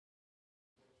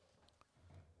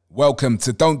Welcome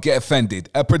to Don't Get Offended,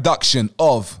 a production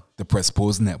of the Press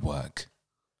Pause Network.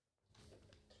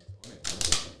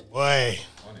 Boy,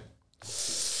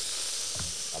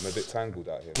 I'm a bit tangled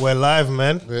out here. we're live,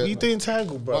 man. What are you doing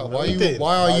tangled, bro?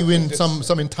 Why are you in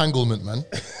some entanglement, man?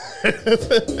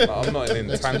 No, I'm not in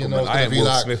entanglement. I ain't be Will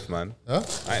like- Smith, man. Huh?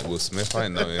 I ain't Will Smith. I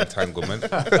ain't no entanglement.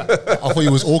 I thought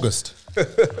you was August.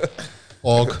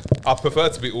 Og. I prefer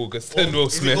to be August than Will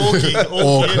Smith.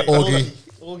 Augie.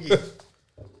 Augie.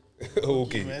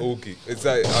 It's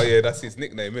like, oh yeah, that's his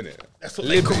nickname, innit? That's what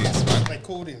they Liberties, man.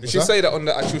 called him. Did she say that on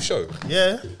the actual show?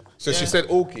 Yeah. So she said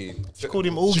Augie. She called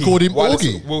him Augie. She called him While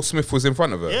Augie. Will Smith was in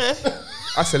front of her. Yeah.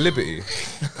 That's a liberty.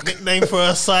 Nickname for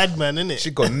her side man, innit? She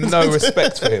got no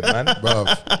respect for him, man. Bruv.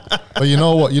 But you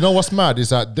know what? You know what's mad is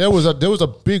that there was a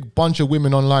big bunch of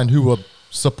women online who were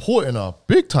supporting her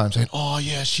big time, saying, "Oh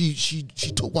yeah, she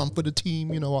took one for the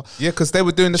team." You know, Yeah, because they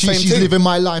were doing the same she's thing. living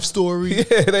my life story.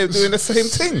 Yeah, they were doing the same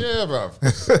thing. Yeah, bruv.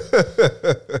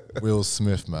 Will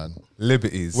Smith, man,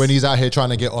 Liberties. when he's out here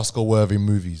trying to get Oscar-worthy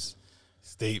movies,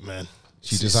 State, man.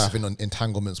 she's just having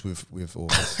entanglements with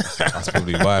August. That's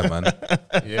probably why, man.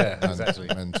 Yeah, exactly.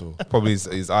 Mental. Probably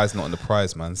his eyes not on the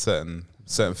prize, man. Certain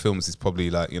films he's probably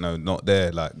like, not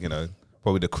there. Like,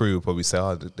 probably the crew will probably say,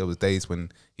 oh, there was days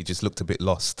when he just looked a bit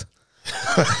lost.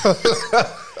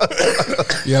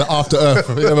 Yeah, After Earth.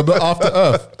 Remember After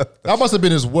Earth? That must have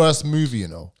been his worst movie, you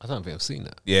know. I don't think I've seen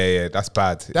that. Yeah, that's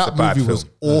bad. It's That a bad movie film. was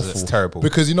awful. It's terrible.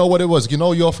 Because you know what it was? You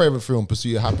know your favorite film,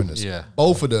 Pursuit of Happiness? Yeah.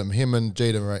 Both of them, him and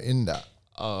Jaden, were in that.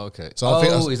 Oh, okay. So I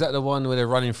think that's- is that the one where they're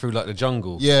running through like the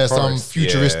jungle? Yeah, some Forest?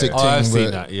 futuristic Yeah. thing. Oh, I've where-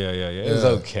 seen that. Yeah. It was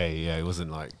okay. Yeah, it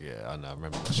wasn't like, I know, I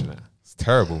remember watching that. It's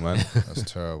terrible, man.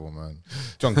 That's terrible, man.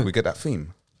 John, can we get that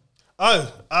theme?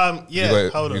 Oh, yeah. You got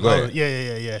it? Hold You on. got hold it? on.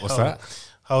 Yeah. What's Hold that? on.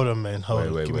 Hold on, man. Hold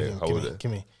on. Wait, Give me. hold it.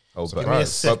 Give me. Oh, Give me a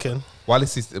second. While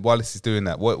this is doing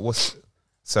that, what's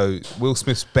so Will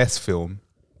Smith's best film?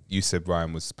 You said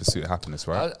Ryan was Pursuit of Happiness,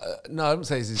 right? No, I wouldn't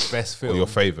say it's his best film. Or your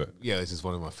favorite? Yeah, it's just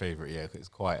one of my favorite. Yeah, 'cause it's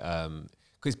quite, because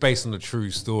it's based on a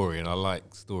true story, and I like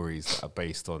stories that are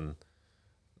based on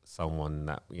someone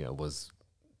that was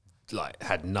like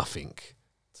had nothing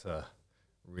to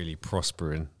really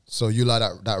prosper in. So you like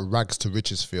that rags to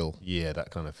riches feel? Yeah,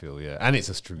 that kind of feel. Yeah, and it's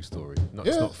a true story.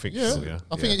 It's not fictional. Yeah,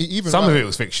 I think even some like- of it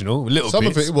was fictional. A little Some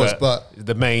of bits, it was, but-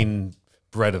 the main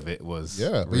bread of it was.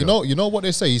 Yeah, but real. you know what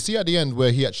they say. You see at the end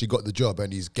where he actually got the job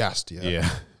and he's gassed. Yeah.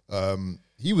 Yeah.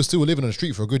 He was still living on the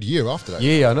street for a good year after that.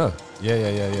 Yeah, I know.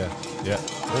 Yeah.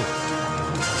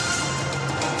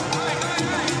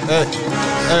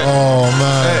 Oh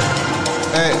man.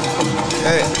 Hey,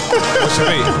 what's your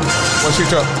beat? What's your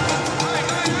drop?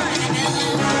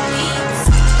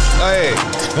 Hey.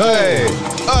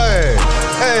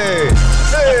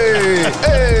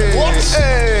 What?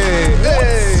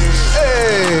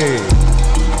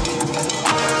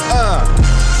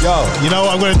 Yo. You know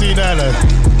what I'm going to do now, though?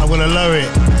 I'm going to lower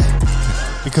it.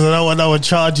 Because I don't want no one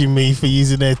charging me for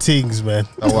using their things, man.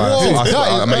 Don't worry. Whoa, I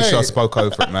that is- made sure I hey. spoke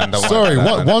over it, man. Don't Sorry, worry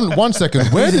about that, man. one second.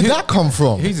 Where did that come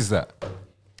from? Whose is that?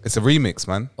 It's a remix,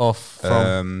 man. Off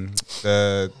from.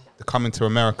 The Coming to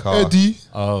America. Eddie.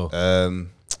 What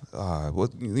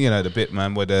the bit,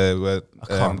 man, where can't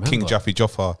King remember. Jaffe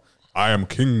Joffa. I am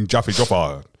King Jaffe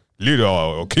Joffa, leader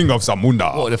or king of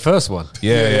Zamunda. What, the first one?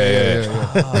 Yeah.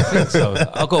 I think so.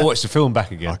 I've got to watch the film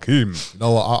back again. Hakim.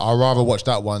 No, I'd rather watch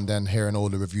that one than hearing all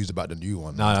the reviews about the new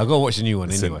one. No, I've got to watch the new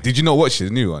one anyway. Did you not watch the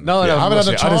new one? No, I haven't had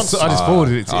a I chance. just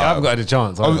forwarded it to you. I haven't got a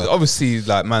chance. either. Obviously,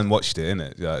 like, man watched it,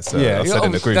 innit? Yeah, so I said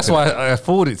in the group. that's innit? why I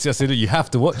forwarded it to you. I said, you have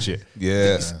to watch it.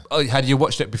 Yeah. Oh, had you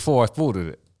watched it before I forwarded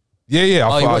it? Yeah. you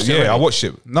I watched it I already? watched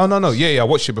it. No. Yeah, I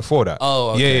watched it before that.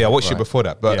 Oh, okay. Yeah, I watched it Right. before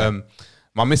that. But Yeah.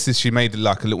 my missus, she made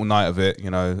like a little night of it.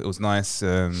 It was nice.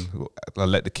 I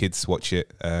let the kids watch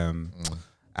it. And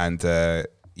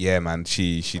yeah, man,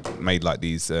 she made like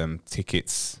these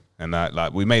tickets. And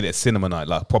like we made it a cinema night,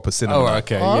 like proper cinema Oh, night.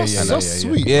 okay. Oh, Yeah. that's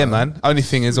sweet. Yeah, man. Only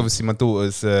thing is, obviously, my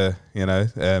daughter's, a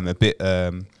bit.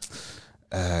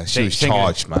 She was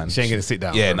charged, man. She ain't gonna sit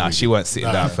down. Yeah, for a movie. she weren't sitting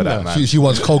down for that, man. She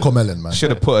wants Coco Melon, man.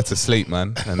 Should have put her to sleep,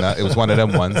 man. And it was one of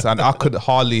them ones. And I could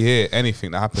hardly hear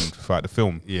anything that happened throughout the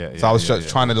film. So I was just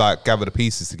trying to like gather the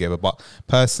pieces together. But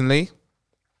personally,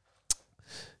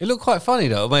 It looked quite funny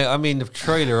though. I mean, the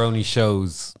trailer only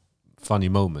shows funny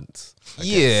moments.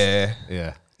 yeah.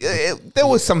 Yeah. There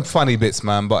was some funny bits,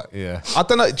 man, but Yeah. I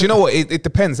don't know. Do you know what? It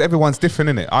depends. Everyone's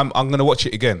different, innit? I'm gonna watch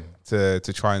it again to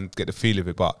try and get the feel of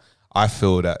it, but I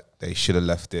feel that they should have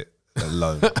left it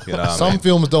alone. You know what I Some mean?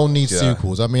 films don't need Yeah.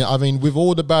 sequels. I mean, with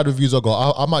all the bad reviews I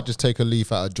got, I might just take a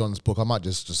leaf out of John's book. I might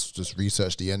just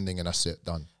research the ending and that's it.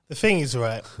 Done. The thing is,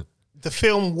 right, the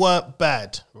film weren't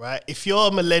bad, right? If you're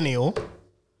a millennial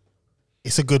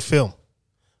it's a good film,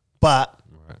 but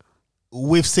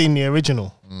we've seen the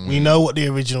original. We know what the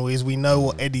original is. We know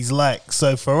what Eddie's like.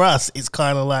 So for us, it's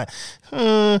kind of like,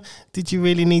 did you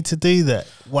really need to do that?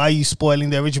 Why are you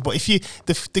spoiling the original? But if you,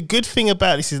 the good thing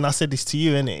about this is, and I said this to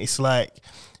you, innit? It's like,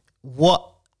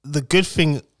 what the good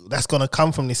thing that's going to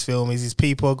come from this film is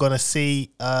people are going to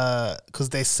see, because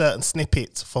there's certain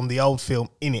snippets from the old film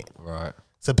in it. Right.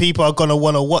 So people are gonna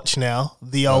want to watch now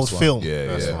the old film,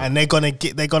 Yeah. and they're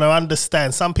gonna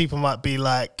understand. Some people might be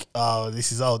like, "Oh,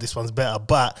 this is old. This one's better,"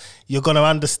 but you're gonna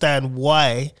understand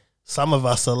why some of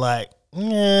us are like,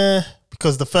 "Yeah,"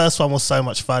 because the first one was so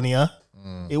much funnier.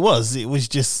 It was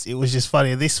just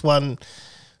funnier. This one,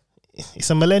 it's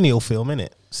a millennial film, innit?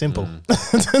 Simple.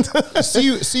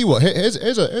 see what? Here's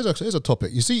a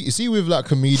topic. You see with like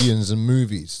comedians and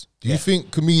movies. Do you think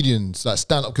comedians, like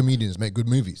stand-up comedians, make good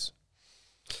movies?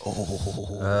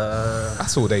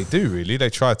 That's all they do, really. They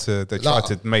try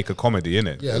to make a comedy,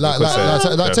 innit? Yeah,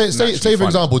 say for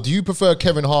example, do you prefer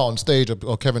Kevin Hart on stage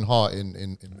or Kevin Hart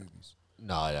in movies?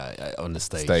 No, on the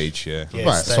stage. Stage, yeah.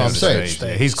 Right, so I'm saying.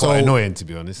 Yeah, he's quite annoying, to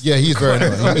be honest. Yeah, he's very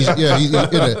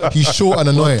annoying. He's short and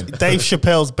annoying. Dave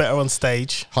Chappelle's better on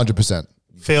stage. 100%.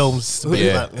 Films,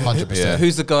 Yeah. 100%. Yeah.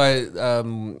 Who's the guy?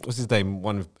 What's his name?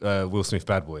 One of Will Smith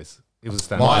Bad Boys. He was a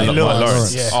stand-up. Martin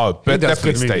Lawrence. Yeah. Oh, He but does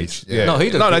definitely good movies. stage. Yeah. Yeah. No, he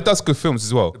does no, good- does good films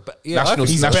as well. yeah, I think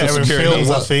He's National better in Security. films,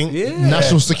 I think. Yeah.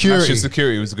 National Security. National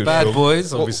Security was a good Bad film.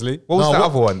 Boys, obviously. What was No, that what-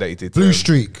 other one that he did? Blue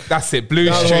Streak. That's it, Blue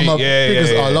That was one Streak. of my Yeah,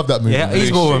 biggest- yeah. I love that movie. Yeah,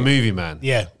 he's more of a movie man.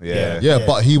 Yeah, Yeah.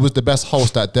 But he was the best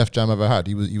host that Def Jam ever had.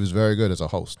 He was very good as a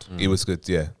host. He was good,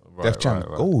 yeah. Def Jam. right.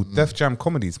 Oh, Def Jam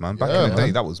comedies, man. Back Yeah, in the day,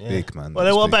 man. that was big, man. Well,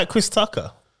 That then what was big. about Chris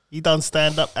Tucker? He done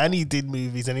stand up and he did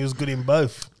movies, and he was good in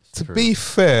both. To be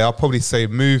fair, I'll probably say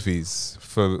movies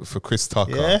for Chris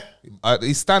Tucker. Yeah?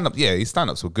 His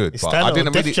stand-ups were good, His but stand I up,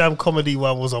 didn't Def really. Jam comedy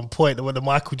one was on point. When the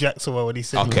Michael Jackson one, when he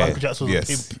said Okay. Michael Jackson was a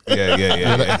Yes. pimp. Yeah.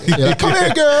 Yeah, come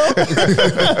here, girl.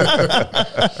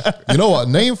 You know what?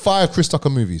 Name 5 Chris Tucker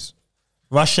movies.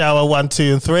 Rush Hour 1,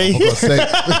 2, and 3. For God's sake.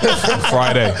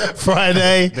 Friday.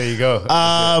 Friday. There you go.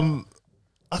 I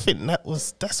think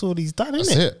that's all he's done, That's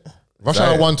isn't it? it. Rush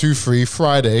Hour 1, 2, 3,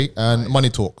 Friday, and Money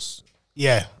Talks.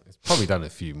 Yeah. Probably done a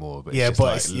few more, but Yeah, it's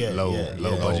but just it's- like yeah, low yeah,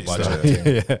 low yeah. budget Low stuff.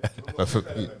 budget. But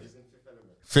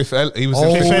he was Oh,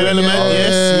 in Fifth Fifth Element,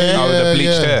 yes, Oh, with the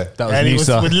bleached hair. That was And he was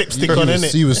Musa. with lipstick on,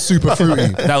 innit? He was super fruity.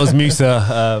 That was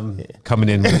Musa coming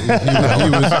in.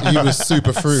 he was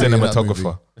super fruity. in that movie.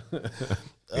 Cinematographer.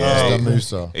 Mr.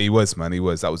 Musa. He was, man. He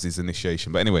was. That was his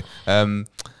initiation. But anyway,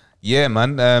 yeah,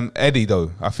 man. Eddie,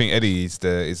 though, I think Eddie is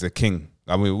the king.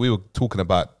 I mean, we were talking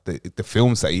about the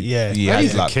films that he had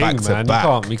Eddie's like a king, back man. to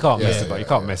back. You can't mess about. You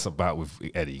can't mess about with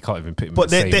Eddie. You can't even put him.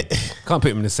 But in the they- same. Can't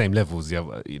put him in the same level as the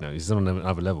other. You know, he's on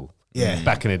another level. Yeah.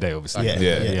 Back in the day, obviously.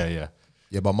 Yeah.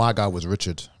 Yeah, but my guy was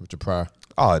Richard Pryor.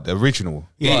 Ah, the original.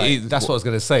 That's what I was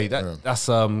gonna say. That's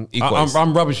Equals.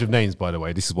 I'm rubbish with names, by the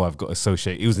way. This is why I've got to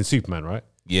associate. He was in Superman, right?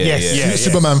 Yeah, Yes. yeah. Yeah.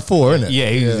 Superman 4, isn't it? Yeah,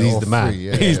 he's or the man. 3,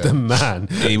 yeah, He's yeah. the man.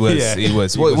 He was. Yeah. He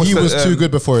was. He was too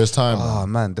good before his time. Oh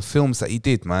man, the films that he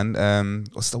did, man.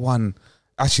 What's the one?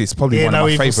 Actually, it's probably Hear one of no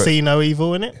my evil, favorite. see no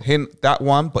evil, innit? Him, that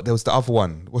one, but there was the other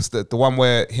one. What's the one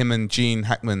where him and Gene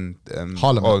Hackman?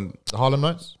 Harlem. The Harlem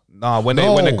Nights? Nah, when they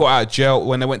got out of jail,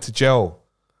 when they went to jail.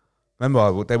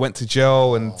 Remember, they went to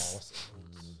jail and.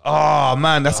 Oh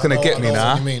man, that's gonna get me What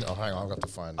now. do you mean? Oh, hang on, I've got to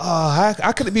find it. Oh,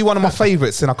 how could it be one of my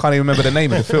favorites and I can't even remember the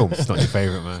name of the film? It's not your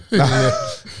favorite, man. Nah.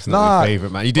 It's not your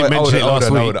favorite, man. You didn't Wait, mention it hold on, last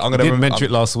hold on, week. I'm You gonna didn't mention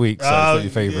it last week, so it's not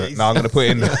your favorite. No, I'm gonna put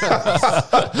it in.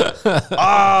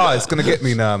 It's gonna get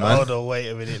me now, man. Hold on, wait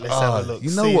a minute. Let's have a look.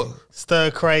 you know what?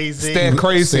 Stir Crazy. Stare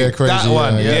Crazy. Stare Crazy, That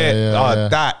one, yeah, yeah. yeah.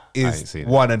 That ain't is seen it.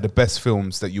 one of the best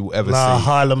films that you will ever Nah, see.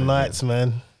 Harlem Nights,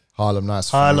 man. Harlem Nights.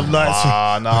 Harlem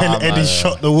Nights. When Eddie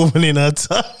shot the woman in her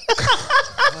toe.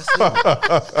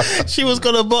 She was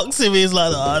gonna box him. He's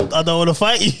like, I don't want to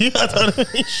fight you. I don't know.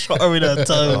 He shot her in her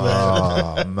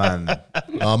toe, man.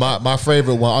 Oh man, My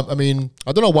favorite one. I mean,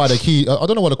 I don't know why I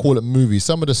don't know why they call it movies.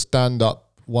 Some of the stand-up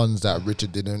ones that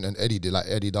Richard did and Eddie did, like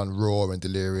Eddie done Raw and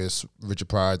Delirious, Richard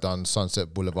Pryor done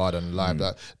Sunset Boulevard and Live.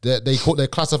 That they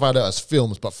classified it as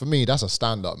films, but for me, that's a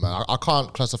stand-up, man. I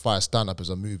can't classify a stand-up as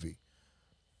a movie.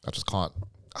 I just can't.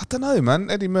 I don't know, man.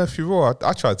 Eddie Murphy Raw.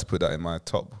 I tried to put that in my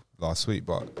top last week,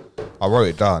 but I wrote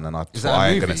it down and that a I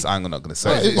ain't movie? I'm not gonna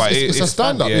say it. But It's a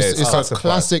stand-up. yeah, It's a classified.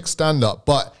 classic stand-up,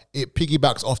 but it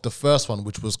piggybacks off the first one,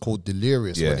 which was called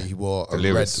Delirious, Yeah. when he wore a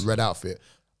Delirious. red outfit.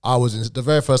 I was in the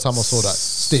very first time I saw that.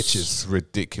 Stitches. It's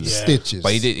ridiculous. Yeah. Stitches.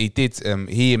 But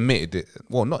he admitted it.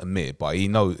 Well, not admitted, but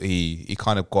he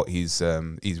kind of got his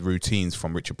routines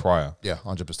from Richard Pryor. Yeah,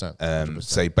 100%.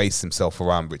 So he based himself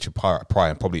around Richard Pryor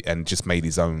and probably just made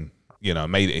his own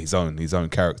made it his own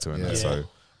character, and that. So.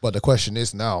 But the question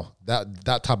is now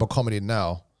that type of comedy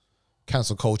now,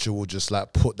 cancel culture will just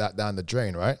like put that down the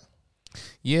drain, right?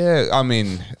 Yeah, I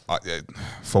mean,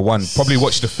 for one, probably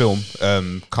watch the film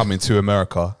Coming to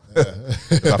America.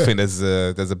 I think there's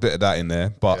a bit of that in there,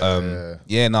 but even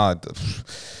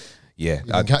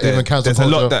cancel there's a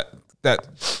lot culture.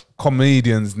 that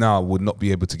comedians now would not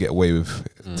be able to get away with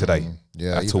today,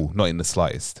 at all, not in the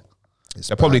slightest.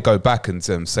 They'll probably go back and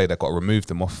say they've got to remove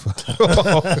them off.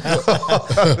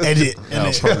 Edit.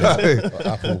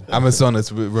 Apple. Amazon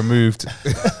has removed.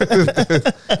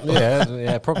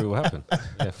 Yeah, probably will happen.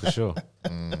 Yeah, for sure.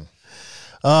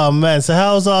 Oh man, so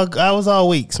how was our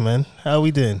weeks, man? How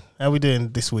we doing? How we doing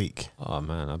this week? Oh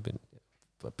man, I've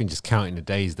been just counting the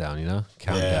days down,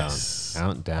 Yes.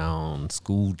 Countdown.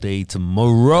 School day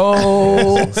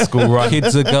tomorrow. School run.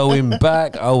 Kids are going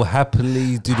back. I'll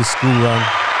happily do the school run.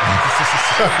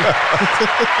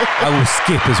 I will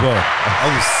skip as well. I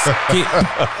will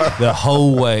skip the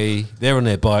whole way. They're on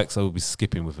their bikes. I will be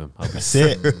skipping with them. I'll be That's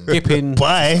it. skipping.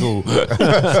 Bye. School.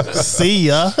 See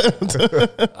ya.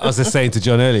 I was just saying to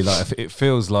John earlier, like, it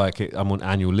feels like I'm on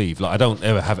annual leave. Like, I don't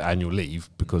ever have annual leave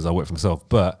because I work for myself,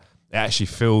 but it actually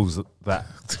feels that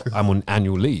I'm on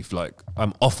annual leave. Like,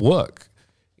 I'm off work,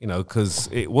 because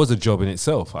it was a job in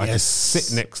itself. I just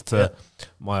sit next to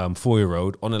my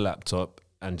 4-year-old on a laptop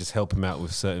and just help him out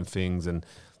with certain things, and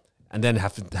then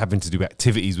having to do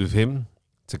activities with him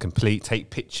to complete,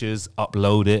 take pictures,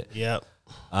 upload it. Yep.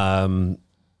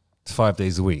 5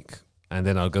 days a week, and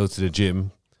then I'll go to the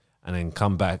gym, and then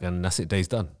come back, and that's it. Day's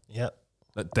done. Yep.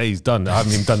 That day's done. I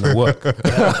haven't even done the work.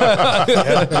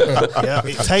 Yep.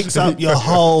 It takes up your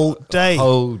whole day.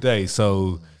 Whole day.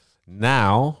 So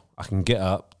now I can get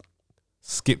up,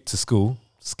 skip to school,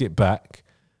 skip back,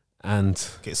 and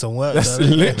Get some work that's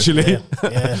done. literally.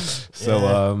 Yeah.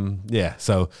 So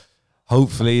So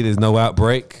hopefully there's no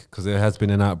outbreak, because there has been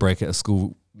an outbreak at a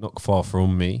school not far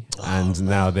from me, and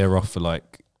now they're off for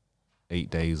like 8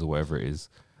 days or whatever it is.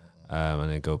 And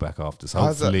then go back after. So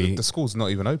How's that? hopefully, The school's not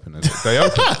even open. Is it? They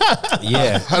open.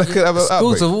 yeah. How could have an Schools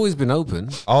outbreak? have always been open.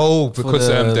 Oh, because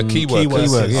the keyword.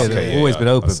 Yeah, Okay, they've always been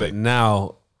open, I see. but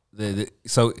now,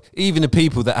 so even the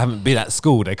people that haven't been at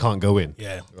school, they can't go in.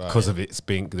 Yeah. Because of there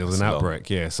was an long. outbreak.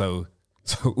 Yeah, so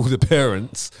all the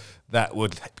parents that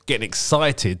would get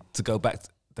excited to go back,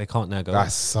 they can't now go.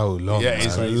 That's so long. yeah, man.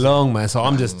 it's long, man. So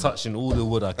I'm just touching all the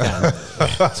wood I can.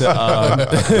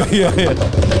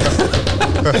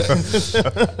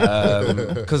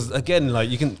 Because again, like,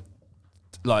 you can,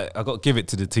 like, I got to give it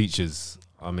to the teachers.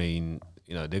 I mean,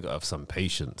 they got to have some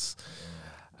patience,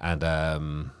 and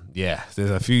there's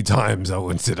a few times I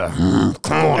wanted to,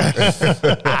 come on,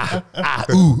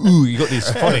 ooh, you got these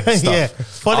phonics stuff. Yeah.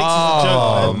 Phonics is a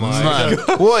joke, man.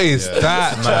 Man, what is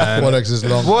that, man? Phonics is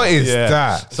long. What is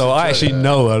that? So I actually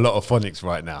know a lot of phonics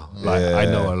right now. Like, I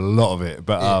Yeah. know a lot of it,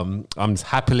 but I'm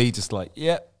happily just like,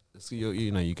 so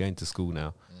you're going to school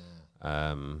now.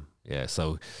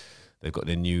 So they've got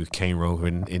their new cane roller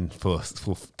in for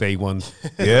day one.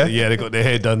 Yeah? Yeah, they got their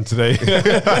hair done today.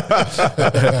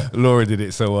 Laura did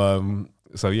it. So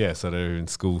they're in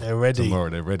school. They're ready. Tomorrow.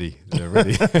 They're ready. Good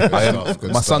My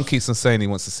stuff. son keeps on saying he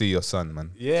wants to see your son,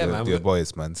 man. Yeah, the, man. The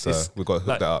boys, man. So It's we've got to hook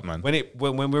like, that up, man.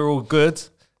 When we're all good,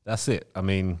 that's it. I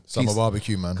mean, Summer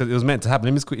barbecue, man. because it was meant to happen.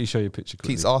 Let me just quickly show you a picture.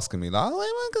 Keeps quickly. asking me like, "Oh, am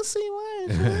I gonna see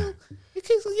mine?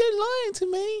 You're lying to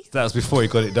me." That was before he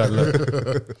got it done. Look.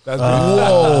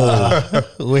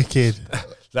 Wicked.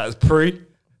 That was pre,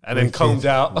 and then combed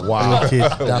out. Wow. Wicked.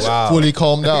 That's Wow. fully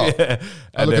calmed out. I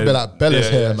And look a then- bit like Bella's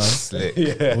yeah, hair, yeah. man. Slick.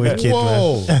 Wicked, man.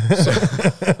 Whoa.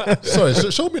 Sorry,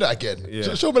 show me that again.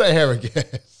 Yeah. Show me that hair again.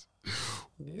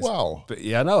 Wow. But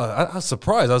yeah, no, I was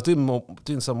surprised. I was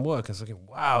doing some work and thinking,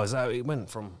 wow, is that it went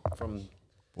from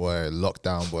Boy,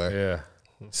 lockdown, boy. yeah.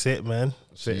 That's it, man.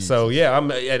 So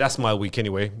that's my week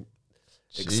anyway.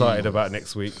 Excited about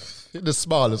next week. The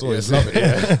smile is always love it.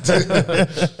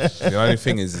 The only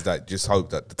thing is that just hope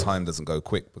that the time doesn't go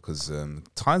quick, because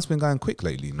time's been going quick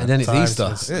lately, man. And then it's Times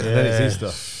Easter. is- And then it's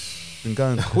Easter. been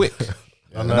going quick.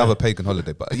 Another pagan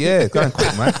holiday, but yeah, it's going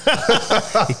quick, man.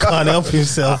 He can't help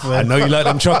himself, I man. know you like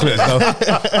them chocolates, though.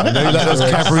 I know you like those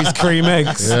Cadbury's cream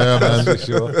eggs. Yeah, man. For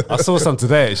sure. I saw some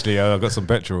today, actually. I got some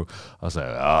petrol. I was like,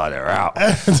 they're out.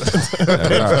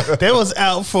 They was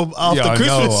out from after Yeah, I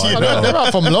Christmas, know, I you I know. know, they're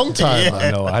out from a long time.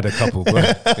 I know, I had a couple.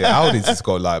 But Yeah, Aldi's just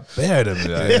got like bare them.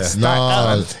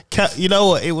 Nah, You know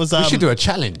what? It was we should do a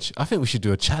challenge. I think we should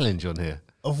do a challenge on here.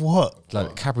 of what?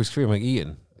 Like Cadbury's cream egg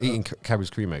eating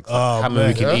Cadbury's cream eggs. Oh, How many we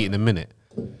man. can Yeah. eat in a minute.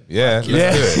 Yeah,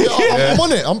 Yeah. let's do it. I'm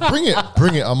on it.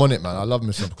 Bring it. I'm on it, man. I love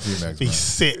me some cream eggs. Be Man.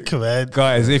 sick, man.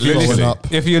 Guys, if you're, Literally.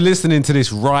 if you're listening to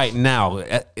this right now,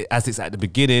 as it's at the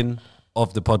beginning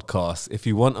of the podcast, if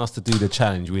you want us to do the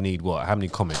challenge, we need what? How many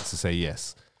comments to say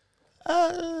yes?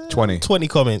 20. 20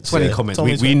 comments. 20 yeah. comments.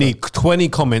 Tommy's We got need 20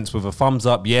 comments with a thumbs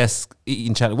up, yes,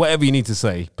 eating challenge, whatever you need to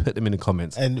say, put them in the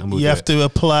comments. And we'll you do have it. to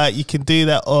apply. You can do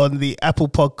that on the Apple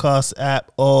Podcast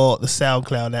app or the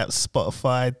SoundCloud app.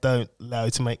 Spotify don't allow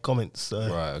you to make comments. So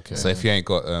Right, okay. So if you ain't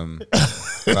got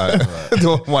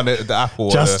the one at the Apple,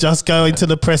 just go into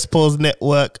the Press Pause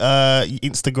Network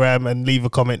Instagram and leave a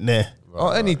comment there.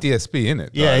 or any DSP in it.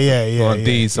 Yeah, yeah. Or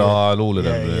D's are all of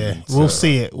Yeah, them. yeah. and We'll so-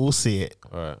 see it. We'll see it.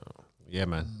 All right. Yeah,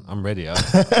 man. I'm ready.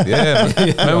 Yeah,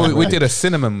 man. We did a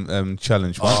cinnamon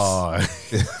challenge once. Oh.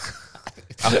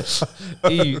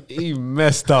 he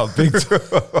messed up big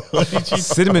time.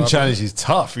 Cinnamon challenge is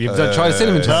tough. You've tried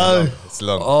cinnamon challenge? No. It's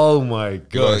long. Oh my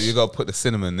gosh. You got to put the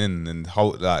cinnamon in and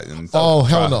hold that. And Oh,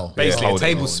 hell no. Basically, hold a it.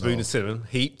 tablespoon of cinnamon,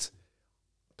 heaped,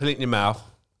 put it in your mouth,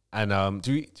 and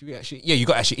do we actually? Yeah, you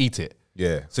got to actually eat it.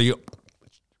 Yeah. So you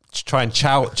try and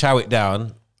chow it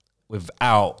down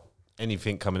without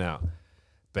anything coming out.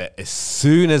 But as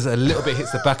soon as a little bit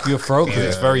hits the back of your throat, because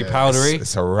it's very powdery,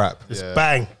 It's a wrap.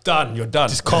 Bang. done. You're done.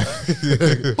 Just cough.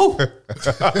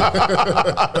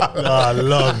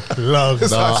 Long.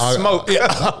 Smoke.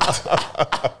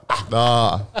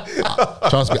 Nah,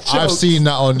 trust me. I've seen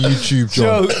that on YouTube,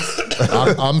 John.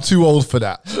 I'm too old for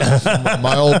that.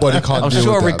 My old body can't I'm deal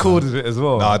sure I with that, recorded it as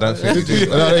well. No, I don't think it did.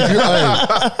 man. No, if you-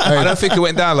 hey, I don't think it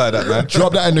went down like that, man.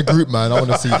 drop that in the group, man. I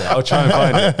want to see that. I'll try and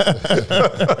find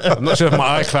it. I'm not sure if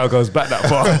my iCloud goes back that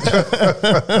far.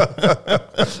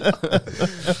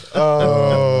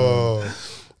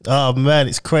 Oh man,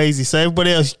 it's crazy. So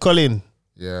everybody else, Colin.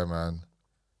 Yeah, man.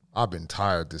 I've been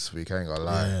tired this week. I ain't gonna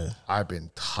lie. Yeah. I've been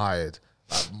tired.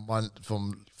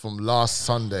 From last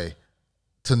Sunday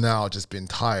to now, just been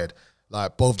tired.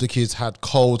 Like both the kids had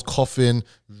cold, coughing,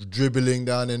 dribbling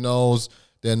down their nose.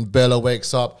 Then Bella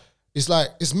wakes up. It's like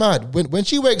it's mad. When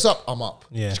she wakes up, I'm up.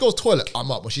 Yeah. She goes toilet, I'm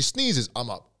up. When she sneezes, I'm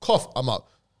up. Cough, I'm up.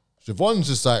 Siobhan's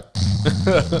just like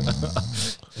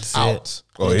out.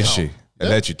 Or is she?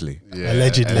 Allegedly.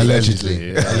 Allegedly. Allegedly.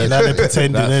 You know they're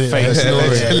pretending. innit? fake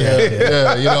snoring.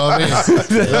 Yeah, you know what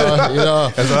I mean. you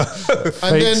know.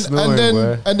 Fake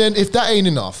snoring, And then if that ain't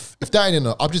enough,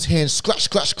 I'm just hearing scratch.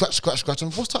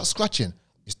 And what's that scratching?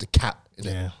 It's the cat. Innit?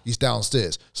 Yeah. He's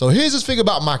downstairs. So here's this thing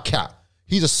about my cat.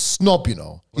 He's a snob, you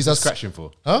know. What's he scratching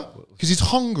for? Huh? Because he's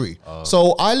hungry.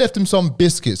 So I left him some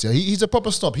biscuits. Yeah, he's a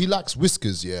proper snob. He likes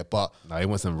Whiskers. Yeah, but No, he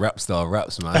wants some rap star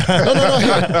raps, man.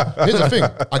 no. Here's the thing.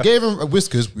 I gave him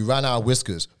Whiskers. We ran out of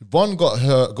Whiskers. Von got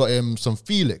him some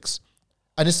Felix,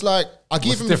 and it's like I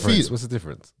give What's him the the Felix. difference? What's the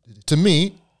difference? To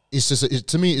me, it's just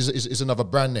it's another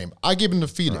brand name. I give him the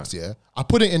Felix. Yeah, I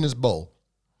put it in his bowl,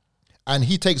 and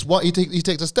he takes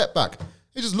a step back.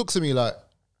 He just looks at me like.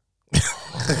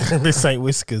 This ain't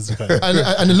Whiskers, man.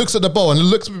 and he looks at the bowl and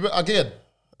looks at me again.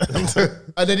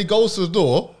 And then he goes to the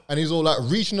door and he's all like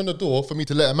reaching on the door for me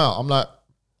to let him out. I'm like,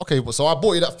 okay, well, so I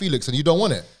bought you that Felix and you don't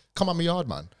want it. Come out my yard,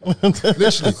 man.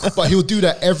 Literally. But he'll do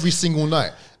that every single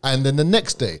night. And then the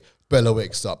next day, Bella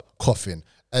wakes up coughing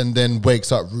and then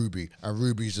wakes up Ruby and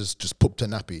Ruby's just pooped a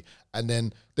nappy. And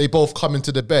then they both come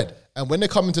into the bed. And when they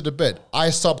come into the bed, I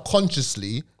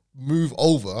subconsciously move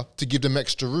over to give them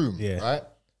extra room, right?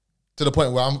 To the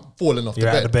point where I'm falling off You're the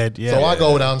out bed. of bed, yeah. So I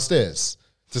go downstairs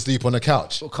to sleep on the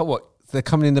couch. What? They're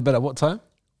coming in the bed at what time?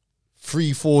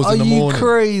 3, 4 Are in the you morning.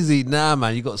 crazy? Nah,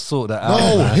 man, you got to sort that out.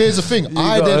 No, man. here's the thing.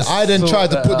 I gotta then tried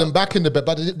to sort put that them out. back in the bed,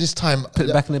 but this time, Put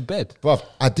it back in the bed. bruv,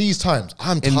 at these times,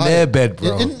 I'm In tired. their bed,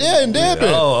 bro. In their bed.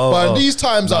 Oh, But at these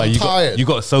times, I'm you tired. You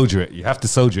got to soldier it. You have to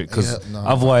soldier it because Yeah, no,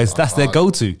 otherwise, that's their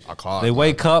go-to. I can't, They man.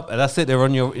 wake up and that's it. You're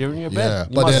in your bed.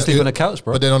 You might just sleep on the couch,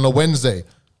 bro. But then on the Wednesday,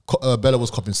 Bella was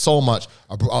coughing so much.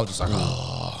 I was just like,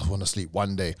 I want to sleep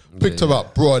one day. Picked her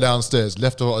up, brought her downstairs,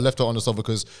 left her on the sofa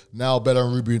because now Bella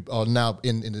and Ruby are now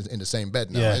in the same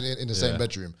bed now, Yeah. in the same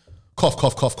bedroom. Cough.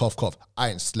 I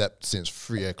ain't slept since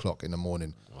 3 o'clock in the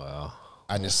morning. Wow.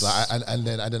 And it's like, and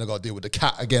then I got to deal with the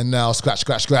cat again now. Scratch.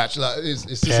 Like it's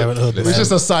just Parenthood, it's man.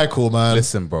 just a cycle, man.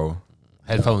 Listen, bro.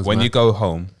 Headphones, When man. you go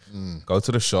home, go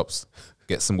to the shops,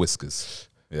 get some Whiskers.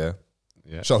 Yeah.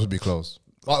 Shops would be closed.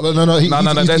 No.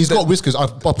 He's got Whiskers. I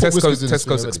put Whiskers in his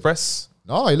thing Tesco's already. Express.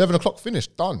 No, 11 o'clock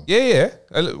finished. Done. Yeah.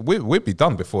 We'd be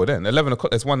done before then. 11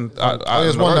 o'clock. There's one.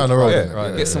 there's one down the road. Yeah.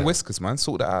 Right, Get some Whiskers, man.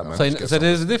 Sort that out, man. So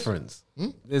there's a difference.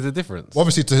 There's a difference.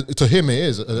 Obviously, to him, it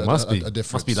is a Must be.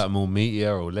 difference. Must be like more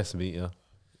meatier or less meatier.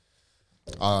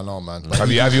 I don't know, man.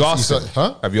 Have you asked he him? said,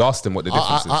 huh? Have you asked him what the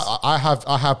difference is?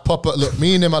 I have proper look.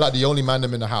 Me and him are like the only man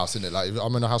them in the house, isn't it? Like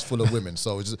I'm in a house full of women,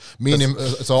 so it's just me and him.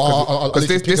 So I'll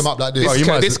literally pick him up like this.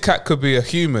 This cat could be a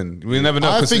human. We never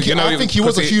know. I think he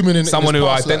was a human in someone his who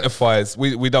past life. identifies.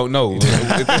 We don't know. Do you know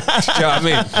what I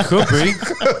mean?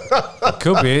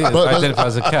 Could be. But- Identify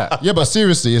as a cat. Yeah, but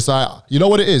seriously, it's like, you know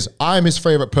what it is? I'm his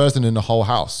favorite person in the whole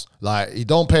house. Like, he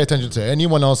don't pay attention to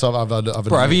anyone else other than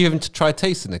Bro, have me. you even tried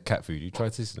tasting the cat food? You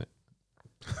tried tasting it?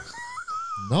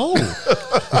 No.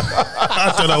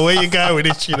 I don't know where you're going with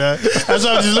this, you know. That's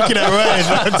why I'm just looking at Ryan.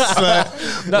 I'm just like,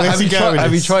 where's he going with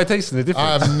have you this? tried tasting the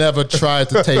difference? I've never tried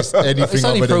to taste anything It's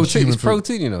only other than protein. human It's food.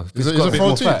 protein, you know. Is It's it got a bit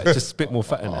protein? more fat. Just a bit more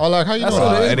fat in it. I like how you That's know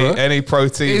all that. it is, bro. Any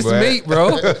protein? It's bro. meat,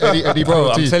 bro. Any Bro,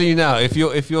 protein. I'm telling you now, if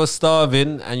you're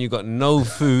starving and you got no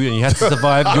food and you had to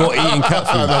survive, you're eating cat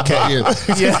food. Okay.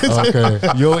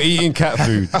 You're eating cat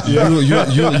food.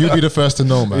 You be the first to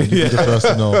know, man. You be the first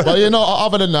to know. But you know,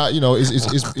 other than that, you know, it's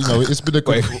been a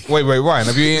good. Wait, Ryan,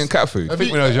 have you eaten cat food? I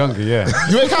think when I was younger, yeah.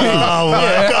 You ain't cat Oh my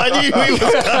God, I knew he was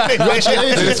coming.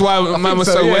 That's why man was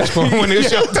so wet when he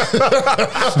was young.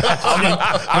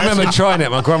 I remember trying it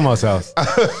at my grandma's house.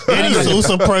 Eddie's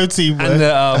also protein, bro.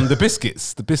 And the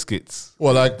biscuits.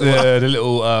 Well, like The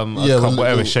little well, whatever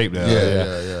little- shape there.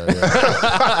 Yeah.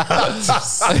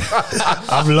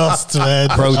 I've lost, man.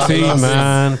 Protein,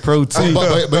 man. Protein.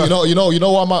 But you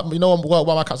know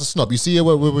why my cat's a snob. You see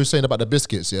what we were saying about the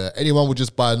biscuits. Yeah, anyone would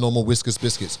just buy normal Whiskas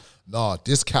biscuits. Nah,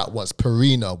 this cat wants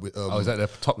Purina. With, is that the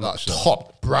top notch?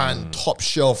 top brand, top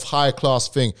shelf, high class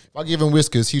thing. If I give him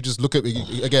Whiskas, he just look at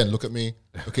me again. Look at me.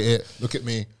 Look at it. Look at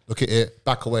me. Look at it.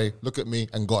 Back away. Look at me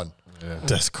and gone.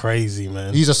 That's crazy,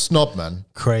 man. He's a snob, man.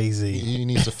 Crazy. He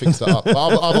needs to fix that up. But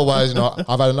otherwise, you know,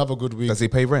 I've had another good week. Does he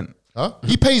pay rent? Huh?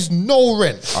 He pays no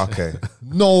rent. Okay.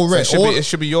 No rent. It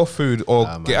should be your food or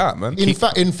get out, man. In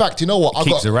fact, you know what?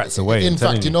 Keeps the rats away, In I'm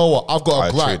telling fact, you you. know what? I've got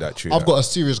a True gripe. that, true I've that. got a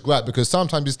serious gripe because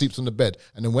sometimes he sleeps on the bed,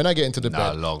 and then when I get into the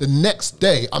bed, long. the next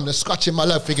day I'm just scratching my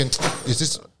leg, thinking, "Is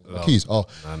this keys?" Oh,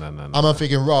 No. I'm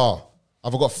thinking, "Raw,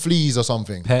 I've got fleas or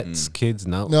something." Pets, kids,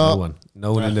 no No. one.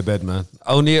 No one in the bed, man.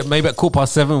 Only maybe at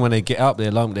 7:15 when they get up, their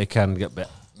alarm, they can get back.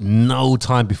 No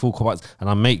time before 7:15, and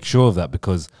I make sure of that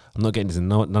because I'm not getting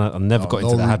into I've never got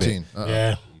into No the habit. routine.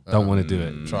 Yeah. Don't want to do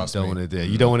it. Trust don't me. want to do it.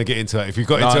 You don't want to get into it. If you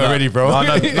got into it already, bro.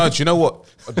 No, do you know what?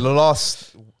 The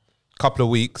last couple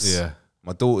of weeks, Yeah.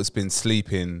 my daughter's been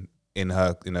sleeping in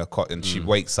her cot, and she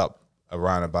wakes up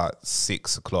around about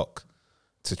 6 o'clock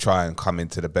to try and come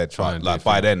into the bed. and do Like a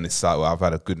by thing. then, it's like I've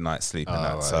had a good night's sleep and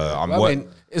that. Right, So yeah. I'm Well, what. I mean,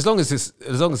 as long as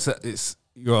it's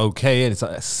you're okay and it's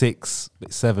like 6,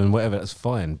 7, whatever, that's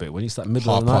fine. But when you start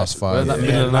middle of the night, 5:30, that yeah.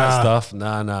 middle of the night Nah. stuff,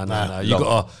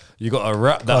 nah. You gotta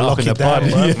wrap that Gotta up lock in the it down,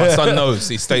 body. bro. Yeah. My son knows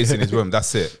he stays in his room.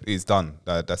 That's it. He's done.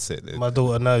 That's it. My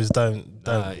daughter knows don't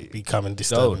be coming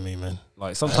disturbing don't. me, man.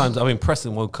 Like sometimes, I mean,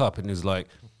 Preston woke up and he was like,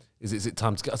 "Is it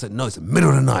time to get?" I said, "No, it's the middle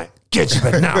of the night. Get to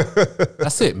bed now."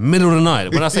 That's it. Middle of the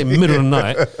night. When I say middle of the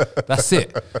night, that's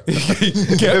it.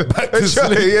 Get back to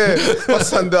sleep. Yeah, my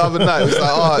son the other night was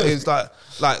like, it's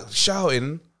like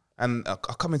shouting, and I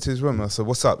come into his room and I said,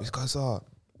 "What's up?" He goes, I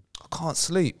can't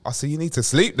sleep. I said, "You need to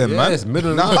sleep then, Yeah, man." it's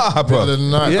middle of the nah, bro. Middle of the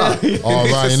night. Yeah. Oh,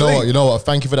 He right. needs You to know what? sleep. You know what?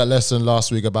 Thank you for that lesson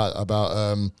last week about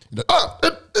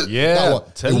Yeah, that one.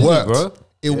 telling It you, worked. bro.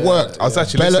 It worked. I was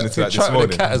actually listening to that this Try with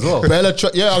morning. the cat as well. Bella,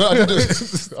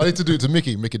 I need to do it to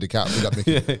Mickey the cat. We got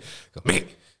Mickey. Me,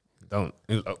 don't.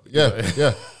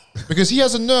 Yeah. Because he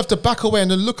has a nerve to back away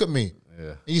and then look at me.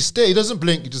 Yeah. He doesn't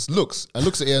blink. He just looks at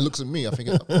it and looks at me. I think,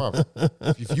 bruv,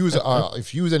 if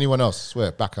you use anyone else, I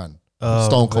swear, backhand.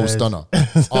 Stone Cold man. Stunner.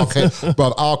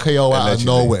 RKO out of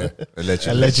nowhere.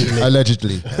 Allegedly. Allegedly.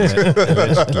 Allegedly.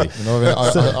 You know what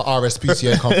I mean?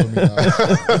 RSPCA come for me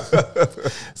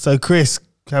now. So, Chris,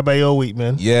 how about your week,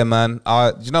 man? Yeah, man.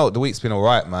 You know, the week's been all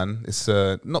right, man. It's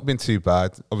not been too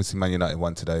bad. Obviously, Man United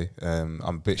won today. I'm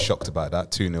a bit shocked about that.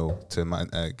 2-0 to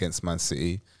against Man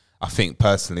City. I think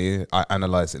personally, I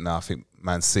analyse it now. I think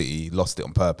Man City lost it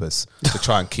on purpose to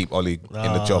try and keep Oli in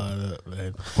the job. Look,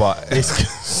 man. But This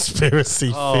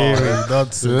conspiracy theory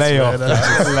nonsense. Lay off. man.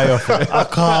 I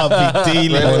can't be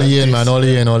dealing with Ollie in, man.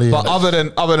 Ollie in. but other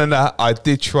than that, I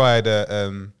did try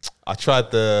the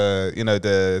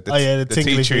the tea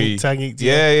tingly tree. thing, tangy,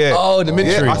 Yeah. Oh, the mint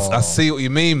Yeah, tree. I see what you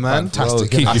mean, man.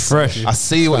 Fantastic. Keep you fresh. I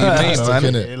see what you mean, Fantastic, man.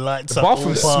 innit? It lights The up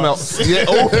bathroom all parts. smells. Yeah,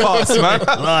 all parts, man.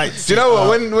 Lights Do you know it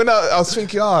what? up. When I was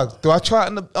thinking, do I try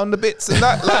it on the bits and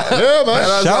that? Like, Yeah, man.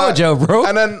 and I was Shower gel, bro.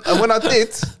 And then when I did,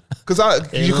 because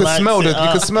It you could lights smell it the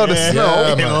up. smell the Yeah.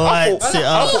 smell. It lights it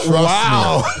up.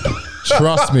 Wow.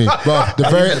 Trust me, bro. The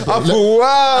very,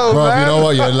 Wow, bro, man. you know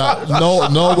what? Yeah, like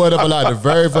no word of a lie. The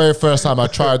very first time I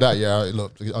tried that, yeah,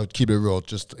 look, I'll keep it real.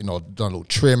 Just done a little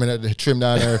trim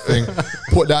down everything,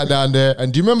 put that down there.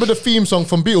 And do you remember the theme song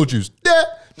from Beetlejuice? Yeah.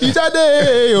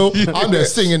 I'm there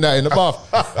singing that in the bath.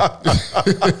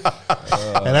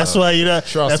 And that's why, I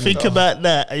Trust me, think though. about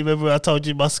that. I remember I told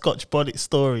you my Scotch bonnet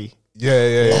story. Yeah.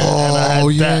 And I had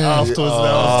Oh, that yeah. afterwards, and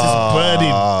I was just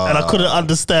burning, and I couldn't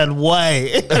understand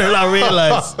why. And then I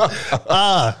realised,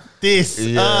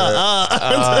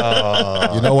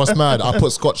 You know what's mad? I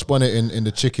put Scotch bonnet in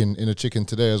the chicken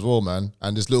today as well, man.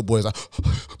 And this little boy's like,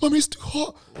 "Mommy, it's too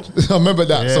hot." I remember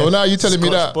that. So now you're telling me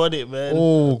Scotch that. bonnet, man.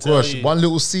 Oh I tell gosh, you. one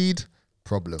little seed,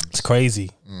 problem. It's crazy.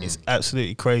 It's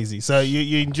absolutely crazy. So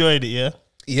you enjoyed it, yeah?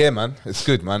 Yeah, man. It's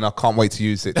good, man. I can't wait to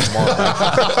use it tomorrow. man.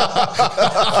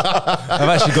 I've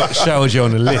actually got shower gel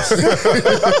on the list.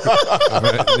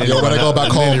 Yo, when I go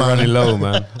back home, man. running low,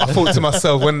 man. I thought to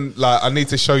myself, when I need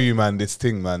to show you, man, this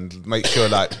thing, man. Make sure,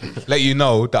 let you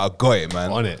know that I got it,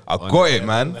 man. On it. I got it,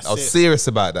 man. That's I was it. serious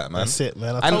about that, man. That's it,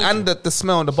 man. I told And the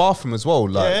smell in the bathroom as well.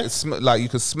 Yeah. It's you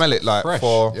can smell it Fresh.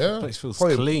 for Yeah. Place feels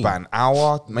probably clean. about an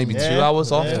hour, maybe 2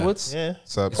 hours afterwards. Yeah.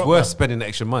 So It's worth spending the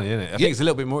extra money, isn't it? I think it's a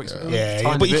little bit more expensive.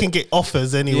 Yeah, but you can get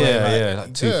offers anyway.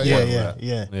 like 2 for Yeah, one, Yeah.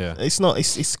 right? Yeah. It's not.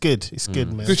 It's good. It's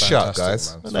good, man. good shout,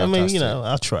 Fantastic, guys. man. But I mean,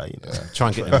 I'll try. Try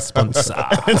and get them sponsored.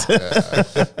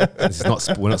 This is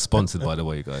not. We're not sponsored, by the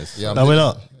way, guys. Yeah, No, we're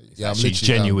not. Yeah, I'm Actually, literally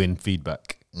genuine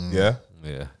feedback. Yeah,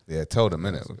 Yeah, yeah. Tell them,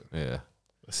 innit? yeah.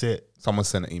 That's it. Someone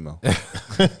sent an email.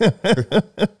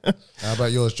 How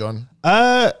about yours, John?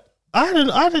 I had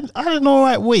an all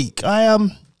right week. I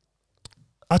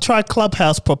tried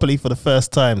Clubhouse properly for the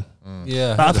first time.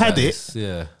 Yeah, I've had it.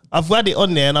 Yeah, I've had it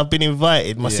on there and I've been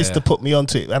invited. My Yeah. sister put me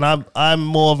onto it, and I'm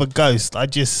more of a ghost. I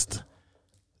just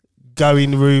go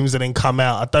in rooms and then come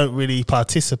out. I don't really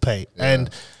participate. And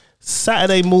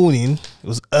Saturday morning, it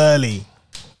was early,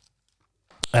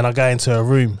 and I go into a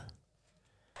room.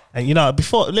 And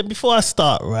before I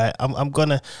start, right, I'm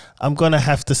gonna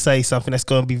have to say something that's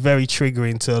gonna be very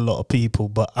triggering to a lot of people,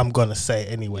 but I'm gonna say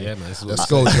it anyway. yeah, man. This is, Let's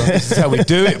go, John. this is how we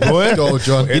do it, boy. Let's go,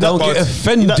 John. You don't get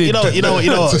offended. You know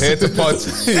what? Here to pod.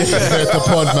 Here's the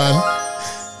pod,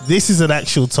 man. This is an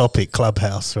actual topic,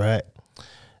 Clubhouse, right?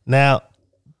 Now,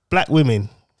 black women,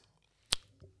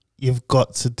 you've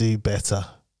got to do better,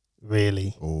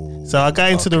 really. So I go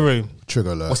into the room.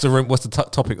 Trigger alert. What's the room? What's the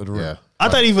topic of the room? Yeah. I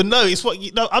don't even know. It's what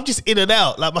I'm just in and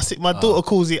out. Like my daughter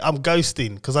calls it, I'm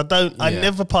ghosting because I Yeah.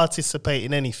 never participate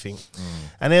in anything.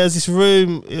 And there was this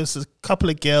room. It was a couple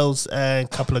of girls and a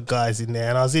couple of guys in there,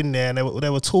 and I was in there, and they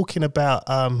were talking about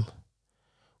what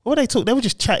were they talking? They were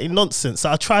just chatting nonsense. So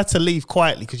I tried to leave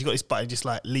quietly because you got this button, just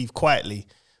like leave quietly.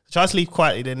 I tried to leave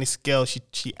quietly. Then this girl, she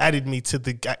added me to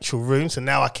the actual room, so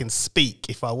now I can speak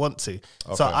if I want to.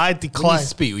 So I When you declined.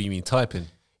 speak, what you mean typing?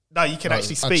 No, you can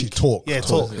actually speak. Actually talk. Yeah,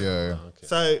 talk. Yeah.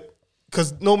 So,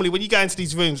 because normally when you go into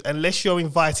these rooms, unless you're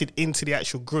invited into the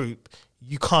actual group,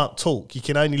 you can't talk. You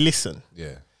can only listen.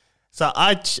 Yeah. So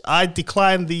I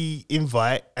declined the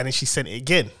invite, and then she sent it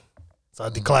again. So I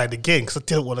declined again because I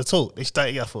didn't want to talk. Then she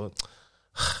started again. I thought,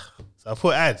 so I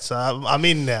put ad. So I'm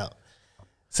in now.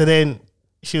 So then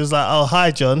she was like, "Oh,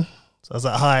 hi, John." So I was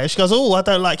like, "Hi." She goes, "Oh, I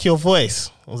don't like your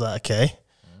voice." I was like, "Okay,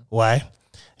 why?"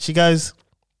 She goes,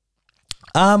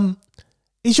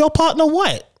 "Is your partner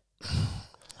white?"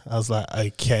 I was like,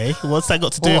 "Okay, what's that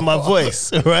got to do with my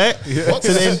voice?" Right?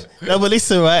 So then, no, but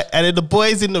listen, right? And then the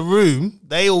boys in the room,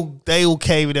 they all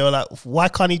came and they were like, "Why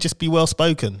can't he just be well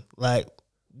spoken? Like,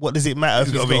 what does it matter if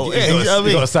he's got?" Yeah, you know what I You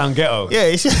mean? got to sound ghetto.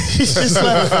 Yeah, she's just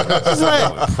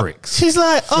like, Pricks. she's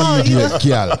like, "Oh, you know,"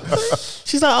 Gal.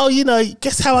 she's like, "Oh,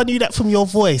 guess how I knew that from your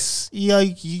voice? You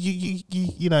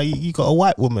got a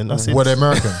white woman." I said, Were they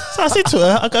American? so I said to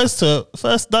her, I goes to her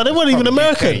first. No, they weren't even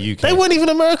American. UK. They weren't even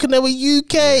American. They were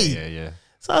UK. Yeah.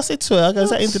 So I said to her, I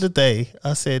goes, at the end of the day,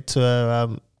 I said to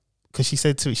her, because she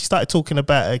started talking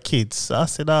about her kids. So I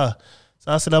said,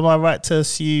 am I right to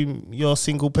assume you're a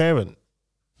single parent?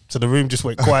 So the room just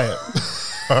went quiet.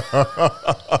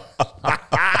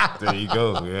 There you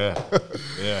go.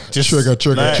 Yeah. Just Trigger.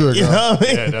 You know what I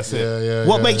mean? Yeah, that's it. Yeah.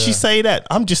 What makes you say that?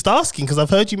 I'm just asking because I've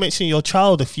heard you mention your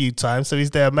child a few times. So is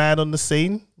there a man on the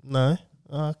scene? No.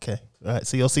 Oh, okay. Right.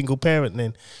 So you're a single parent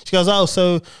then. She goes, "Oh,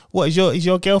 so what is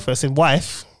your girlfriend?" I said,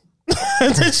 "Wife."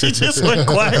 And then she just went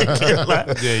quiet again.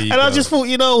 There you I go. just thought,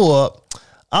 you know what?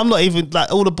 I'm not even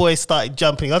like all the boys started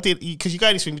jumping. I did because you go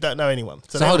in this room, you don't know anyone.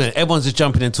 So hold on, everyone's just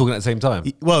jumping and talking at the same time.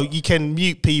 Well, you can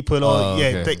mute people, or Oh,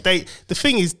 yeah. okay. They the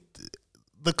thing is,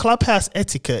 the Clubhouse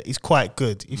etiquette is quite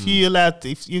good. If you allowed,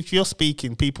 if you're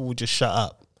speaking, people will just shut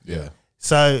up. Yeah.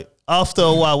 So after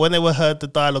a while, when they were heard the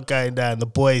dialogue going down, the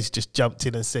boys just jumped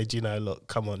in and said, you know, look,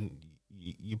 come on,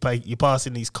 you're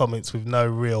passing these comments with no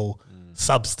real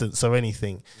substance or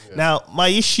anything. Yeah. Now, my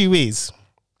issue is,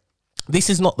 this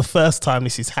is not the first time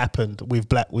this has happened with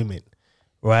black women,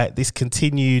 right? This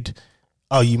continued,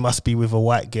 oh, you must be with a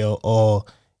white girl, or,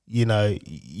 you know,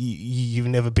 you've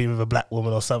never been with a black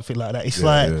woman or something like that. It's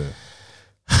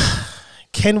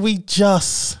can we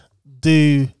just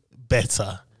do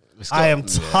better? I am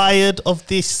tired of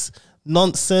this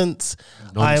nonsense.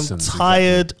 I am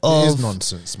tired of... It is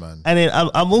nonsense, man. And then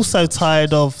I'm also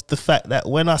tired of the fact that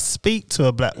when I speak to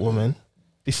a black woman,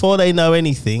 before they know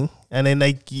anything, and then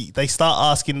they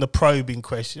start asking the probing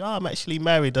question, I'm actually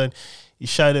married, and you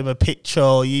show them a picture,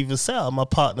 or you even say, my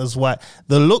partner's white.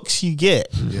 The looks you get.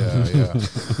 Yeah.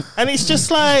 And it's just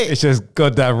like... It's just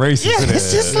goddamn racist, isn't it?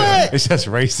 It's just like... It's just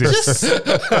racist.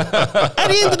 At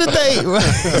the end of the day,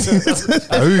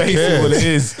 right? Who cares? What it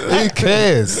is. Who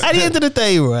cares? At the end of the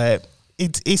day, right,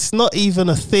 it's not even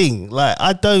a thing. Like,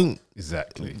 I don't...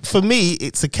 Exactly. For me,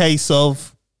 it's a case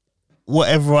of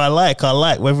whatever I like,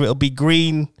 whether it'll be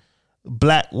green,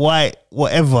 black, white,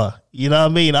 whatever. You know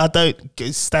what I mean? I don't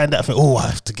stand up and think, I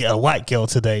have to get a white girl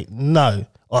today. No.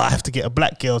 Or I have to get a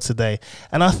black girl today.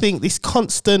 And I think this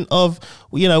constant of,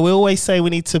 you know, we always say we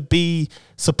need to be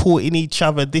supporting each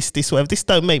other, this, whatever. This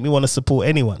don't make me want to support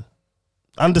anyone.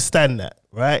 Understand that,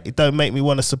 right? It don't make me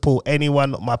want to support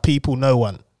anyone, my people, no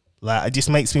one. Like, it just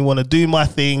makes me want to do my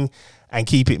thing and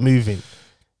keep it moving.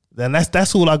 Then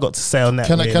that's all I got to say on that.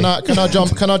 Can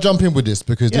I jump in with this,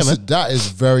 because that is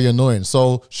very annoying.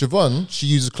 So Siobhan, she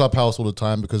uses Clubhouse all the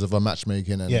time because of her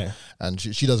matchmaking, and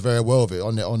she does very well with it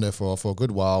on there for a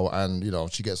good while, and you know,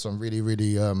 she gets some really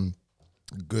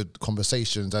good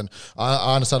conversations, and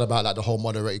I understand about like the whole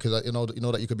moderator, because you know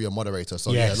that you could be a moderator,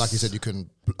 so yeah, like you said, you can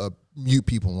mute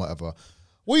people and whatever.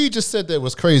 What you just said there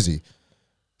was crazy.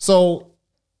 So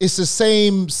it's the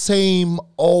same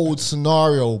old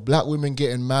scenario. Black women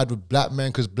getting mad with black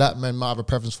men because black men might have a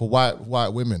preference for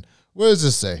white women. Where does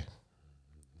this say?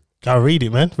 Go read it,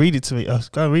 man. Read it to me.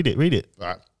 Go read it. Read it.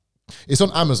 Right. It's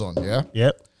on Amazon, yeah?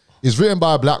 Yep. It's written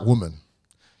by a black woman.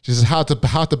 She says, how to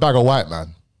bag a white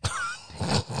man.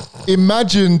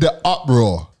 Imagine the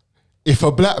uproar if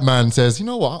a black man says, you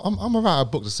know what, I'm gonna write a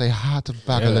book to say how to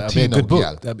bag a Latino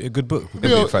girl. That'd be a good book. It'd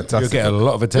be fantastic. You'll get a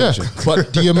lot of attention. Yeah,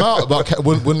 but the amount,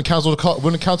 when the cancel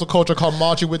culture come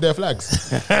marching with their flags.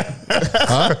 Do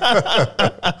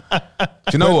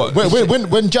you know what?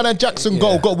 When Janet Jackson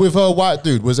got with her white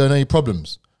dude, was there any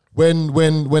problems?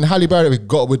 When Halle Berry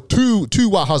got with two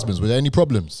white husbands, were there any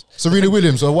problems? Serena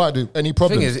Williams, a white dude, any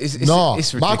problems? It's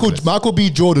ridiculous. Michael B.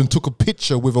 Jordan took a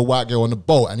picture with a white girl on the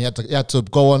boat, and he had to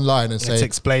go online and say,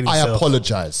 explain "I himself.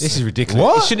 apologize." This is ridiculous.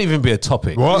 What? It shouldn't even be a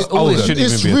topic. What?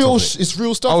 It's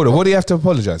real stuff. Hold on, what do you have to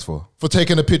apologize for? For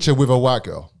taking a picture with a white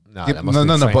girl. No, Yeah, that must be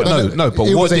no, fake. but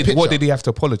It was a what picture. did he have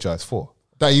to apologize for?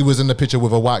 That he was in the picture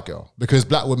with a white girl, because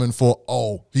black women thought,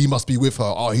 oh, he must be with her.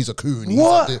 Oh, he's a coon. He's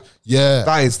What? Yeah.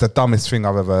 That is the dumbest thing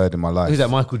I've ever heard in my life. Who's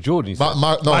that? Michael Jordan. You said?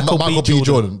 Michael B.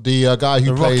 Jordan, the guy who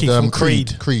The played Rocky from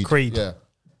Creed. Creed. Yeah.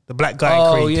 The black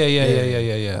guy in Creed.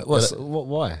 Yeah.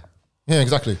 Why? Yeah,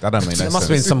 exactly. That don't mean There that must have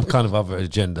been sense. some kind of other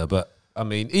agenda, but I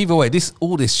mean, either way,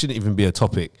 all this shouldn't even be a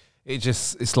topic. It's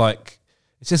just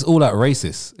all out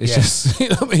racist. It's just, you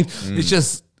know what I mean? It's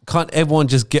just, can't everyone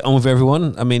just get on with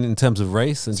everyone? I mean, in terms of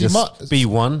race, and be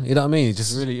one. You know what I mean? It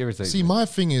just really irritates See, me. my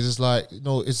thing is like, you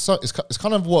know, it's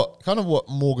kind of what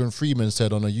Morgan Freeman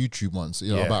said on a YouTube once,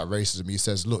 you know, about racism. He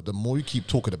says, look, the more you keep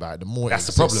talking about it, the more That's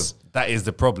it the exists. problem. That is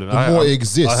the problem. The more it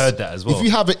exists. I heard that as well. If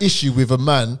you have an issue with a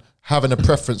man having a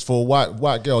preference for a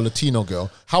white girl, Latino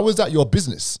girl, how is that your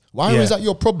business? Why is that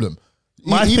your problem?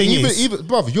 My thing is,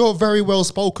 brother, you're a very well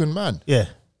spoken man. Yeah.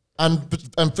 And for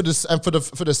the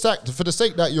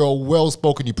sake that you're well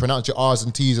spoken, you pronounce your R's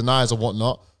and T's and I's and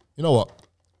whatnot. You know what?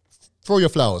 Throw your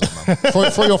flowers, man.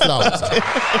 throw your flowers.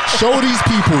 Show these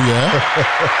people,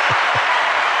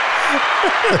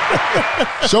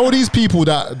 Show these people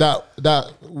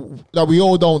that we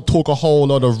all don't talk a whole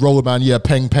lot of road, man. Yeah,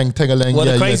 peng peng ting-a-ling. Well,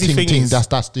 the yeah, crazy ting thing ting. is,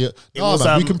 That's the. No, was,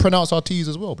 man, we can pronounce our T's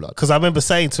as well, blood. Because I remember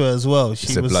saying to her as well, she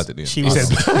said was, blood at the end. she was,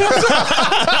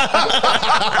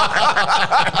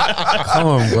 Come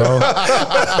on, bro.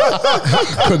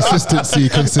 consistency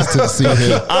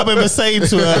here. I remember saying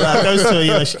to her, like, goes to her,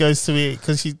 you know, she goes to me,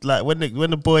 because she, like, when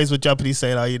the boys were jumping, he's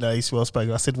saying, oh, you know, he's well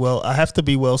spoken. I said, well, I have to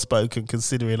be well spoken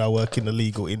considering I work in the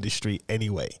legal industry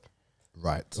anyway.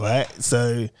 Right.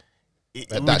 So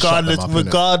That shut them up, innit?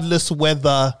 regardless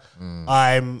whether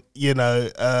I'm, you know,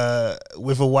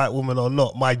 with a white woman or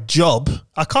not, my job,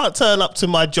 I can't turn up to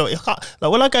my job.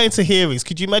 Like when I go into hearings,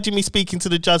 could you imagine me speaking to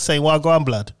the judge saying, well, go on,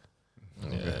 blood?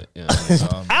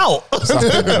 Out.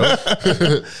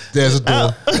 There's a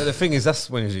door. But the thing is, that's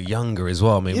when you're younger as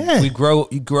well. I mean, Yeah. you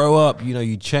grow up.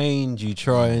 You change. You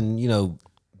try and you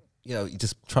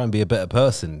just try and be a better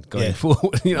person going Yeah.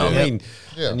 forward. You know what I mean?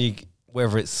 Yeah. And you,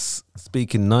 whether it's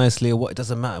speaking nicely or what, it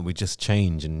doesn't matter. We just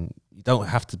change, and you don't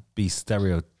have to be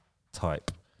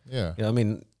stereotype. Yeah. You know what I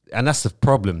mean? And that's the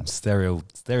problem.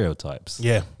 Stereotypes.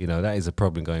 Yeah. That is a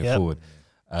problem going Yep. forward.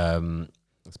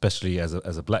 Especially as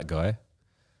a black guy.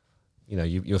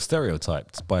 You're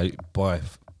stereotyped by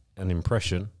an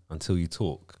impression until you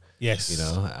talk. Yes.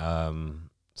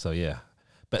 So yeah,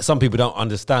 but some people don't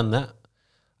understand that.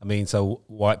 I mean, so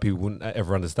white people wouldn't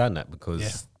ever understand that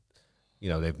because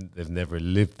they've never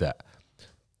lived that.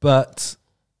 But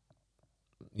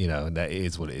that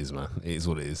is what it is, man. It is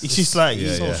what it is. It's just like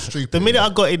Stupid. the minute I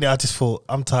got in there, I just thought,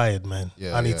 I'm tired, man.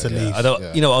 Yeah, I need to yeah. leave. I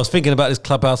don't. Yeah. I was thinking about this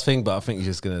Clubhouse thing, but I think it's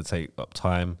just going to take up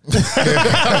time, and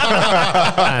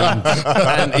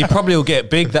it probably will get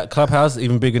big. That Clubhouse,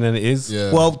 even bigger than it is.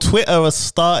 Yeah. Well, Twitter is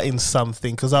starting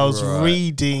something because I was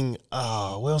reading.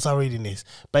 Where was I reading this?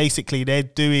 Basically, they're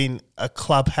doing a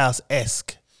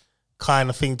Clubhouse-esque kind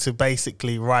of thing to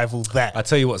basically rival that. I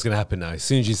tell you what's going to happen now. As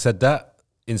soon as you said that,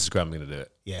 Instagram going to do it.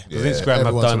 Yeah. Because Yeah, Instagram have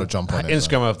everyone's done gonna jump on it,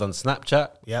 Instagram have done Snapchat.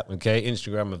 Yep. Okay.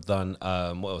 Instagram have done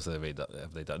what else have they done?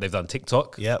 They've done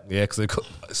TikTok. Yep. Yeah, because they've got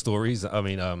stories. I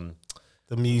mean,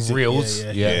 The music. reels.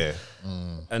 Yeah.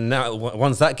 And now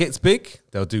once that gets big,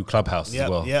 they'll do Clubhouse Yep, as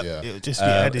well. yep. Yeah. It'll just be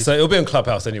added. So it'll be on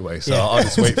Clubhouse anyway. So Yeah. I'll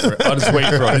just wait for it. I'll just wait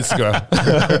for it on Instagram.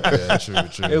 Yeah,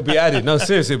 true. It'll be added. No,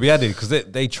 seriously, it'll be added because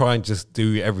they try and just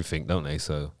do everything, don't they?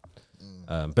 So,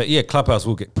 but yeah, Clubhouse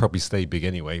will probably stay big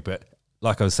anyway. But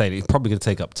like I was saying, it's probably going to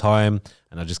take up time,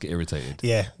 and I'll just get irritated.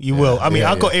 Yeah, you will. I mean,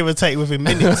 I got irritated within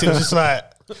minutes. It was just like,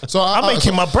 So I'm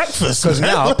making my breakfast. Because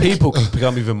now people can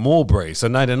become even more brave. So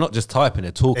now they're not just typing;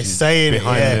 they're talking. They're saying it,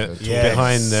 behind yeah.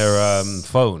 behind their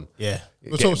phone. Yeah.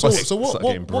 So what what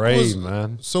getting was, brave,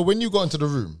 man? So when you got into the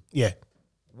room, Yeah.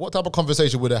 what type of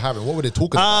conversation were they having? What were they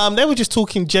talking about? They were just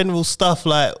talking general stuff,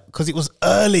 like, because it was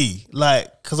early,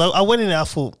 like, because I went in there, I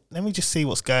thought, let me just see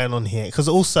what's going on here. Because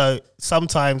also,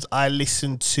 sometimes I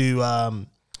listen to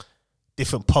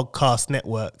different podcast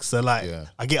networks. So, like, Yeah.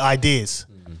 I get ideas.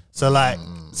 So, like,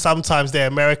 sometimes they're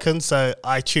American, so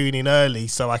I tune in early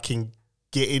so I can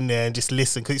get in there and just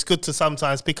listen. Because it's good to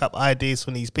sometimes pick up ideas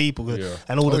from these people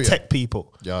and all the tech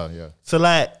people. Yeah. So,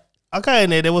 like, I go in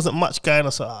there wasn't much going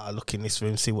on. So I look in this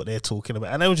room, see what they're talking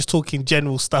about. And they were just talking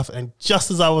general stuff. And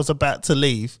just as I was about to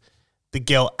leave, the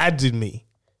girl added me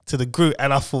to the group.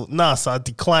 And I thought, nah, so I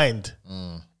declined.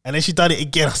 And then she done it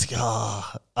again. I was like, all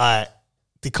right,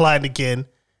 declined again.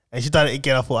 And she done it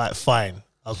again. I thought, all right, fine,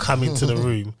 I'll come into the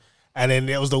room. And then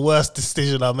it was the worst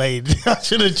decision I made. I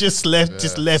should have just left. So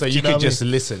you know can what I just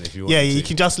mean? listen if you want. Yeah, to. you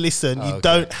can just listen. You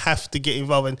don't have to get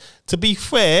involved. And to be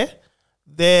fair,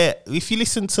 if you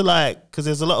listen to, like, because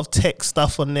there's a lot of tech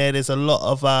stuff on there. There's a lot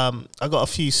of I got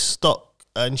a few stock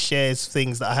and shares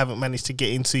things that I haven't managed to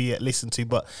get into yet, listen to.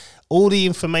 But all the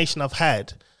information I've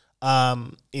had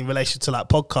in relation to, like,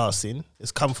 podcasting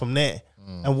has come from there.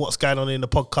 And what's going on in the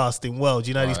podcasting world.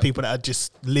 You know, these people that are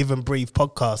just live and breathe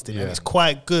podcasting. And it's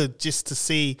quite good just to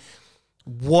see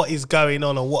what is going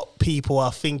on and what people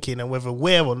are thinking and whether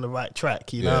we're on the right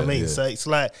track. You know what I mean? So it's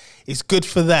like, it's good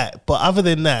for that. But other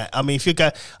than that, I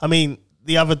mean,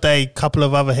 the other day, a couple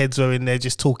of other heads were in there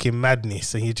just talking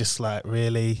madness. And you're just like,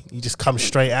 really? You just come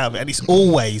straight out of it. And it's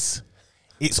always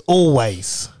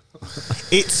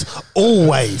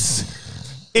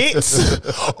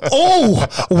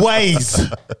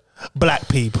black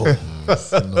people,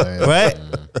 right?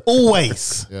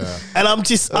 Always. Yeah. And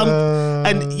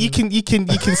and you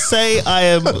can say I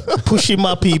am pushing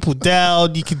my people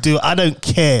down. You can do, I don't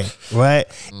care, right?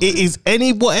 It is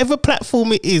whatever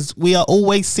platform it is, we are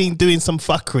always seen doing some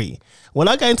fuckery. When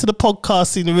I go into the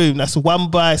podcasting room, that's won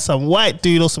by some white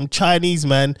dude or some Chinese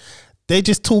man, they're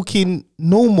just talking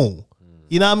normal.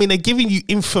 You know what I mean? They're giving you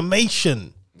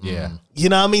information. Yeah. You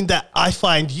know what I mean? That I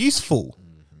find useful.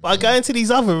 But I go into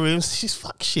these other rooms, it's just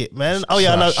fuck shit, man. Oh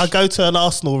yeah, I go to an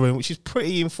Arsenal room, which is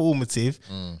pretty informative.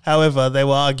 However, they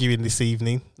were arguing this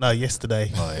evening. No,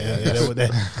 yesterday. Oh, yeah.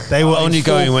 They were Only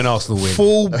going when Arsenal win.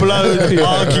 Full blown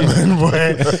argument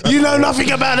where you know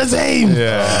nothing about the team.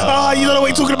 Yeah. You don't know what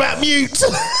you're talking about. Mute.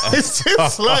 It's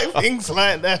just like things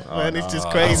like that, man. It's just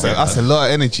crazy. That's a lot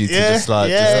of energy to just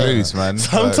lose, man.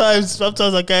 Sometimes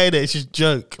I go in there, it's just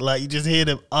joke. Like, you just hear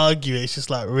them argue. It's just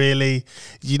like, really?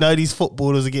 You know, these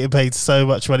footballers are getting paid so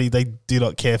much money, they do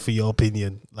not care for your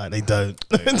opinion. Like, they don't.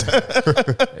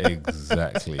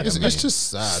 Exactly. It's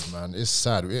just sad, man. It's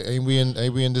sad. Ain't we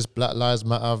in this Black Lives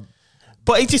Matter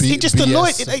But it just BS.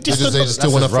 annoyed. It just they annoyed.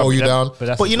 still want to throw you down.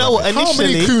 But you know what? How many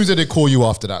Initially, coons did they call you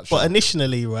after that? but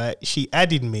initially, right, she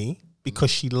added me because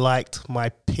she liked my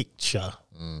picture.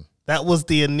 That was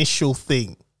the initial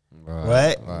thing,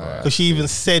 right? Because she even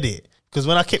said it. Because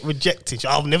when I kept rejecting,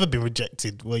 I've never been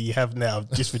rejected where you have now.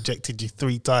 I've just rejected you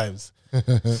 3 times.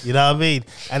 You know what I mean?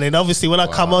 And then obviously when I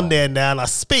come on there now and I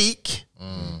speak,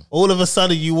 all of a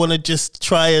sudden you want to just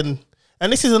try and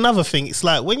this is another thing. It's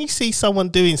like when you see someone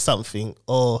doing something,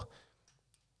 or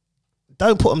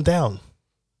don't put them down.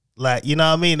 Like, you know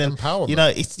what I mean? And Empowerment. you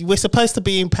know, we're supposed to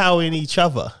be empowering each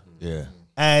other, Yeah.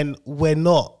 and we're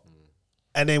not.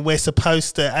 And then we're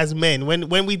supposed to, as men,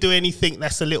 when we do anything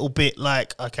that's a little bit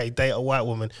like, okay, date a white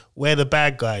woman, we're the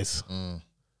bad guys.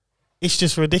 It's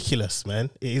just ridiculous, man.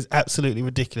 It is absolutely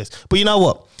ridiculous. But you know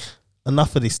what?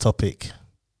 Enough of this topic,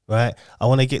 right? I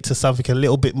want to get to something a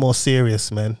little bit more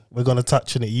serious, man. We're going to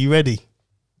touch on it. You ready?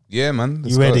 Yeah, man.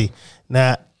 Let's You go. ready?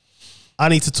 Now, I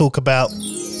need to talk about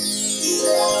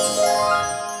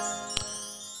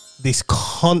this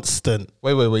constant.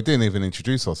 Wait. We didn't even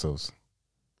introduce ourselves.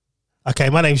 Okay,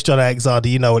 my name's John Alexander.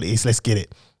 You know what it is. Let's get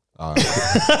it. My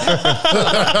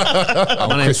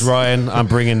name's Ryan. I'm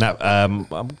bringing that.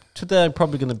 Today I'm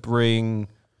probably going to bring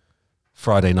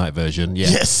Friday night version. Yeah.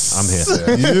 Yes. I'm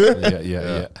here.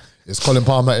 Yeah. It's Colin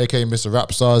Palmer, aka Mr.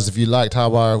 Rap Stars. If you liked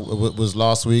how I was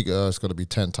last week, it's going to be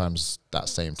 10 times that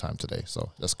same time today.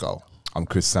 So let's go. I'm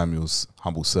Chris Samuels,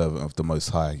 humble servant of the Most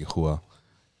High, Yahuwah,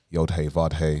 Yod Hey,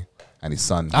 Vad Hey, and his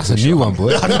son. That's a new one,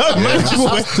 boy. I know, man.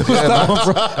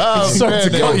 Sorry to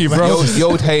cut you, bro.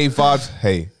 Yod Hey, Vad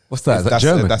Hey. What's that? Is that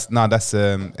That's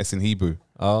German? It's in Hebrew.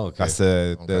 Oh, okay. That's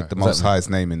the that Most mean? High's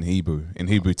name in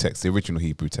Hebrew text, the original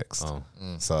Hebrew text. Oh.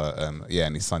 So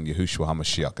and his son Yahushua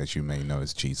HaMashiach, as you may know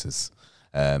as Jesus.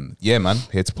 Yeah, man,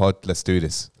 here to pod. Let's do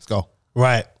this. Let's go.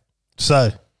 Right.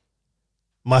 So,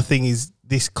 my thing is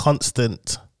this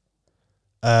constant.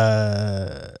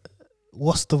 What's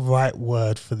the right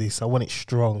word for this? I want it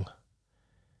strong.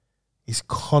 It's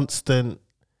constant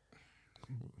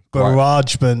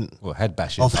barragement Well, head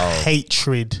bashing. of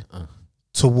hatred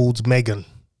towards Meghan.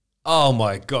 Oh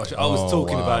my gosh, I was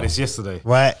talking about this yesterday.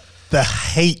 Right. The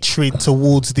hatred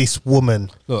towards this woman.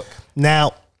 Look,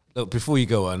 Now, before you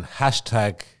go on,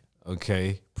 hashtag,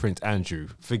 okay, Prince Andrew.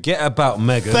 Forget about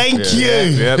Meghan. thank you.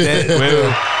 Yep.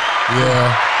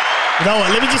 Yeah. You know what?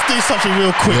 Let me just do something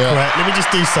real quick, Yeah. right? Let me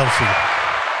just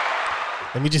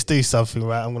do something,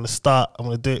 right? I'm going to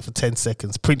do it for 10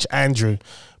 seconds. Prince Andrew.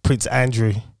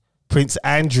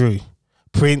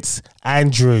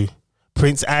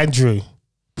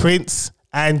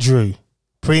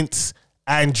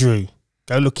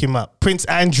 Go look him up. Prince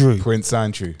Andrew. And Prince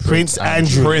Andrew, Prince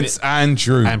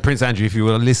Andrew, if you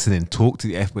were listening, talk to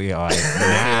the FBI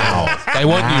now. they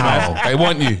want you, man. They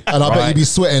want you. And I bet you be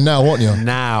sweating now, won't you?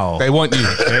 Now. They want you.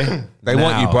 Okay? They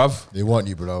want you, Now. bruv. They want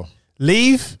you, bro.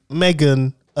 Leave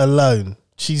Meghan alone.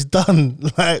 She's done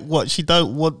like what? She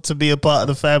don't want to be a part of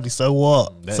the family. So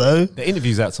what? So The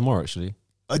interview's out tomorrow, actually.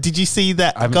 did you see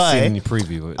that I haven't guy? seen any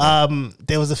preview.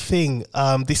 There was a thing.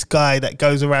 This guy that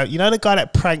goes around. You know the guy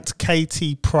that pranked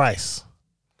Katie Price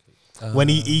when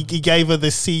he gave her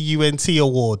the CUNT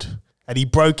award and he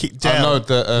broke it down.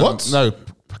 What? No,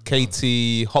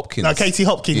 Katie Hopkins. No, Katie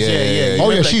Hopkins. Yeah. Yeah. Oh You yeah,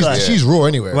 remember that guy? she's raw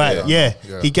anyway. Right, yeah.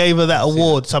 He gave her that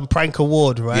award, some prank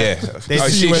award, right? Yeah. There's Oh,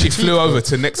 she flew over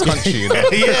to next country, you know,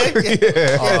 yeah. to get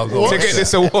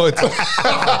this award.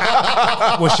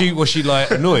 was she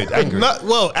like annoyed, angry?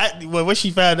 Well, when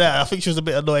she found out, I think she was a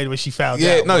bit annoyed when she found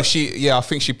Yeah, out. no, but- I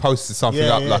think she posted something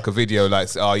Yeah, up, yeah. like a video, like,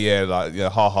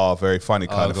 haha, very funny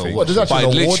kind of God, thing. what, there's actually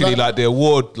But an award literally, like- like, the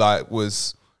award, like,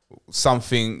 was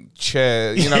something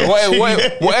chair, you know,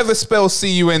 whatever spells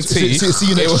CUNT. See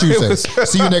you next Tuesday.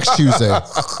 See you next Tuesday.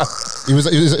 It was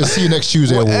a see you next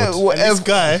Tuesday award. And this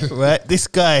guy, right? This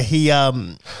guy, he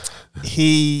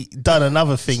done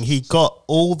another thing. He got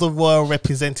all the royal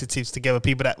representatives together,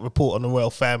 people that report on the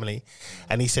royal family,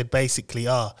 and he said basically,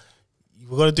 we're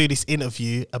going to do this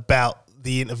interview about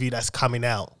the interview that's coming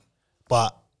out,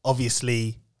 but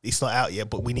obviously it's not out yet.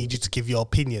 But we need you to give your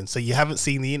opinion. So you haven't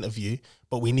seen the interview,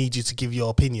 but we need you to give your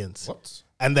opinions. What?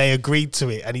 And they agreed to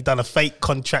it, and he done a fake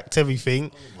contract,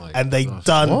 everything, and they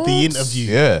done the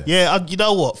interview. Yeah. You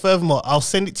know what? Furthermore, I'll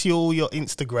send it to all your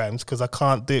Instagrams because I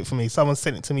can't do it for me. Someone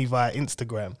sent it to me via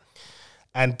Instagram,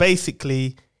 and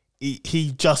basically,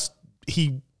 he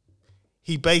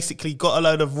basically got a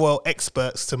load of royal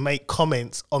experts to make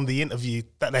comments on the interview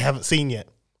that they haven't seen yet,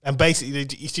 and basically,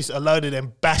 it's just a load of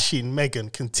them bashing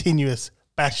Meghan, continuous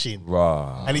bashing,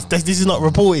 Right. and this is not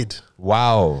reported,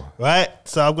 Wow. right?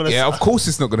 So I'm gonna. Yeah, of course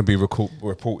it's not going to be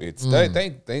reported. They're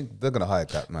going to hide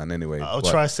that, man. Anyway, I'll But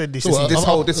try to send this.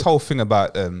 this whole thing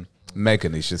about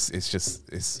Meghan is just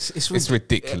it's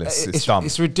ridiculous. It's dumb.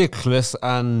 It's ridiculous,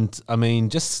 and I mean,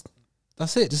 that's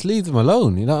it. Just leave them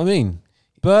alone. You know what I mean?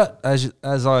 But as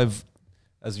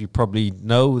you probably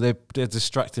know, they're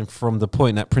distracting from the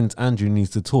point that Prince Andrew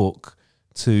needs to talk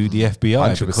to the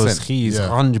FBI 100%. because he is Yeah.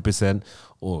 100%,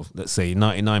 or let's say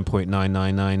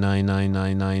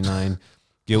 99.9999999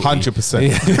 guilty.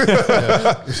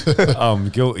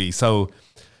 100%. Guilty. So,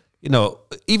 you know,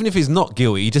 even if he's not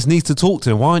guilty, he just needs to talk to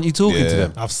them. Why aren't you talking to Yeah.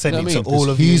 them? I've sent You it know to what I mean? all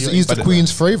of He's you. the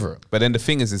Queen's favorite. But then the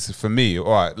thing is for me,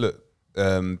 all right, look,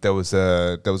 there was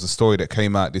a story that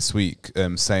came out this week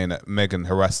saying that Meghan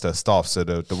harassed her staff, so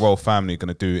the royal family are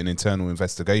going to do an internal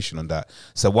investigation on that.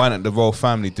 So why don't the royal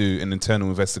family do an internal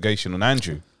investigation on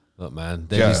Andrew? Look, man,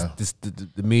 Yeah.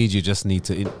 the media just need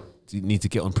to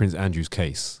get on Prince Andrew's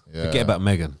case. Yeah. Forget about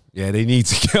Meghan. Yeah, they need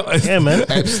to get on. Yeah, man.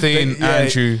 Epstein, Yeah.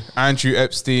 Andrew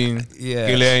Epstein, Yeah.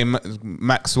 Ghislaine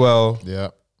Maxwell, Yeah.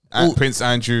 and Prince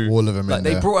Andrew. All of them Like in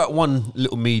they there. brought out one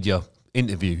little media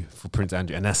interview for Prince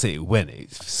Andrew, and that's it. It went.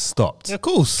 It stopped. Yeah, of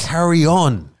course. Carry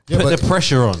on. Yeah, Put but- the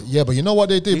pressure on. Yeah, but you know what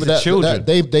they did? These But are children.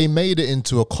 they made it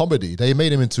into a comedy. They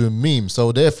made him into a meme.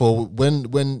 So therefore, when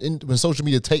social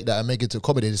media take that and make it to a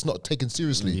comedy, it's not taken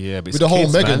seriously. Yeah, but with it's the whole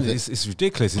kids, Meghan man. thing. It's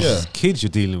ridiculous. It's Yeah. just kids you're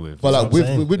dealing with. But like what I'm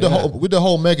saying. with the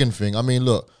whole Meghan thing, I mean,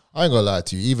 look, I ain't gonna lie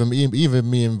to you. Even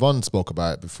me and Von spoke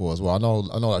about it before as well. I know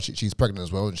that she's pregnant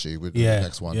as well, isn't she? With the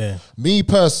next one. Yeah. Me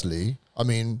personally, I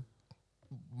mean,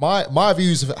 my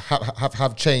views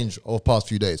have changed over the past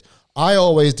few days. I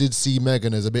always did see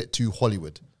Meghan as a bit too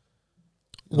Hollywood.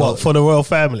 What for the royal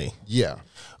family? Yeah.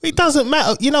 It doesn't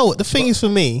matter. You know what the thing is for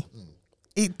me?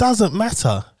 It doesn't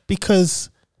matter because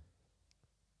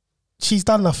she's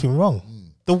done nothing wrong.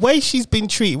 The way she's been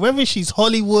treated, whether she's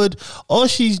Hollywood or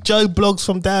she's Joe Blogs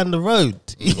from down the road,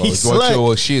 it's like,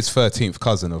 Well, she is 13th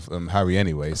cousin of Harry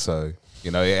anyway, so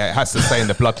you know it has to stay in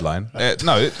the bloodline.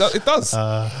 No, it does.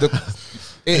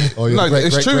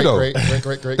 It's true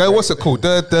though. What's it called?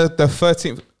 The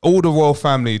 13th. All the royal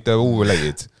family, they're all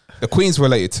related. The Queen's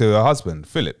related to her husband,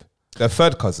 Philip. They're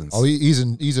third cousins. Oh, he's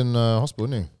in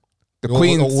hospital, isn't he? The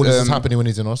Queen's, all this is happening when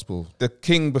he's in hospital. the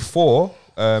King before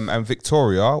and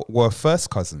Victoria were first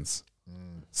cousins.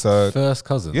 So First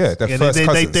cousins. yeah, they're yeah, first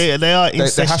cousins. they are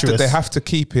incestuous. They have to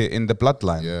keep it in the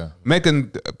bloodline. Yeah.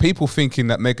 Meghan, people thinking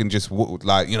that Meghan just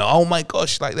like, you know, oh my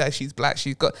gosh, like that, she's black,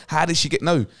 she's got, how did she get,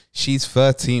 no, she's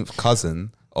 13th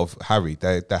cousin of Harry.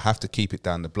 They have to keep it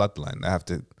down the bloodline. They have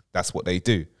to, that's what they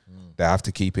do. They have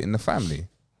to keep it in the family.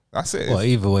 That's it. Well,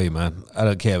 either way, man, I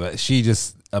don't care. But she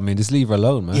just leave her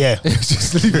alone, man. Yeah.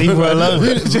 just leave Leave her alone.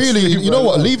 Really, you know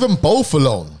what? Leave them both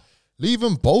alone. Leave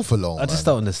them both alone. I just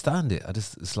don't understand it.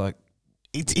 It's like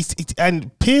It's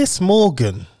and Piers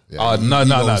Morgan. No. He Come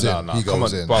goes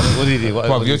on, in. bruv. what did he? What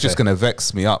Bruv, did you're he just say? gonna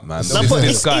vex me up, man. No, but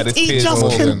This guy, this he Piers just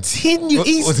Morgan. continue.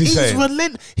 What's he He's saying?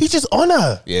 relentless. He's just on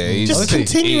her. Yeah, he's just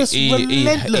continuous,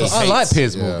 relentless. I like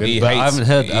Piers Morgan, He but I hates- haven't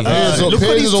heard. he I've hates- heard- So Look at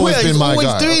Piers his has always Twitter. been He's my always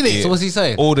guy. doing it. So what's he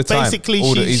saying? all the time. Basically,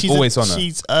 He's always on her.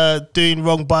 she's doing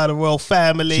wrong by the royal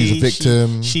family. She's a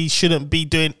victim. She shouldn't be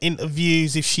doing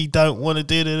interviews if she don't want to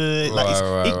do it.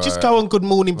 Like just right. go on Good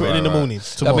Morning Britain in the morning. I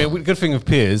tomorrow. mean, good thing with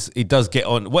Piers, he does get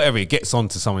on whatever he gets on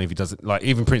to someone. If he doesn't like,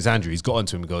 even Prince Andrew, he's got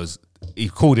onto him. He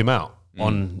called him out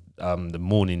on the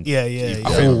morning. Yeah. I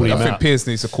Called him think out. Piers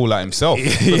needs to call out himself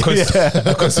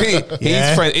because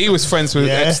he was friends with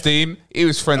Yeah. Epstein. He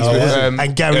was friends with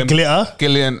and Gary Glitter.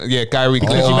 Gary Glitter. Because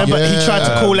you remember he yeah. tried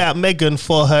to call out Meghan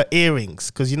for her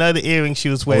earrings because you know the earrings she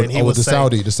was wearing. He was the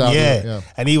saying, Saudi, yeah.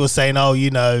 And he was saying, "Oh, you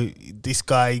know, this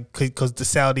guy because the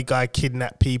Saudi guy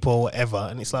kidnapped people or whatever."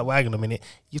 And it's like, well, hang on a minute,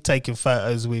 you're taking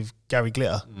photos with Gary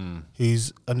Glitter,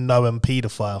 who's a known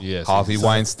paedophile. Yes, Harvey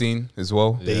Weinstein as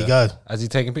well. There you go. Has he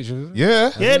taken pictures? Of it?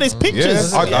 Yeah. Yeah, there's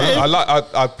pictures.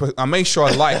 I made sure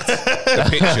I liked the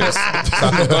pictures, so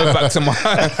I could go back to my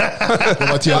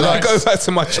go back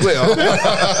to my Twitter.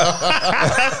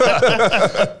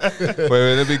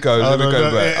 Wait, let me go. Let me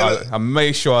go back. I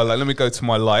made sure let me go to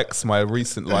my likes, my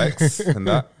recent likes, and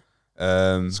that.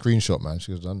 Screenshot, man.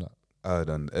 She has done that.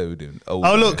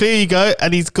 Oh, look, here you go.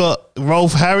 And he's got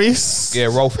Rolf Harris.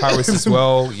 Yeah, Rolf Harris as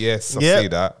well. Yes, I Yeah. see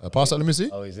that. Pass that. Let me see.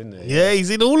 Oh, he's in there. Yeah,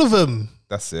 he's in all of them.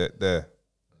 That's it. There.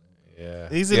 Yeah.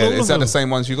 He's in Yeah, all is of that them. the same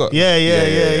ones you got? Yeah.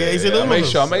 He's in all I of make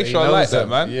them. sure. I make He sure I knows like that, them.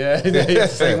 man. Yeah,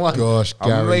 it's the same one. Gosh, I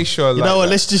Gary. make sure I like You know what?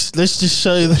 that. Let's just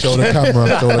show the Show the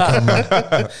camera. Show the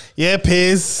camera. Yeah,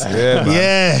 Piers. Yeah,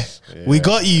 man. We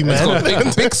got you, He's got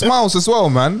man. big smiles as well,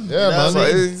 man. Yeah, man.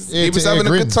 So he was having a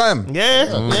good time.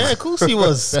 Yeah, of course he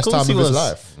was. Best Of course time he of his was.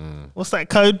 life. What's that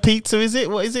code? Pizza, is it?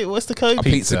 What is it? What's the code?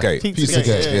 Pizzagate.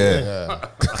 Pizzagate. Yeah.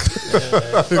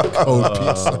 Cold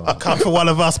pizza. Come for one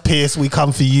of us, Pierce. We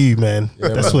come for you, man.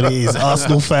 That's what it is.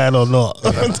 Arsenal fan or not.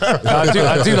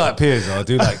 I do like Piers. I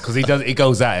do like because he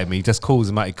goes at him. He just calls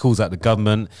him out. He calls out the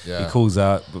government. Yeah. He calls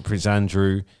out Prince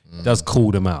Andrew. He does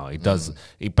call them out. He does.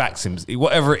 He backs him.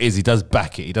 Whatever it is, he does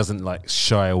back it. He doesn't like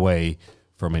shy away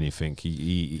from anything.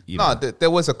 He you No, know.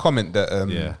 there was a comment that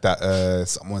Yeah. that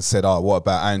someone said, "Oh, what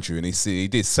about Andrew?" And he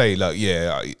did say, like,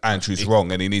 "Yeah, Andrew's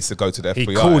wrong, and he needs to go to the He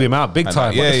FBI." called him out big And,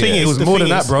 time. yeah, But the thing yeah. is, it was the more thing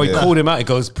than is- that, bro. He Yeah. called him out. He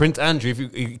goes, Prince Andrew.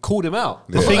 He called him out.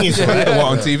 The thing is, What,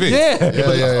 on TV? Yeah,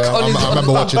 Yeah. I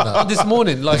remember watching that. this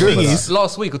morning, like thing is-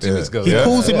 last week or 2 weeks ago. he Yeah.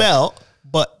 calls him out,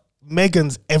 but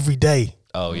Megan's every day.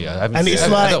 Oh yeah, I haven't And seen- it's I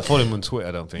like, don't follow him on Twitter.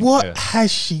 I don't think. What Yeah. has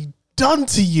she done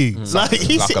to you? Like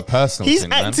he's like a personal He's thing,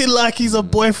 man. acting like he's a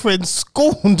boyfriend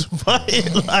scorned by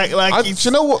it. Like Do he's,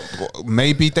 you know what?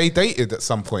 Maybe they dated at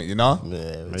some point. You know,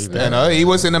 Maybe. you know, he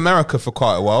was in America for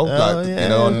quite a while, like yeah, you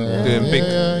know,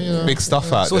 doing big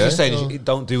stuff out So what there. you're saying is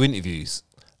don't do interviews.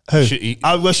 who? Should he-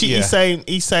 Well, yeah.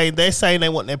 he's saying they're saying they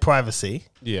want their privacy.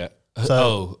 Yeah.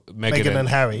 So Meghan Meghan and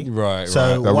Harry. Right.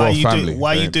 So They're why are royal you family. doing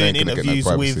why are you They doing ain't gonna get no interviews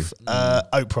privacy. with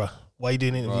Oprah? Why are you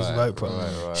doing interviews Right, with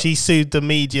Oprah? right. She sued the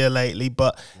media lately,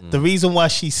 but the reason why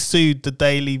she sued the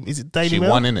Daily is it Daily She Mail?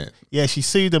 won in it. Yeah, she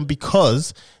sued them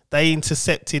because they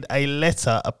intercepted a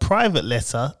letter, a private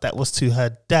letter that was to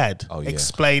her dad, Oh, yeah.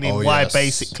 explaining Oh, why yes.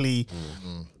 basically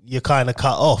you're kind of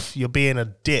cut off. You're being a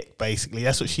dick, basically.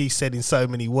 That's what she said in so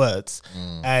many words.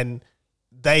 And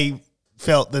they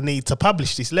felt the need to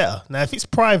publish this letter. Now, if it's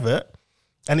private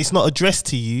and it's not addressed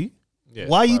to you, Yeah,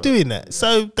 why are you doing that?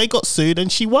 So they got sued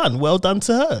and she won. Well done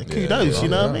to her. Kudos, you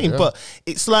know what I mean? yeah. But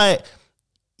it's like,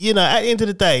 you know, at the end of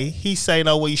the day, he's saying,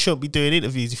 oh, well, you shouldn't be doing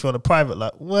interviews if you're on a private.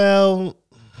 Like, well,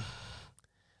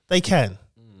 they can.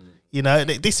 You know,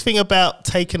 this thing about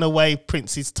taking away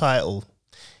Prince's title,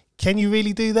 can you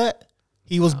really do that?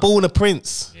 He was born a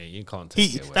prince. Yeah, you can't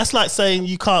take it away. That's like saying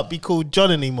you can't be called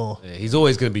John anymore. Yeah, he's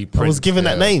always going to be I Prince. was given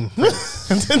that name. He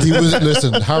was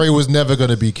listen. Harry was never going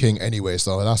to be king anyway,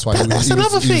 so that's why he was. That's he was-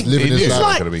 another he was thing. living his He He's is life.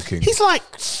 like, gonna be king. he's like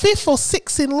 5th or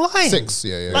 6th in line. 6,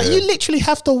 yeah. Like you literally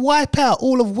have to wipe out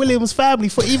all of William's family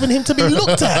for even him to be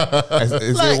looked at.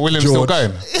 Is Like- William George. still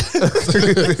going?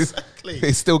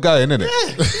 He's still going, isn't it?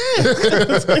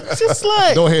 It's just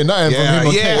like Don't hear nothing from him.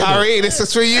 on Yeah, Twitter. Harry, this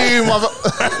is for you, mother.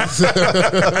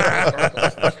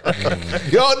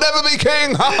 You'll never be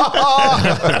king.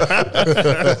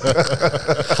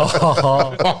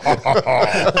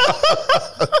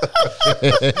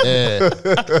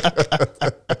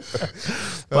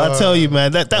 But I tell you,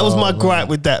 man, that was my gripe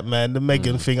with that, man. The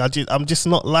Meghan thing. I'm just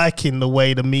not liking the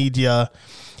way the media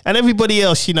and everybody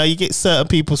else. You know, you get certain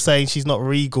people saying she's not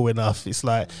regal enough. It's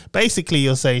like basically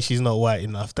you're saying she's not white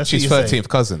enough. That's She's what you're saying. 13th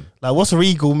cousin. Like, what's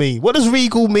regal mean? What does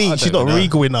regal mean? She's not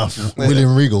regal enough.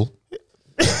 William Regal.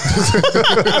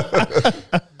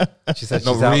 She said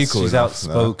Not she's, regal she's enough,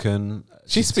 outspoken.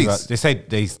 She She's speaks- They say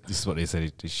this is what they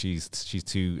said. She's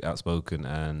too outspoken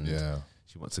and Yeah.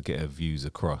 she wants to get her views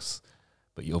across.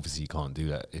 But you obviously can't do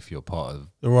that if you're part of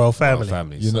The royal our family.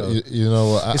 family. You so. know, you know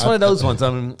what? It's one of those ones. I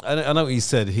mean, I know what he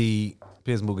said.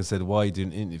 Piers Morgan said, "Why are you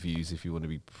doing interviews if you want to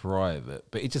be private?"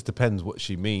 But it just depends what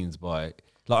she means by.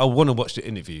 Like, I want to watch the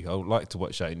interview. I would like to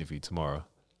watch that interview tomorrow.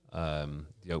 The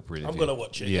Oprah interview. gonna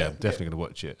watch it, Yeah, yeah. definitely gonna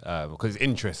watch it because it's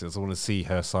interesting. I want to see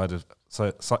her side of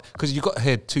because you got to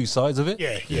hear two sides of it.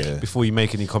 Yeah. Before you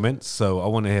make any comments, so I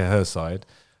want to hear her side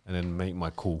and then make my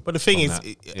call. But the thing on is,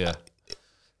 that. Yeah.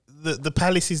 The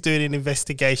palace is doing an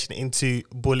investigation into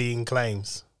bullying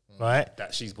claims, right?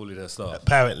 That she's bullied her staff.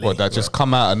 Apparently. What, that just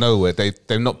come out of nowhere? They've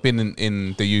not been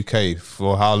in the UK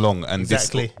for how long? And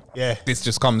Exactly. Yeah. this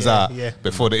just comes Yeah, out yeah.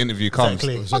 before the interview comes.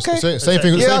 Exactly. Same thing. Yeah, Same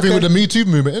thing okay. with the Me Too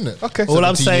movement, isn't it? Okay. All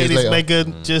I'm 17 saying years is, later.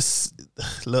 Megan,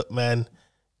 just look, man,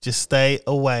 just stay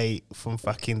away from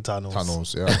fucking tunnels.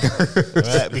 Tunnels, yeah.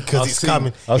 Right? Because it's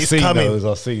coming. I've It's seen coming. those.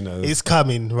 I've seen those. It's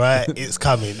coming, right? It's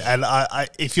coming. And I,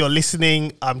 if you're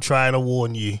listening, I'm trying to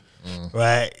warn you,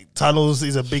 right? Tunnels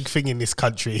is a big thing in this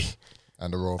country.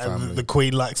 And the royal And family. the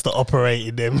Queen likes to operate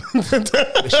in them.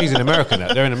 She's in America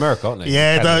now. They're in America, aren't they?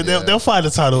 Yeah, they'll find a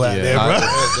tunnel out there,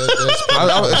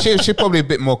 bro. She's probably a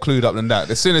bit more clued up than that.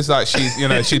 As soon as like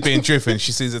she's being driven,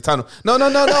 she sees a tunnel. No, and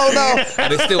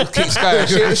it still keeps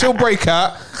going. She'll break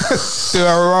out, do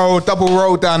a double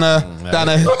roll down a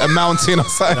mountain or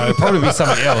something. No, it'll probably be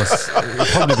something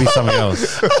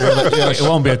else. It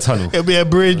won't be a tunnel. It'll be a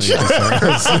bridge.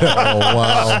 Oh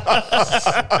wow!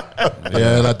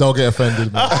 Yeah, like, don't get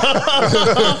offended, man.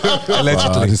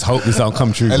 Allegedly. I just hope this don't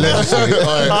come true. Allegedly.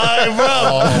 Alright,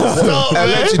 bro. Stop, man.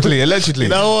 Allegedly. You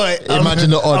know what? Imagine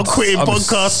the odds. I'm quitting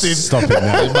podcasting. Stop it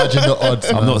now. Imagine the odds.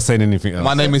 I'm not saying anything else.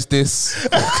 My name is this.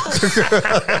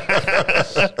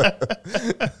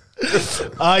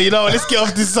 You know what? Let's get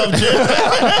off this subject.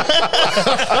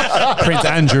 Prince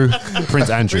Andrew. Yeah,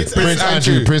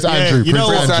 you know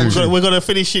what? Prince Andrew. We're gonna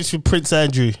finish it with Prince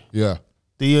Andrew. Yeah,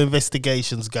 Do your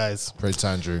investigations, guys. Prince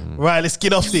Andrew. Right, let's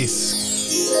get off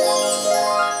this.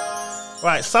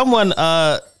 Right, someone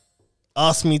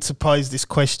asked me to pose this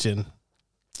question.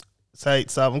 So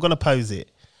I'm going to pose it.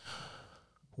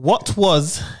 What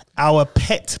was our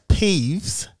pet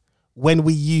peeves when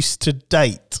we used to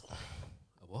date?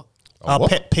 What? Our what?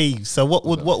 pet peeves. So what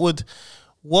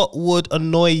would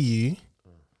annoy you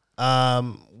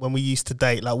when we used to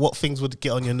date? Like what things would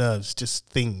get on your nerves? Just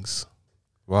things.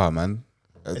 Wow, man.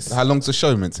 How long's the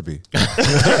show meant to be? Bro,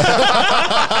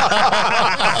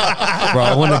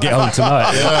 I want to get home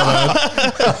tonight.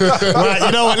 Right,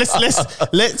 you know what?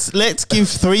 Let's give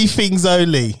 3 things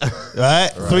only.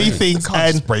 Right? 3 things Can't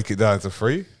just and break it down to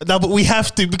 3. no, but we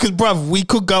have to because, bruv, we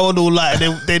could go on all night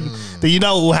and then you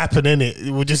know what will happen, innit?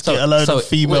 We'll just get a load of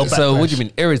female. So what backlash. do you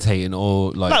mean irritating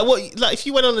or like Like if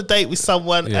you went on a date with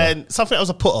someone Yeah. and something that was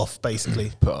a put off,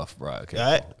 basically. put off? Right. Okay.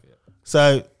 Right?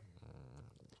 So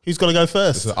who's gonna go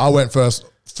first? So I went first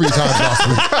 3 times last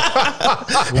week.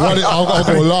 I'll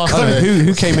go last. Today.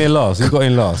 Who came in last? Who got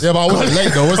in last? Yeah, but I wasn't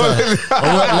late though, was I?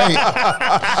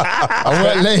 I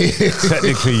weren't late.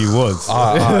 Technically, you was.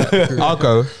 I'll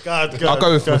go. I'll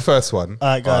go with the first one. All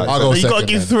right, go. I'll go You gotta second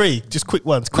give then. 3, just quick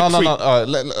ones. Quick No. three.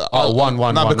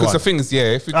 One. No, because one. the thing is,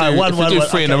 if we do, Alright, one,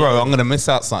 3 in a okay. row, I'm going to miss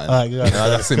out something. Alright, go.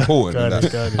 That's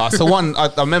important. Go on. So one, I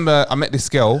remember I met this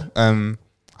girl. I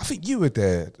think you were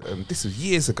there. This was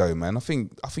years ago, man. I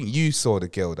think you saw the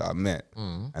girl that I met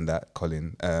and that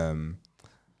Colin. I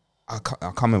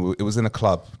can't remember. It was in a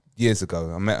club years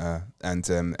ago. I met her and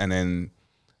then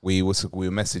we were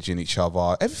messaging each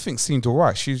other. Everything seemed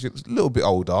alright. She was a little bit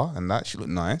older and that. She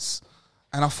looked nice.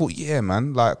 And I thought, yeah,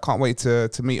 man, like can't wait to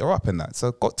meet her up and that. So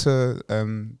I got to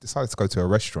decided to go to a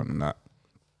restaurant and that.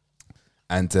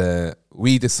 And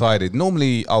we decided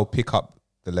normally I'll pick up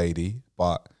the lady,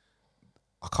 but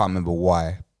I can't remember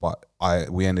why, but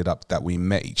we ended up that we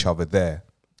met each other there.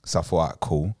 So I thought, all right,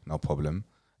 cool, no problem.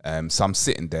 So I'm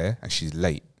sitting there and she's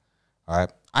late. All right.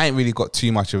 I ain't really got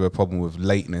too much of a problem with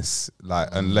lateness, like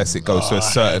unless it goes to a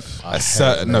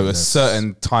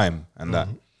certain time and that.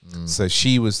 So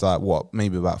she was like,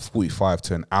 maybe about 45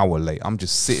 to an hour late. I'm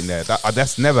just sitting there.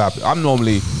 That's never happened. I'm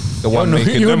normally the one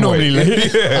making them wait.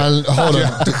 late. And hold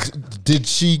on, did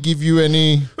she give you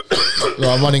any?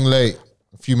 I'm running late,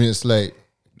 a few minutes late.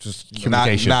 Just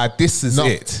Communication. Nah, this is No.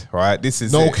 it, right? This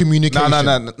is No it.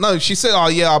 communication. No. She said, "Oh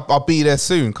yeah, I'll be there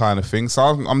soon," kind of thing. So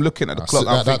I'm looking at the clock.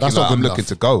 I'm thinking, that's not good I'm enough. looking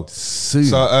to go. Soon.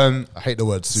 So I hate the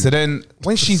word soon. so then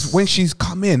when she's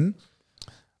come in,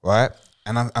 right,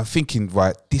 and I'm thinking,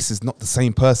 right, this is not the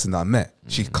same person that I met.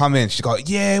 She come in, she go,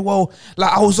 yeah, well,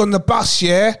 like I was on the bus,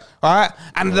 yeah, right,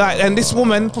 and this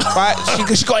woman, right,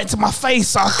 she got into my face,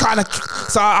 so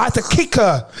I had to kick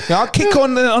her, you know, I kick her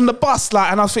on the bus,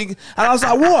 like, and I was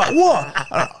like, what?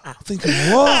 I'm thinking,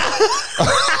 what?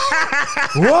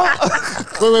 What? Wait.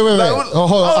 Oh,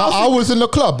 hold on. I was in the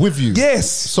club with you. Yes.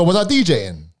 So was I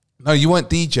DJing? No, you weren't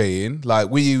DJing. Like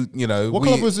you know. What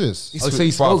club was this? Oh, so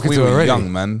you spoken we to her were already?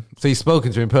 young, man. So you've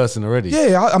spoken to her in person already?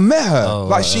 Yeah, I met her. Oh,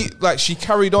 like right. she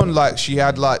carried on like she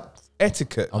had like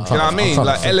etiquette. You know what I mean? I'm trying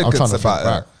Like to think- I'm elegance trying to think about her.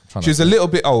 back. Trying She to was a little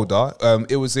bit older.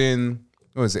 It was in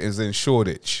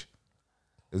Shoreditch.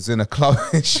 It was in a club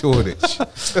in Shoreditch. It's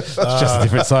just a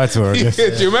different side to her, I guess. Do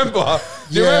you remember?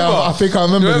 Do you Yeah, remember? I think I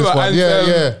remember Do you this one. And,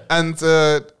 Yeah. And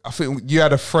I think you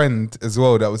had a friend as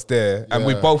well that was there, and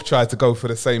we Yeah. both tried to go for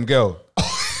the same girl.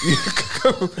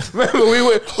 Remember, we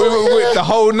were with the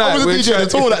whole night. I wasn't we were DJing trying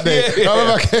at all that day. Yeah. I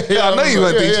remember. Yeah, I know you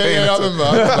weren't DJing. Yeah, at I all.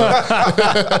 remember.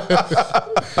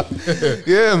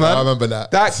 Yeah, man. I remember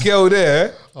that. That girl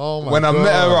there. Oh my when I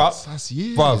met her up, that's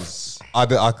years. bruv,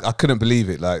 I couldn't believe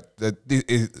it. Like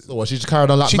So what? She just carried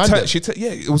on like she Mandem?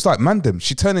 yeah, it was like Mandem.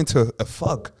 She turned into a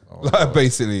thug, like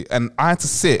basically, and I had to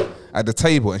sit at the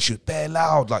table, and she was bare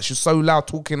loud. Like, she was so loud,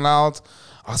 talking loud.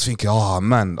 I was thinking, oh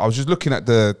man. I was just looking at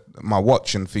my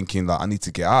watch and thinking, like, I need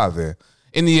to get out of here.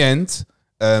 In the end,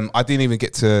 I didn't even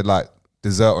get to like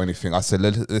dessert or anything. I said,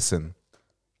 listen,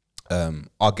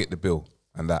 I'll get the bill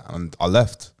and I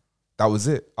left. That was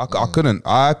it.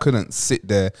 I couldn't sit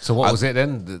there. So what was it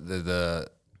then?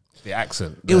 The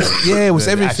accent. It was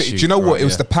everything. attitude, Do you know what? right, It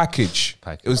was the package.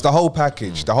 It was the whole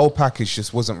package. The whole package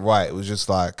just wasn't right. It was just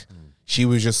like she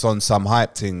was just on some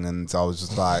hype thing, and I was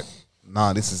just like,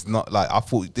 nah, this is not like, I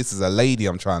thought this is a lady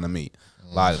I'm trying to meet.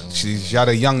 Like she had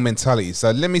a young mentality.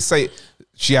 So let me say,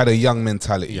 she had a young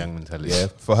mentality. Yeah,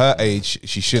 for her age,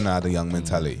 she shouldn't have had a young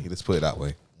mentality. Let's put it that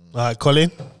way. All right,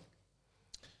 Colin.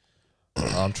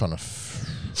 I'm trying to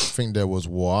think there was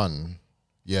one.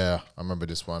 Yeah, I remember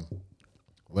this one.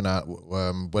 Went out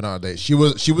late. She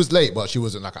was late, but she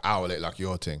wasn't like an hour late like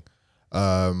your thing.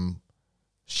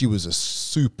 She was a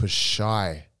super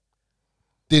shy.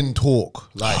 Didn't talk.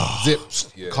 Like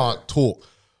zips, can't talk.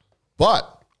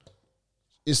 But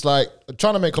it's like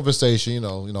trying to make conversation, you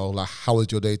know, like how was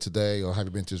your day today, or have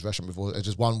you been to this restaurant before? It's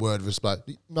just one word, just like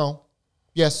no,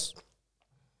 yes,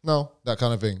 no, that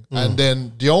kind of thing. And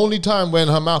then the only time when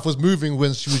her mouth was moving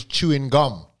when she was chewing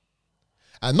gum.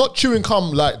 And not chewing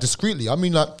gum like discreetly. I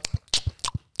mean like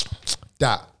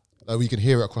that. Like we can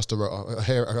hear it across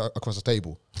the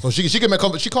table. So she can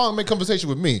she can't make conversation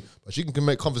with me, but she can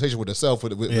make conversation with herself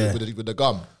with the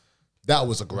gum. That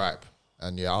was a gripe.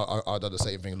 And yeah, I done the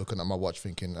same thing, looking at my watch,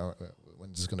 thinking,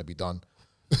 when's this gonna be done?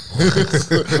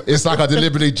 It's like I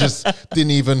deliberately just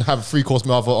didn't even have a 3-course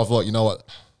meal. I thought, you know what,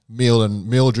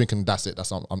 meal, drink, and that's it.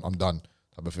 I'm done,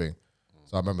 type of thing.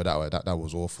 So I remember that way. That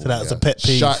was awful. So that was a pet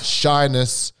peeve.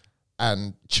 Shyness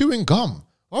and chewing gum.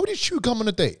 Why would you chew gum on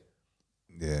a date?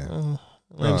 Yeah.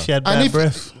 Maybe she had bad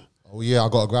breath. Oh yeah, I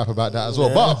got a gripe about that as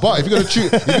well. But if you're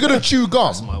gonna chew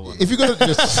gum, if you're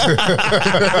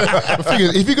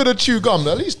gonna chew gum,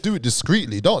 at least do it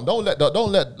discreetly. Don't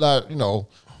let like, you know,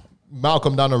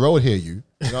 Malcolm down the road hear you.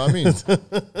 You know what I mean?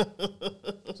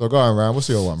 So go on, Ryan. What's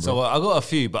your one, bro? So I got a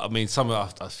few, but I mean, some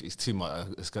of it's too much.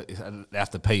 They have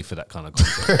to pay for that kind of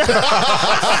content. So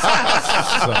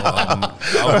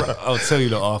I'll tell you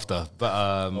that after.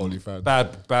 But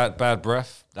bad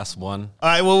breath. That's one. All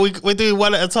right, well, we're doing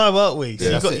one at a time, aren't we? So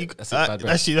Yeah, that's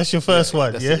that's your first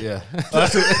one, That's yeah? it, yeah.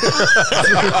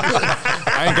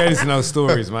 I ain't going into no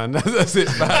stories, man. That's it.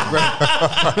 Bad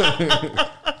breath.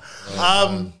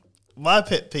 My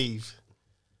pet peeve.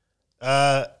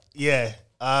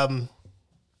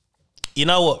 You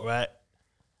know what, right?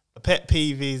 A pet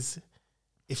peeve is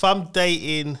if I'm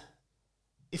dating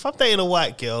a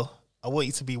white girl, I want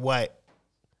you to be white.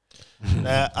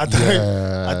 I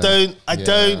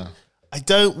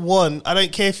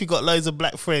don't care if you got loads of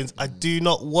black friends. I do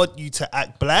not want you to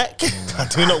act black. I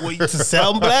do not want you to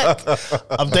sound black.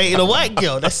 I'm dating a white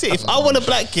girl. That's it. If I want a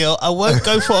black girl, I won't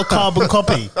go for a carbon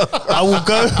copy. I will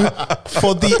go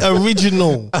for the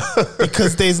original,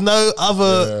 because there's no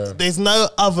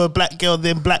other black girl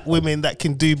than black women that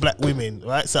can do black women,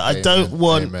 right? So I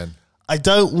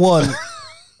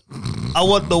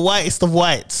want the whitest of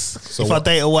whites if I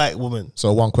date a white woman.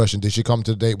 So one question: did she come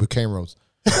to the date with cane rolls?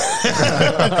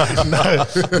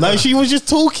 No, she was just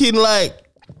talking like,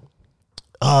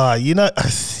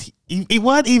 it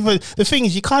weren't even. The thing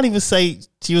is, you can't even say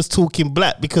she was talking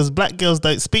black, because black girls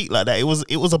don't speak like that. It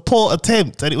was a poor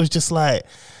attempt, and it was just like,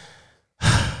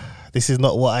 this is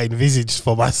not what I envisaged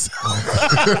for myself.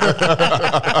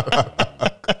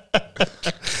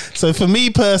 So for me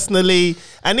personally,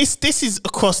 and this is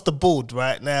across the board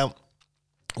right now.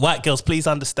 White girls, please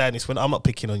understand this when I'm not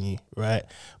picking on you, right?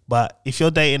 But if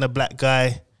you're dating a black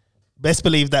guy, best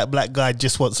believe that black guy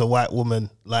just wants a white woman.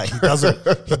 Like he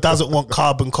doesn't want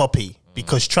carbon copy,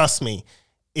 because trust me,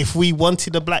 if we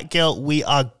wanted a black girl, we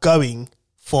are going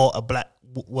for a black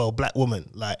woman.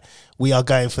 Like we are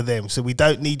going for them. So we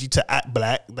don't need you to act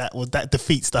black. That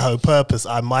defeats the whole purpose.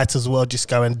 I might as well just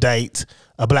go and date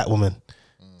a black woman.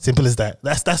 Simple as that.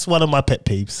 That's one of my pet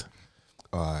peeves.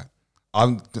 All right.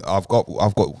 I've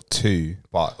got two,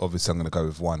 but obviously I'm going to go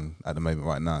with one at the moment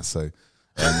right now. So,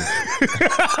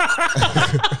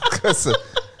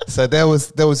 so there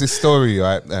was this story,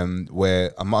 right,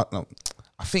 where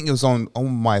I think it was on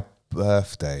my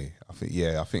birthday. I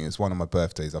think it's one of my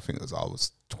birthdays. I think I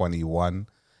was 21, and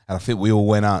I think we all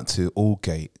went out to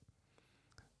Aldgate.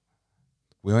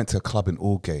 We went to a club in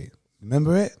Aldgate.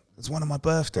 Remember it? It was one of my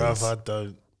birthdays. Bruv, I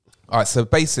don't. All right, so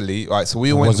basically, so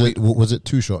we all went. Was it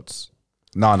 2 shots?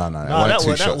 No. It wasn't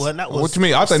 2 shots. What do you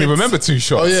mean? I don't even remember 2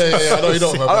 shots. Oh yeah. I know you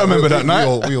don't remember. I don't remember that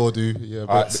night. We all do. Yeah. All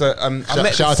right, so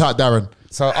shout out Darren.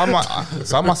 So I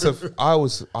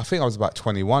think I was about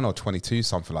 21 or 22,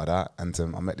 something like that. And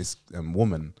I met this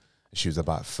woman. She was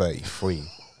about 33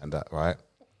 and that, right?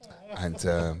 And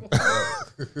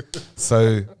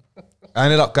so I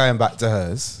ended up going back to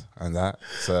hers and that.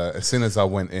 So as soon as I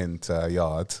went into her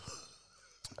yard,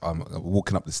 I'm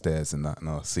walking up the stairs and that, and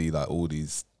I see like all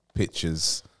these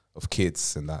pictures of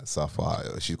kids and that stuff.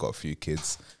 She's got a few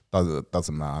kids.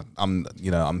 Doesn't matter.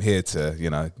 I'm here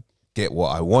to, get what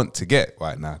I want to get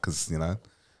right now because,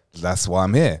 that's why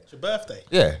I'm here. It's your birthday.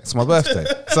 Yeah, it's my birthday.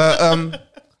 So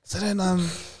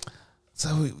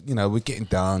we're getting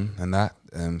down and that,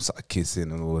 started kissing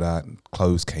and all that. And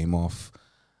clothes came off,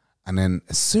 and then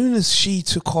as soon as she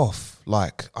took off,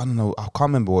 like I don't know, I can't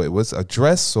remember what it was, a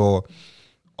dress or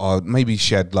maybe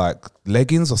she had like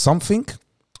leggings or something.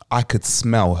 I could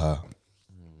smell her.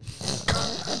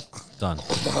 Done.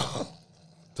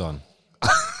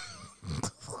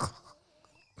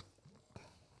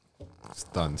 It's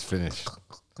done. It's finished.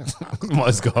 Might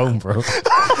as well go home, bro.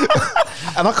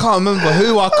 And I can't remember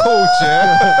who I called,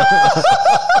 yeah?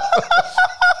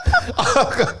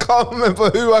 I can't remember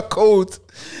who I called.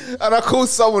 And I called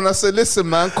someone, I said, listen,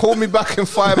 man, call me back in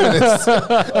 5 minutes.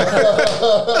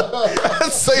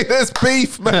 And say there's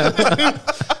beef, man.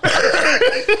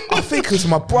 I think it was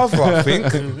my brother, I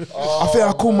think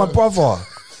I called my brother.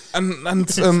 And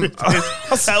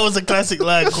that was a classic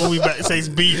line. Call me back. It says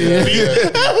beat.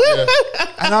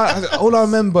 And all I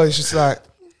remember is just like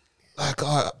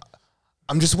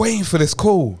I'm just waiting for this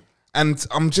call, and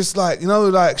I'm just like,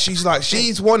 she's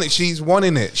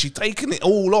wanting it. She's taking it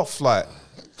all off, like,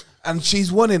 and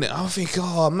she's wanting it. I think,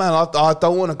 oh man, I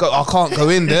don't want to go. I can't go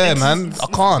in there, man. I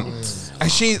can't. And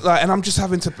she and I'm just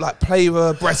having to like play with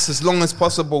her breasts as long as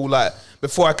possible, like.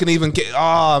 Before I can even get,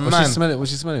 man. What's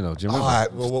she smelling of? Do you remember?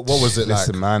 What was it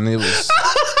Listen, like? man, it was,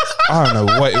 I don't know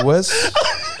what it was.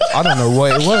 I don't know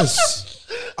what it was.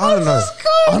 I don't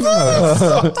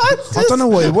know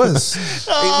what it was.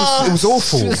 It was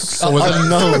awful. So was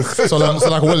unknown. So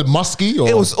like was it musky or?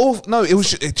 It was awful. No, it was.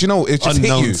 Do you know? It just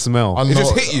unknown hit you. Smell. It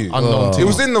just hit you. Unknown. It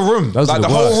was in the room. Those like are the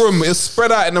the whole worst. room. It was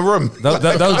spread out in the room. Those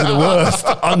are the worst.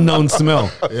 Unknown smell.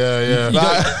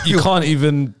 Yeah. You can't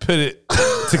even put it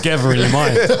together in your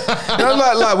mind.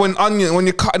 Like when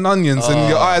you're cutting onions and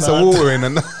your eyes are watering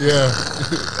and Yeah.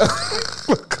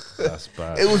 That's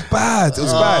bad. it was bad. It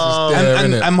was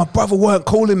bad. And my brother weren't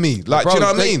calling me. Like, do you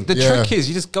know what I mean? The trick is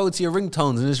you just go to your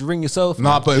ringtones and just ring yourself.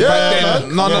 Nah, but back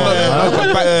then, no.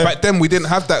 But back then we didn't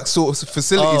have that sort of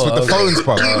facilities with the phones,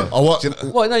 bro.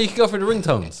 What? No, you can go for the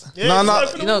ringtones. Yeah,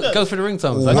 No. Go for the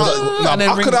ringtones. I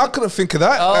couldn't think of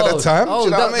that at the time. Do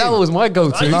you know what I mean? That was my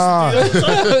go-to.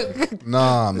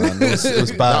 Nah, man, it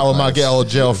was bad. That one man. might get old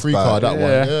jail free bad. card. That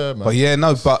Yeah. one. Yeah,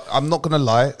 man. But but I'm not gonna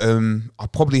lie. I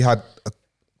probably had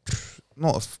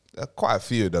quite a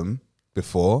few of them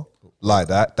before, like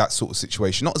that sort of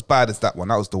situation. Not as bad as that one.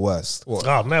 That was the worst.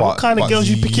 Oh man, what kind of girls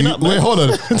you picking up, man? Wait, hold on.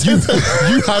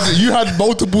 You had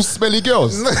multiple smelly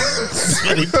girls.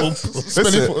 Listen,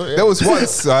 there was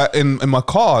once in my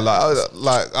car,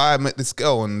 like I met this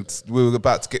girl and we were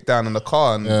about to get down in the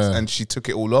car and she took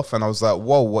it all off and I was like,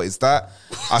 whoa, what is that?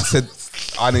 I said,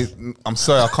 I'm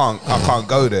sorry, I can't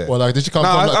go there. Well, like, did she come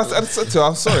from? I said to her,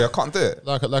 I'm sorry, I can't do it.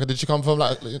 Like, did she come from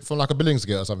like a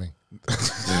Billingsgate or something?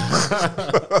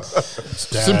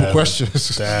 Simple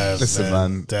questions. Damn, Listen,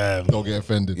 man. Damn. Don't get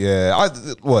offended. Yeah,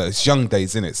 it's young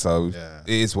days, innit? So it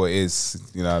is what it is,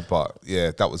 But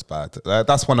yeah, that was bad.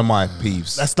 That's one of my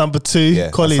peeves. That's number 2. Yeah,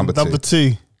 that's Colin, number number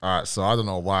two. 2. All right, so I don't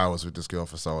know why I was with this girl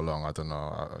for so long. I don't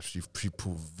know. She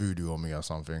pulled voodoo on me or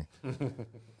something.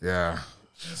 Yeah,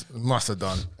 must have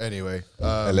done. Anyway,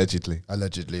 Allegedly.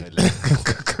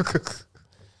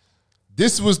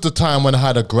 This was the time when I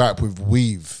had a gripe with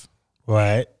weave.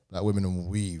 Right. Like women and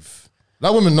weave.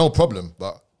 Like women, no problem,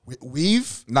 but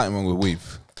weave? Nothing wrong with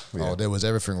weave. Oh, there was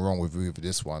everything wrong with weave with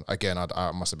this one. Again,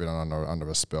 I must have been under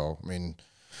a spell. I mean,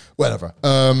 whatever.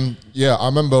 Yeah, I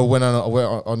remember when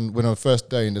on the first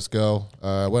day in this girl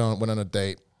went on a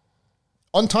date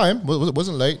on time.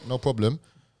 Wasn't late, no problem.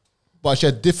 But she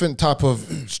had different type of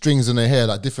strings in her hair,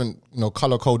 like different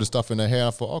color coded stuff in her hair.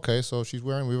 I thought, okay, so she's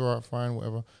wearing weave, all right, fine,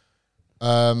 whatever.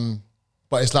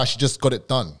 But it's like she just got it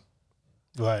done.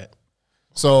 Right.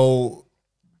 So,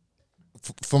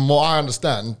 from what I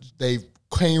understand, they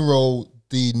cane roll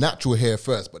the natural hair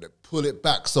first, but they pull it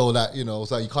back so that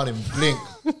it's like you can't even blink.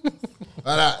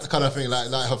 Like that kind of thing.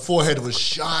 Like her forehead was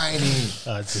shining.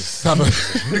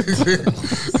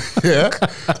 Yeah.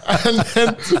 And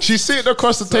then she's sitting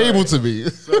across the table to me.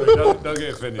 Sorry, don't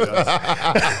get offended.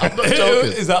 I'm not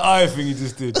joking. It's that eye thing you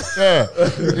just did. Yeah.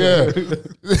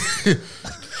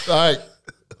 Like.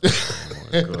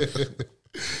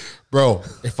 Bro,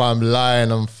 if I'm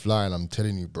lying, I'm flying. I'm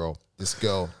telling you, bro. This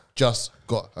girl just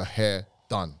got her hair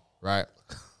done, right?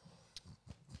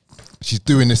 She's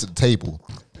doing this at the table.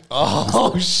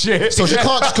 Oh shit! So she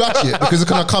can't scratch it because it's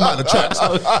gonna come out the tracks.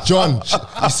 John,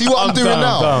 you see what I'm doing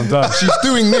now? She's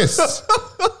doing this.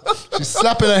 She's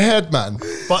slapping her head, man.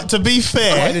 But to be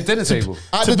fair, At the dinner table.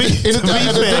 At the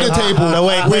dinner table, No,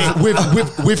 wait.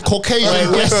 with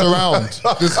Caucasian guests around.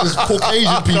 There's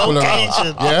Caucasian people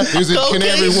Caucasian. around. Yeah, who's in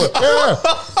Canary Wharf. Yeah.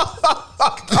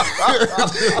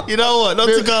 You know what? Not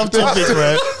to go off topic,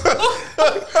 man.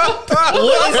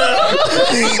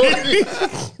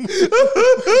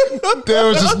 There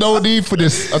was just no need for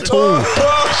this at all.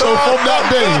 So from that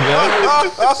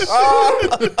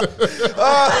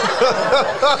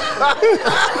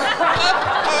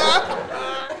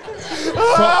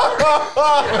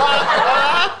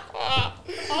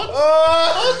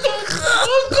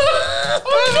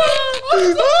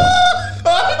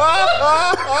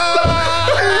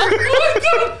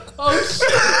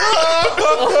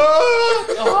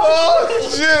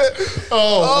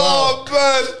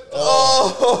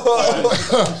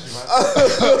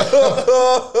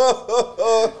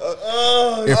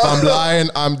if I'm lying,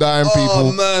 I'm dying, people.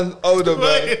 Oh man, older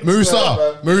man.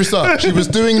 Musa, she was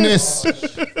doing this.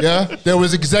 Yeah, there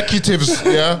was executives.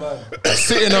 Yeah,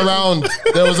 sitting around.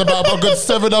 There was about a good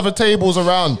 7 other tables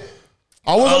around.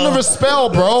 I was under a spell,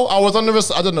 bro. I was under a.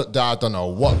 I don't know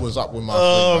what was up with my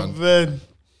friend, man. Man.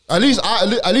 At least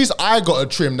I got a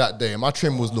trim that day. My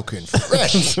trim was looking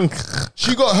fresh.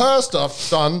 She got her stuff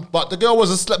done, but the girl was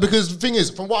a slap. Because the thing is,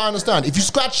 from what I understand, if you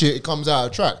scratch it, it comes out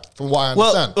of track. From what I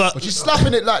understand, but she's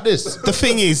slapping it like this The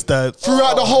thing is, though,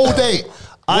 throughout the whole day.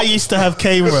 I used to have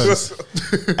cane rows,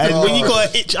 and when you got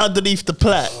an itch underneath the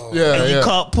plait, and you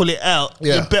can't pull it out,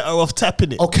 you're better off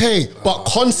tapping it. Okay, but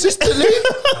consistently,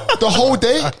 the whole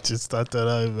day. I don't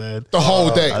know, man. The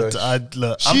whole day.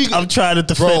 Look, I'm trying to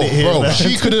defend it here, bro. man.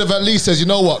 She could have at least said, you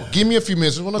know what? Give me a few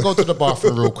minutes. I want to go to the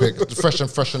bathroom real quick,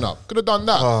 freshen up. Could have done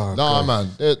that. Nah, man.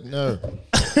 No.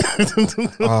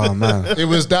 Oh man. It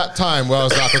was that time where I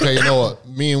was like, okay, you know what?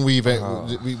 Me and we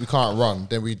can't run.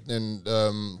 Then I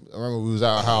remember we was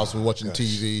at our house, we were watching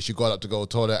TV. She got up to go to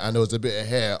the toilet, and there was a bit of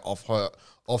hair off her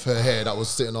hair that was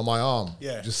sitting on my arm.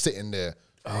 Yeah. Just sitting there.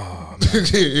 Oh,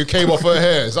 it came off her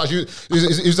hair. It's like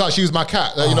she was my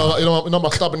cat. You know my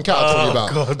stubborn cat I'm talking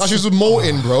about. God. Like she was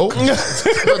molting, bro.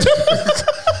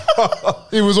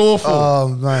 It was awful. Oh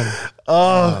man.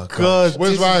 Oh god.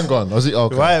 Where's Ryan gone? Was he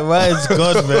okay? Ryan's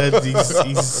gone, man.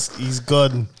 He's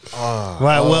gone.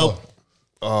 Right, well.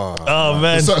 Oh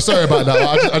man. Sorry about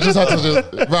that. I just had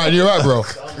to Ryan, you're right, bro.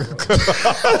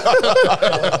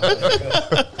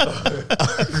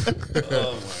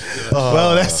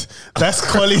 Well, that's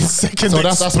Colin's second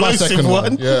that's my second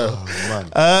one. Yeah.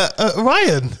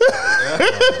 Ryan.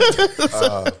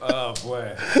 Oh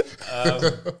boy.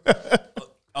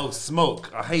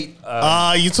 Smoke. I hate.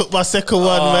 You took my second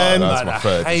one, man. That's my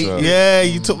third. Yeah,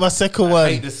 you took my second one.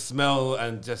 I hate the smell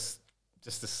and just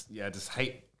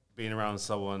hate being around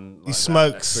someone. Like He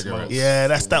smokes. That smokes. Yeah,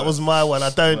 that was my one. I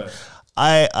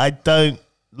don't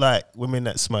like women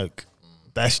that smoke.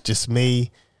 That's just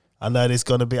me. I know there's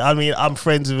gonna be. I mean, I'm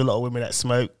friends with a lot of women that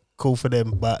smoke. Cool for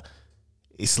them, but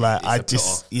it's like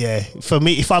for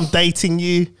me, if I'm dating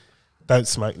you, don't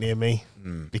smoke near me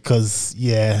because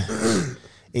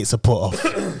it's a put off.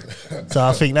 So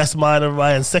I think that's mine and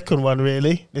Ryan's second one.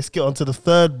 Really, let's get on to the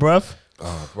third, bruv.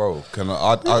 Oh, bro,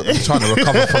 I'm trying to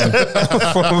recover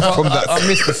from that. I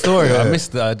missed the story. I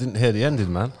missed it. I didn't hear the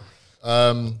ending, man.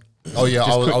 Oh yeah,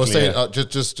 I was quickly, saying yeah.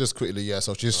 just quickly, yeah.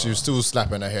 So she was still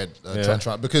slapping her head,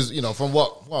 trying because from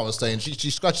what I was saying, she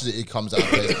scratches it comes out of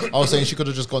place. I was saying she could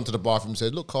have just gone to the bathroom and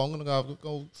said, "Look, Cole, I'm gonna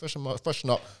go freshen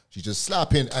up." She's just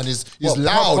slapping and is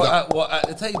loud at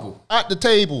the table. at the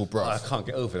table, bro. I can't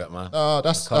get over that, man.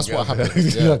 That's what get over happened.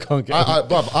 it. Yeah. I can't get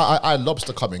I had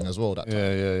lobster coming as well that time.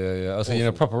 Yeah. I was in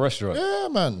a proper restaurant. Yeah,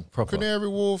 man. Proper. Canary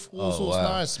Wharf, all sorts wow.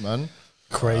 nice, man.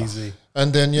 Crazy.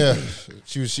 And then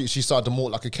she started to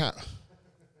molt like a cat.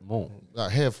 More.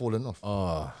 Like hair falling off.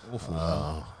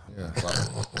 Awful. Yeah,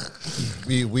 but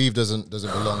weave doesn't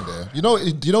belong there. You know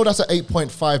that's an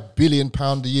 £8.5 billion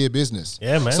a year business.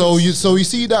 Yeah, man. So you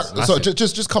see that. So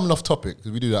just coming off topic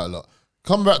because we do that a lot.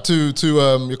 Come back to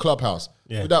your clubhouse.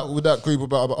 Yeah. With that group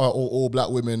about all black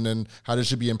women and how they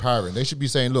should be empowering. They should be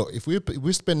saying, look, if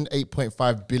we spend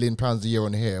 £8.5 billion a year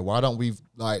on hair, why don't we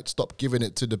stop giving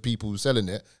it to the people who selling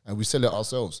it and we sell it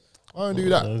ourselves? Why don't we do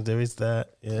that? There is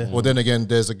that. Yeah. Well, then again,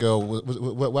 there's a girl.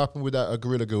 What happened with that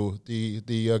gorilla girl? The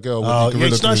girl with the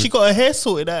gorilla glue. She got her hair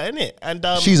sorted out, innit? And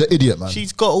She's an idiot, man.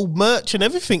 she's got all merch and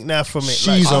everything now from it.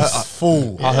 She's a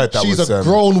fool. I heard that she's was, a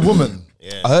grown woman.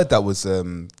 I heard that was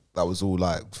all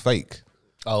like fake.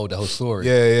 Oh, the whole story.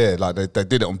 Yeah, like they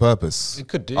did it on purpose. It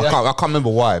could do. I can't remember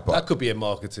why, but That could be a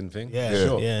marketing thing. Yeah,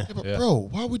 sure. yeah. Yeah, but bro,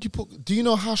 why would you put? Do you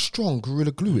know how strong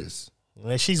Gorilla Glue is?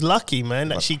 Well, she's lucky, man,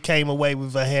 that she came away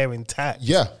with her hair intact.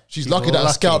 Yeah, she's lucky that her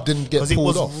scalp didn't get because it pulled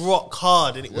was off. rock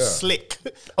hard and it was Yeah. slick.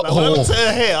 Like, when I looked at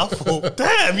her hair, I thought,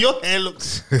 "Damn, your hair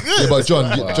looks good." Yeah, but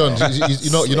John,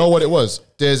 you know what it was?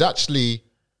 There's actually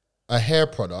a hair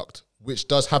product which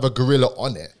does have a gorilla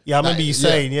on it. Yeah, I remember you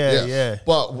saying, yeah.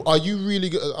 But are you really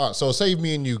good? So say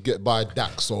me and you get by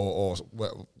Dax or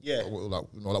Yeah.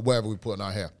 like wherever we put in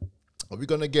our hair. Are we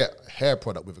gonna get a hair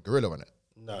product with a gorilla on it?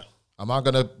 No. Am I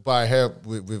gonna buy hair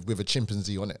with a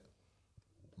chimpanzee on it?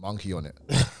 Monkey on it?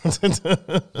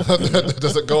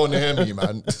 Does it go on the Hemi,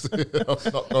 man?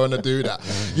 I'm not going to do that.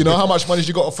 You know how much money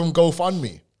she got from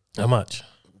GoFundMe? How much?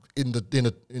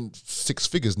 In six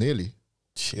figures nearly.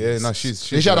 yeah, no, she's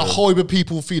She had a whole heap of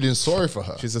people feeling sorry for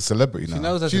her. she's a celebrity now. She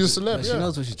knows how She's to a do- celeb, She yeah.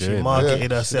 knows what she's She doing.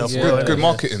 marketed herself Yeah. well. Good innit?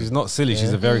 marketing. She's not silly.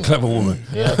 She's a very clever woman.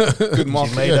 Good She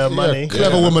marketing. made her money.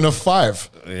 Clever woman of 5.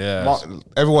 Yeah.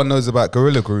 Everyone knows about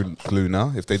Gorilla Glue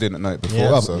now, if they didn't know it before.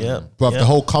 Yeah, so. yeah. But the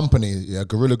whole company,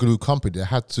 Gorilla Glue company, they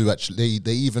had to actually,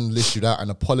 they even listed out an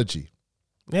apology.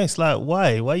 Yeah, it's like,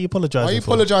 why? Why are you apologizing? Why are you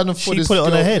for? apologizing for She this? put it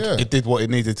on her girl? head. Yeah. It did what it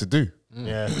needed to do.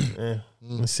 Yeah, yeah.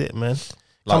 That's it, man.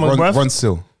 Like Come on, bruv. Ron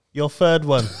Still. Your third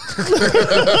one.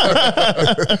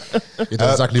 It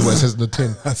does exactly what it says in the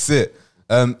tin. That's it.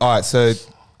 All right, so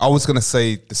I was gonna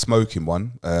say the smoking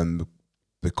one,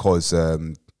 because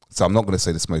so I'm not gonna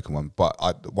say the smoking one, but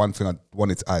one thing I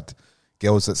wanted to add: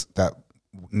 girls that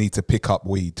need to pick up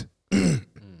weed.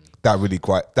 That really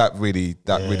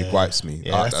gripes me.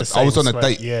 Yeah, that's the I was same on a smoke.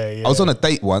 date. Yeah, I was on a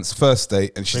date once, first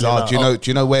date, and she's Really like, like, do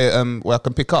you know where I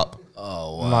can pick up?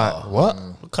 Oh, wow. I'm like, what?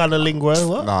 What kind of lingo?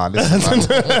 What? Nah, listen,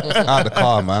 man. Out the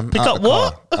car, man. Pick Out up the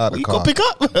car. what? Out the You car. got pick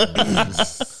up?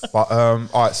 But all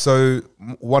right, so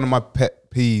one of my pet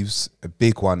peeves, a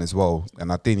big one as well,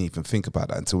 and I didn't even think about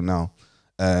that until now,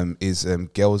 is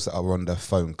girls that are on their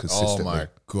phone Oh consistently. my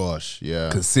gosh, yeah.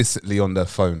 Consistently on their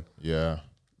phone. Yeah.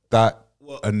 That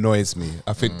annoys me.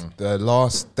 I think the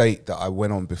last date that I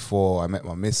went on before I met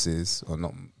my missus, or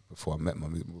not before I met my,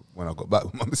 when I got back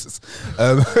with my missus,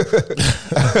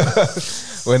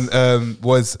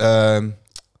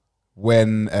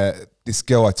 when this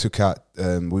girl I took out,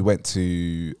 we went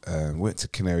to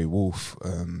Canary Wharf.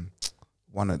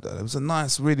 It was a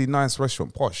nice, really nice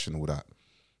restaurant, posh and all that.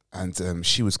 And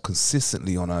she was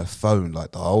consistently on her phone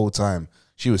like the whole time.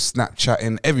 She was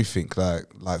Snapchatting everything,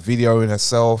 like videoing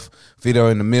herself,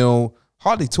 videoing the meal,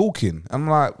 hardly talking. I'm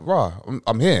like, rah,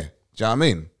 I'm here. Do you know what I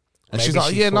mean? And she's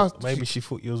like, Maybe she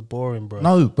thought you was boring, bro.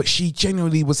 no, but she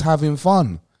genuinely was having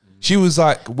fun. She was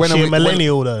like, when She are a we,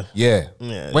 millennial though. yeah.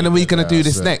 When are we gonna do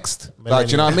this next? Like,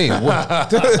 do you know what I mean?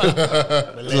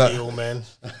 What- Millennial, man.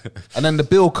 and then the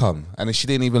bill come, and then she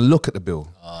didn't even look at the bill.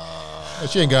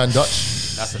 She ain't going Dutch.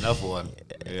 That's another one.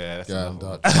 Yeah, that's Going another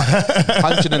one. Dutch.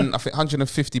 I think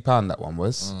 £150 that one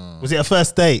was. Was it a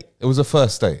first date? It was a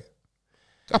first date.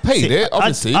 I paid it,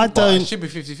 obviously. I It don't. should be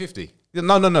 50-50.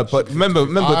 No. But remember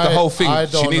the whole thing. I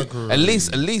She don't need, agree. at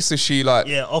least if she like,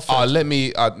 Yeah, offered. let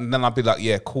me. And then I'd be like,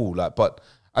 yeah, cool. Like, but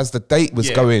as the date was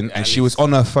Yeah, going at and she was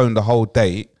on her phone the whole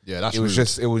date, Yeah, that's it was rude.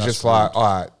 just That's just like, all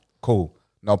right, cool,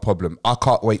 no problem. I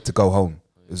can't wait to go home.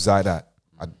 It was like that.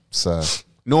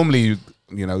 Normally,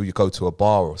 you go to a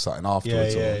bar or something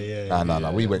afterwards. yeah,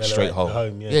 No. We went Mellow straight at home.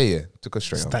 home, Yeah. Took her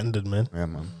straight home. Standard, man. Yeah,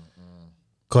 man.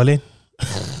 Colin.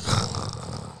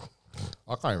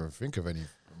 I can't even think of any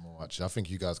more, actually. I think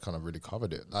you guys kind of really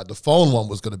covered it. Like the phone one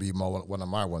was going to be one of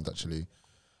my ones, actually.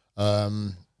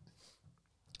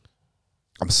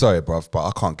 I'm sorry, bruv, but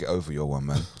I can't get over your one,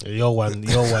 man. Your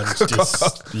one's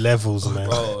just levels, man.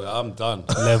 Oh, I'm done.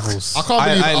 Levels. I can't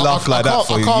believe I ain't laughed like that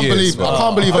for I can't years, believe man. I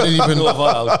can't believe I didn't even. I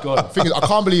was gone. Thing is, I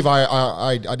can't believe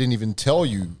I didn't even tell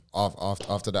you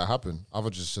after that happened. I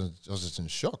was just in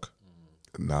shock.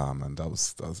 Nah, man, that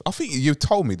was. I think you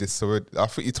told me this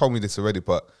already.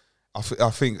 But I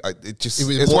think it just. It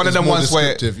was It's more- one of it's them more ones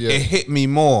where descriptive, yeah. it hit me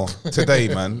more today,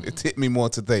 man. It hit me more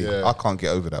today. Yeah. I can't get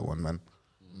over that one, man.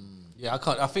 Yeah, I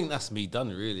can't. I think that's me done.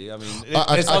 Really. I mean,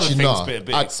 I- there's other actually, things nah. bit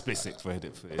I- explicit for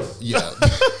this. Yeah,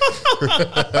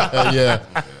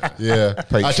 yeah.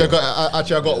 Actually,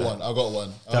 I got one.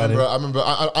 I remember.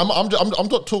 I'm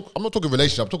not talking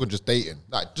relationship. I'm talking just dating.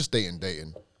 Like just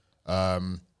dating.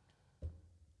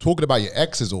 Talking about your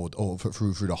exes or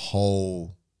through the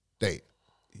whole date.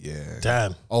 Yeah.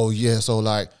 Damn. Oh yeah, so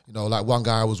like one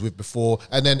guy I was with before,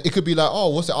 and then it could be like, oh,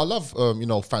 what's it? I love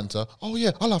Fanta. Oh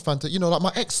yeah, I love Fanta. Like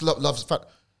my ex loves Fanta.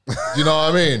 You know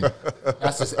what I mean?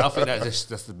 I think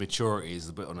that's the maturity is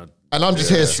a bit on a. And I'm just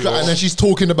here, and then she's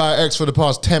talking about X for the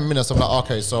past 10 minutes. I'm like,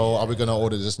 okay, so are we gonna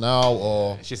order this now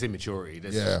or? It's just immaturity.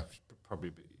 That's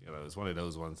probably it's one of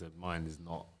those ones that mine is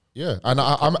not. Yeah, and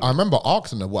I remember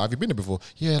asking her, "What have you been here before?"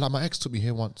 Yeah, like my ex took me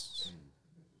here once.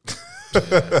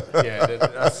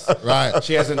 That's Right.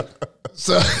 She hasn't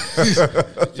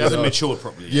matured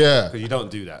properly. Yeah. Because you don't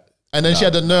do that. And then she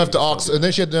had the nerve to ask, and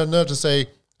then she had the nerve to say,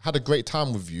 "Had a great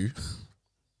time with you.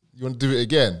 You want to do it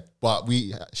again?" But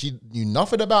she knew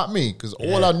nothing about me because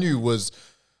all I knew was,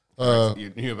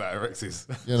 You knew about her exes.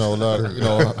 her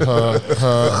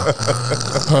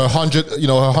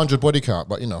 100 body count.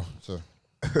 But so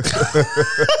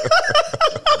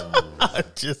I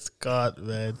just can't,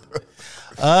 man.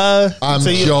 I'm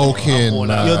joking. You're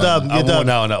done. You're I'm done. worn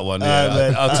out on that one.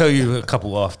 man. I'll tell you a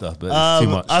couple after, but it's too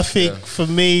much. I think for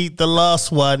me, the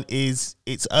last one is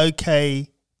it's okay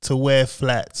to wear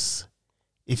flats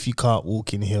if you can't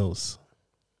walk in heels.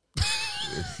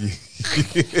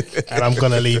 And I'm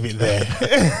gonna leave it there.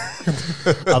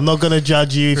 I'm not gonna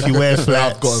judge you if you wear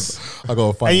flats. I got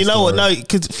a funny And you know what? story. No,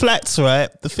 because flats, right?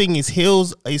 The thing is,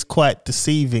 heels is quite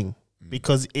deceiving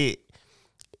because it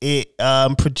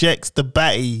projects the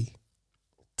batty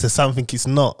to something it's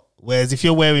not. Whereas if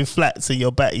you're wearing flats and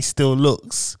your batty still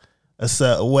looks a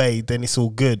certain way, then it's all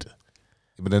good.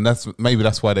 But then that's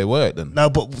why they wear it then. No,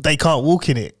 but they can't walk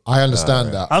in it. I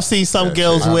understand that. I've seen some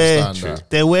girls I where understand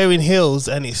that. they're wearing heels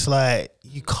and it's like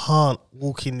you can't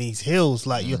walk in these heels.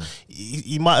 Like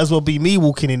you might as well be me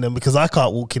walking in them because I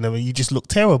can't walk in them and you just look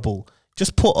terrible.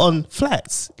 Just put on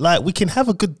flats. Like we can have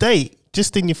a good date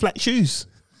just in your flat shoes.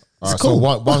 All right, cool.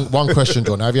 So one question,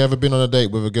 John. Have you ever been on a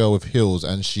date with a girl with heels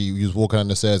and she was walking down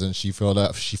the stairs and she fell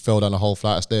down a whole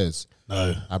flight of stairs?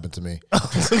 No. Happened to me.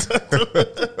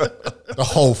 The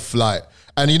whole flight.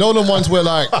 And you know the ones where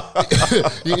like,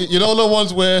 you know the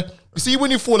ones where, you see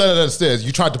when you fall down the stairs,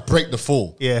 you tried to break the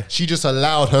fall. Yeah. She just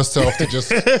allowed herself to just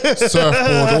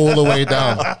surfboard all the way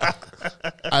down.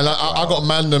 And I got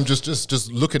Mandem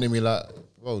just looking at me like,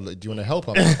 bro, like, do you want to help?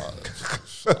 I'm like,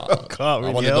 Can't I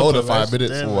really want to help go to it, 5 man.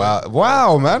 minutes. Damn.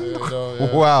 Wow, man.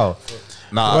 yeah. Wow.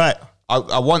 Nah, Right.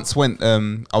 I once went.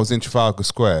 I was in Trafalgar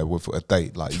Square with a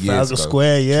date like years Trafalgar ago.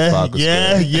 Square, yeah. Trafalgar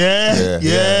Yeah, Square.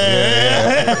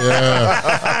 yeah.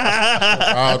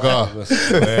 Oh God.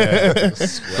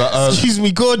 But, Excuse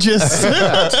me, gorgeous.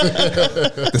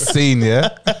 the scene, yeah.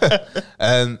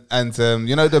 And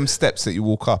you know them steps that you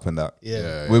walk up and that.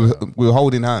 Yeah. We were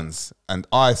holding hands, and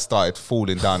I started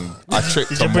falling down. I tripped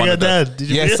Did you on bring one her of them. down? Did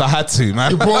you Yes, bring I had to,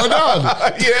 man. Brought her down.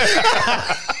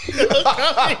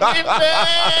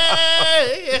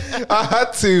 I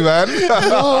had to, man.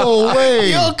 No way.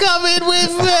 You're coming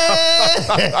with me.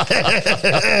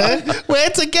 We're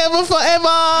together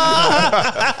forever.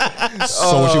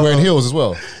 So was she wearing heels as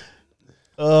well?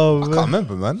 Oh, I can't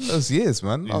remember, man. That was years,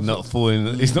 man. He's not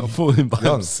falling by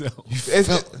Young. himself.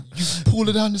 You pulled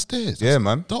her down the stairs. Yeah,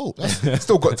 man. Dope. That's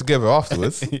Still got together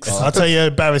afterwards. I'll tell you an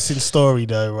embarrassing story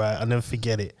though, right? I'll never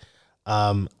forget it.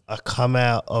 I come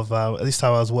out of this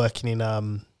time I was working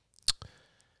in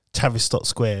Tavistock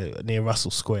Square near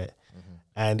Russell Square,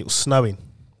 and it was snowing.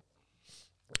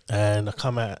 And I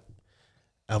come out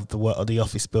of the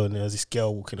office building. There was this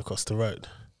girl walking across the road,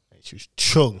 and she was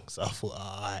chung. So I thought,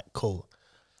 all right, cool.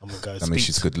 I'm gonna go. I mean,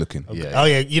 she's good looking. Yeah. Oh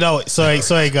yeah, you know what? Sorry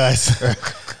guys.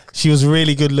 She was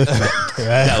really good looking.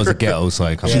 Right? That was a ghetto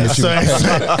sign coming. Yeah, sorry.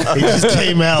 It just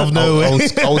came out of nowhere.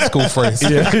 Old school phrase.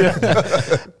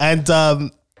 And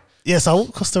so I walked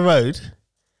across the road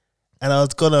and I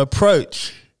was gonna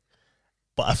approach,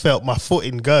 but I felt my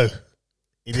footing go.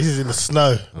 This is in the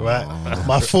snow, right?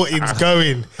 My footing's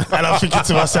going, and I'm thinking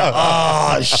to myself,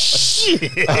 "Oh shit!"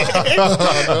 And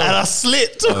I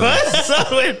slipped, right? So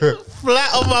I went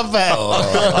flat on my back.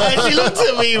 And she looked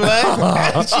at me,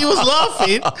 right? And she was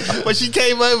laughing, but she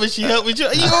came over. She helped me.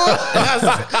 Are you all right?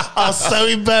 I was so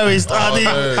embarrassed. I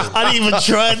didn't even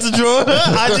try to draw her.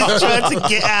 I just tried to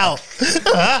get out.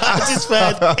 I just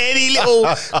found any little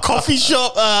coffee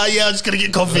shop. Yeah, I'm just gonna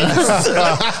get coffee.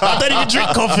 I don't even drink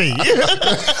coffee.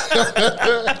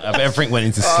 Everything went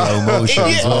into slow motion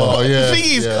as well. Oh, yeah. The thing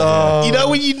is, you know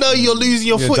when you know you're losing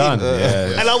your footing, done.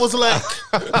 Yeah. and I was like,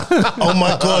 "Oh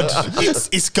my god,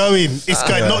 it's going,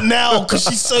 not now," because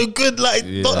she's so good. Like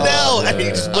not now, and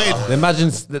it just went.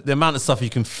 Imagine the amount of stuff you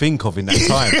can think of in that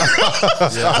time.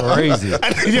 Crazy.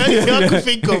 And the only thing I could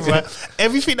think of, right?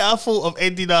 Everything that I thought of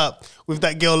ended up with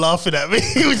that girl laughing at me.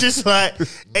 It was just like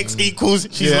X equals,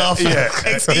 she's laughing.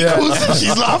 X equals,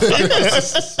 she's laughing.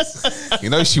 You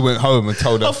know, she went home and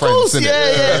told her Of friends. course,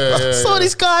 innit? Saw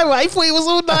this guy, right? He thought he was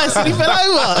all nice and he fell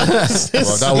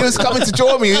over. He was coming to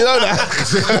join me. You know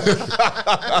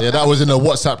that. Yeah, that was in a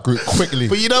WhatsApp group quickly.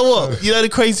 But you know what? You know the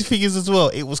crazy thing is as well,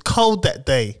 it was cold that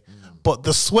day. But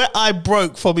the sweat I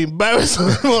broke from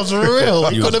embarrassment was real.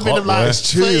 It could have been like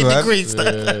It's true, 30 man. degrees.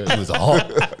 It was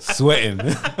hot, sweating.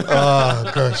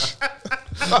 Oh, gosh.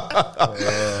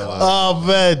 Oh,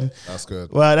 man. That's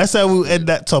good. Right, that's how we'll end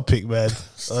that topic, man.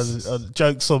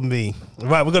 Jokes on me.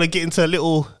 Right, we're going to get into a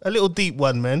little deep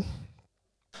one, man.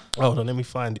 Hold on, let me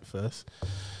find it first.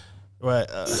 Right.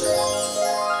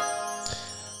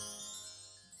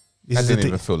 This I is a didn't deep-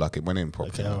 even feel like it went in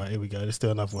properly. Okay, all right, here we go. Let's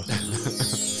do another one. There you go.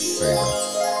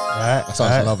 Right, That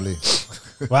sounds lovely.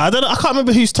 Well, I can't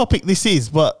remember whose topic this is,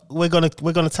 but we're gonna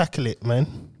tackle it,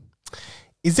 man.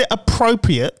 Is it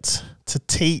appropriate to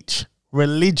teach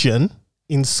religion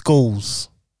in schools?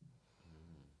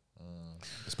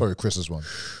 It's probably Chris's one.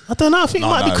 I don't know. I think it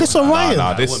might be Chris or Ryan.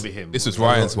 No, it this wouldn't be him. This was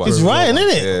Ryan's one. It's Ryan, isn't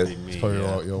it? Yeah. Me, Probably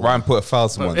yeah. your Ryan put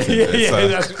 1,000 ones in there. so-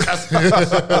 that's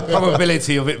the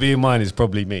probability of it being mine is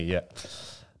probably me. Yeah.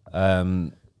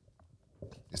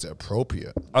 Is it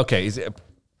appropriate? Okay.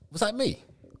 Was that me?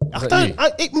 Was I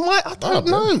that you? don't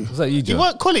know. Was that you, You John?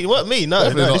 weren't Colin. You weren't me. No,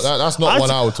 Definitely no. not. That's not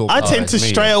one I would talk I about. tend to it's me,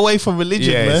 stray yeah. away from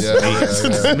religion, Yeah, man.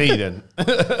 it's me then.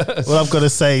 What I've got to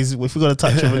say is, if we're going to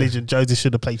touch on religion, Joseph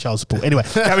should have played child support. Anyway,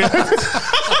 carry on.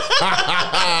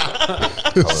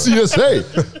 CSA.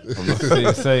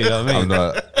 Say, you know what I mean?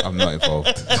 I'm not involved.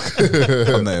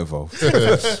 I'm not involved.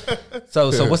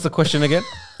 So what's the question again?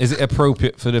 Is it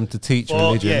appropriate for them to teach Well,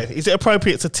 religion? yeah, is it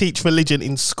appropriate to teach religion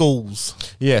in schools?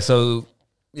 Yeah, so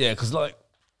because like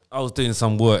I was doing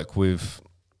some work with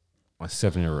my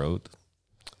 7-year-old,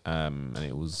 and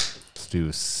it was to do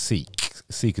with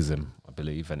Sikhism, I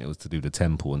believe, and it was to do with the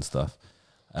temple and stuff.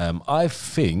 I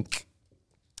think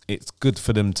it's good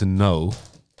for them to know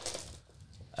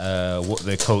what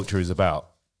their culture is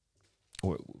about,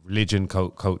 or religion,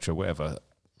 culture, whatever,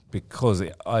 because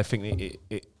I think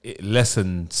it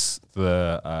lessens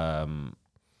the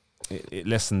it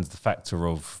lessens the factor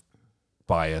of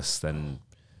bias and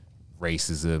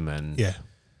racism, and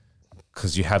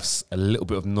because you have a little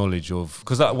bit of knowledge of,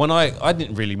 because when I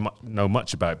didn't really know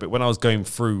much about it, but when I was going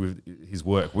through his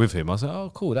work with him, I was like, oh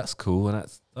cool, that's cool, and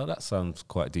that sounds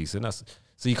quite decent.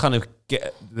 So you kind of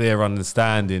get their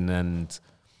understanding and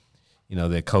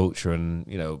their culture and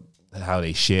how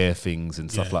they share things and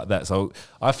stuff like that. So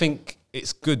I think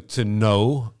it's good to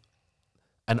know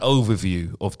an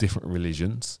overview of different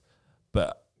religions,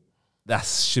 but that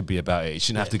should be about it. You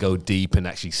shouldn't have to go deep and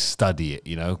actually study it,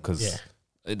 because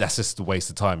that's just a waste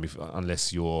of time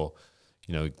unless you're,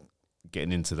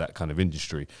 getting into that kind of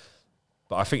industry.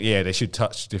 But I think, they should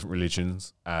touch different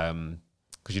religions,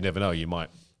 because you never know. You might,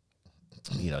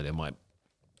 they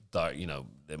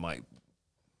might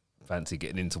fancy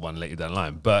getting into one later down the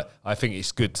line. But I think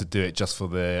it's good to do it just for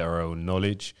their own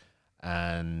knowledge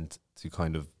and to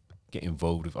kind of get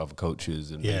involved with other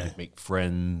cultures and make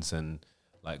friends, and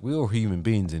like we're all human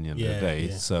beings in the end of the day.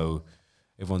 So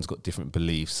everyone's got different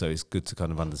beliefs, so it's good to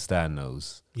kind of understand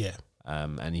those. Yeah.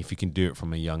 And if you can do it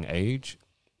from a young age,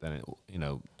 then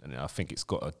and I think it's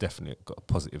got a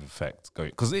positive effect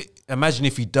going. Because imagine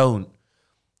if you don't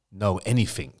know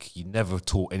anything, you never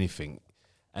taught anything,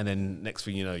 and then next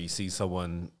thing you know, you see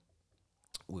someone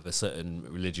with a certain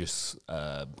religious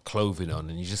clothing on,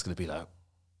 and you're just going to be like,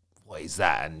 what is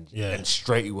that? And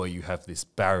straight away you have this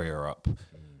barrier up.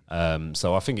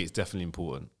 So I think it's definitely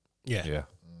important. Yeah.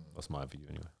 That's my view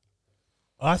anyway.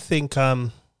 I think I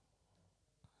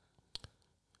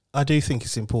do think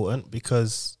it's important,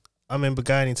 because I remember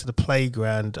going into the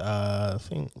playground, I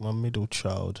think my middle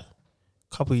child,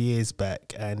 a couple of years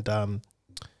back, and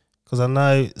because I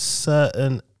know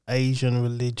certain Asian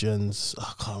religions,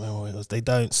 I can't remember what it was, they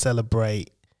don't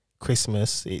celebrate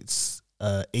Christmas. It's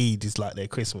Eid is like their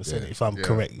Christmas, isn't it? If I'm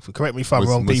correct. Correct me if I'm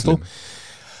wrong, Muslim. people.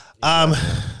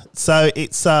 So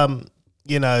it's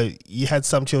you had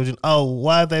some children,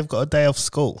 why they've got a day off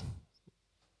school?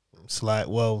 It's like,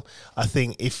 well, I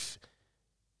think if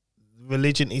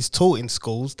religion is taught in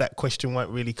schools, that question won't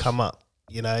really come up,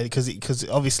 because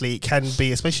obviously it can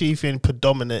be, especially if you're in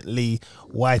predominantly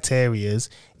white areas,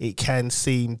 it can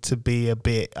seem to be a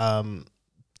bit,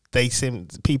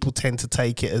 people tend to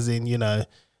take it as in,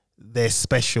 they're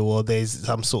special or there's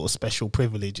some sort of special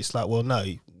privilege. It's like, well, no,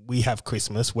 we have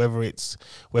Christmas, whether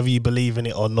you believe in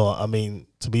it or not. I mean,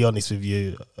 to be honest with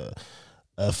you,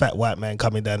 a fat white man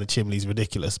coming down the chimney is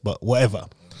ridiculous, but whatever,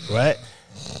 right?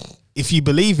 If you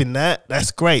believe in that,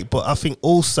 that's great. But I think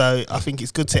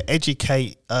it's good to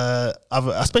educate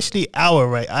other, especially our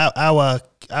race,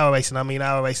 and I mean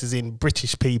our race is in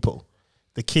British people,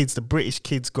 the British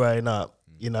kids growing up.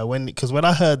 You know, because when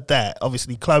I heard that,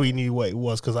 obviously Chloe knew what it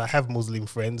was because I have Muslim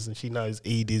friends and she knows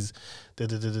Eid is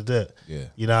da-da-da-da-da. Yeah.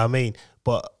 You know what I mean?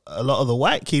 But a lot of the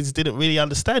white kids didn't really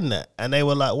understand that. And they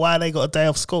were like, why they got a day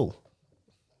off school?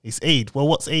 It's Eid. Well,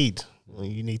 what's Eid? Well,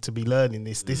 you need to be learning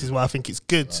this. This is why I think it's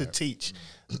good to teach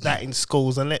that in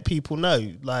schools and let people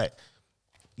know. Like,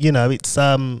 you know, it's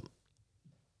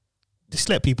just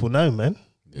let people know, man.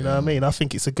 You know what I mean? I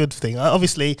think it's a good thing.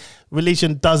 Obviously,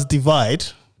 religion does divide.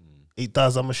 It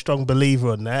does. I'm a strong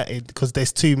believer on that because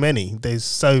there's too many. There's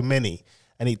so many,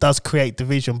 and it does create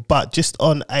division. But just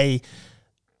on a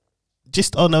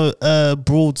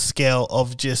broad scale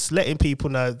of just letting people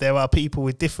know there are people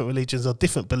with different religions or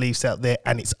different beliefs out there,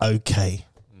 and it's okay.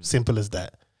 Simple as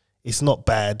that. It's not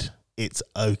bad. It's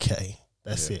okay.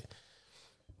 That's it.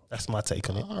 That's my take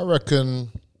on it. I reckon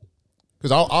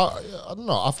because I don't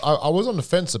know. I was on the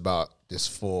fence about this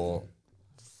for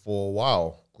a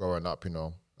while growing up. You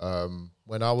know.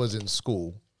 When I was in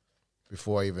school,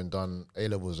 before I even done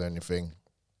A-levels or anything,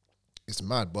 it's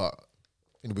mad, but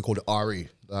you know, we call it RE,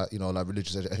 you know, like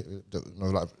religious, like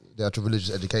the actual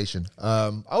religious education. I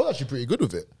was actually pretty good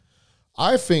with it.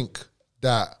 I think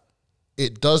that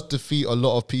it does defeat a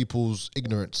lot of people's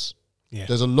ignorance. Yeah.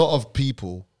 There's a lot of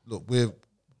people, look, the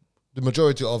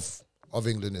majority of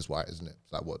England is white, isn't it?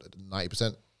 It's like what,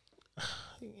 90%?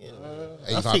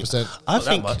 85%.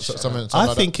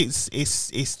 I think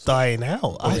it's dying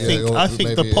out. I think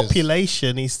maybe the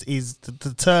population is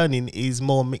the turning is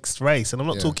more mixed race, and I'm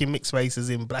not talking mixed races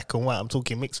in black and white. I'm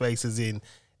talking mixed races in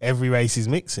every race is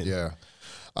mixing. Yeah,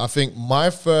 I think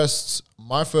my first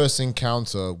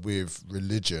encounter with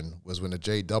religion was when the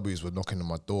JWs were knocking on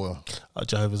my door.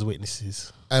 Jehovah's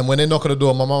Witnesses. And when they knock on the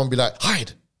door, my mum would be like,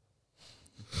 "Hide."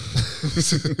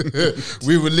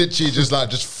 We would literally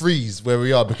just freeze where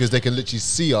we are because they can literally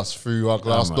see us through our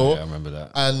glass door. I remember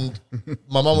that. And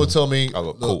my mum would tell me, I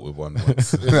got caught with one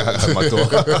once at my door.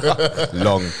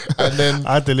 Long. And then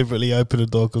I deliberately opened the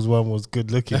door because one was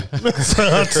good looking. So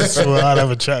I just thought I'd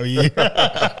have a chat with you.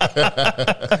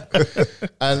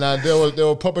 and they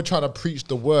were probably trying to preach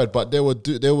the word, but they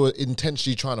were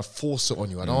intentionally trying to force it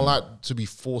on you. I don't like to be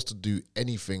forced to do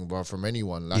anything, bro, from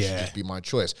anyone. That should just be my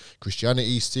choice.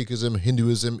 Christianity, Sikhism,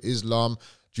 Hinduism, Islam,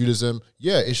 Judaism,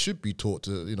 it should be taught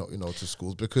to to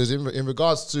schools, because in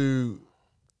regards to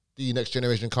the next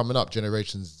generation coming up,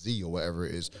 Generation Z or whatever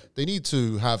it is, they need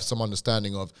to have some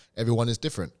understanding of everyone is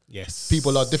different. Yes,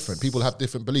 people are different. People have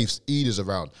different beliefs. Eid is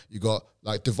around. You got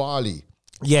like Diwali.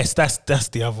 Yes, that's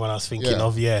the other one I was thinking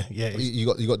of. Yeah. You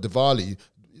got Diwali.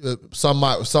 Some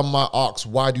might ask,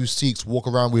 why do Sikhs walk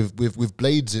around with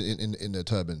blades in their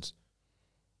turbans?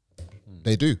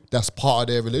 They do. That's part of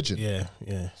their religion. Yeah.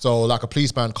 So like a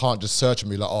policeman can't just search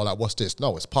me like, oh, like what's this?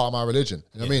 No, it's part of my religion.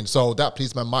 You know what I mean? So that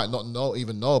policeman might not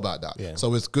even know about that. Yeah.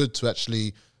 So it's good to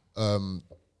actually, really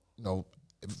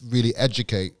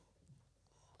educate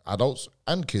adults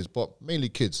and kids, but mainly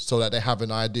kids, so that they have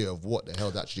an idea of what the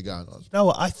hell's actually going on.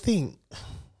 No, I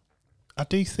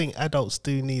do think adults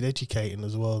do need educating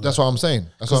as well. That's what I'm saying.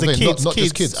 That's what I'm saying. Not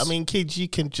just kids. I mean, kids, you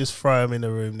can just throw them in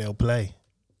a room, they'll play.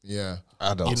 Yeah.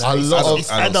 Adults.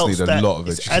 Adults need a lot of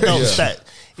education.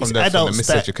 It's adults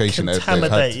that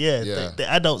contaminate. The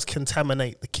adults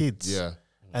contaminate the kids. Yeah.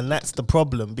 And that's the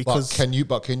problem, because can you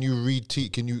can you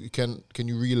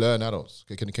relearn adults?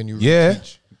 Can you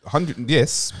teach? 100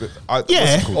 yes, but can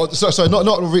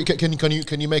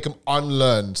you make them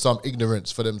unlearn some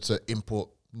ignorance for them to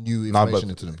import new information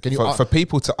into them? Can you for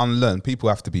people to unlearn, people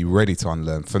have to be ready to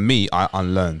unlearn. For me, I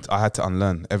unlearned. I had to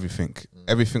unlearn everything.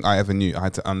 Everything I ever knew, I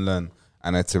had to unlearn,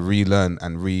 and I had to relearn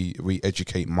and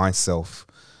re-educate myself.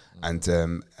 And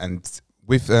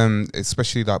with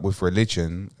especially like with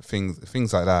religion,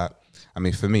 things like that. I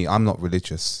mean, for me, I'm not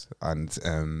religious, and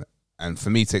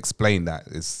for me to explain that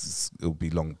it'll be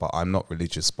long. But I'm not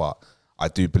religious, but I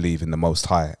do believe in the Most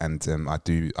High, and I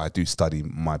do study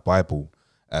my Bible.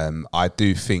 I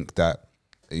do think that,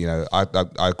 I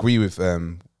agree with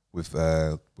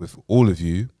all of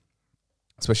you,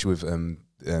 especially with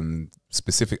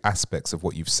specific aspects of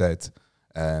what you've said.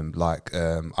 I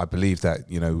believe that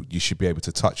you should be able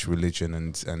to touch religion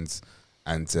and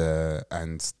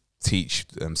teach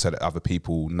so that other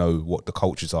people know what the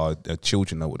cultures are,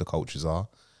 children know what the cultures are,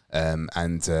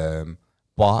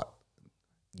 but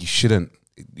you shouldn't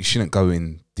you shouldn't go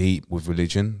in deep with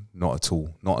religion. Not at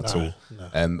all. Not at all.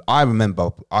 no. I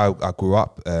remember I grew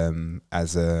up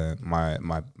as my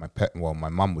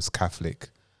mum was Catholic.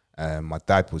 My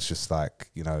dad was just like,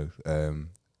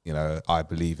 I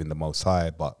believe in the Most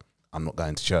High, but I'm not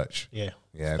going to church. Yeah.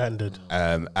 Yeah. Standard.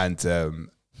 And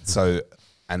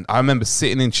I remember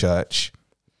sitting in church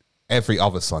every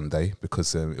other Sunday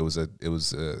because it was a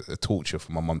torture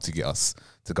for my mum to get us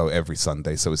to go every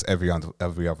Sunday. So it was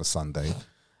every other Sunday,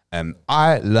 and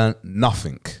I learned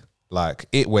nothing. Like,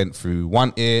 it went through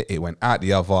one ear, it went out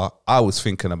the other. I was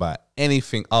thinking about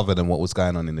anything other than what was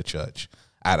going on in the church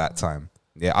at that time.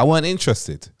 Yeah, I weren't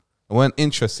interested. I weren't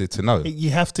interested to know. You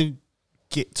have to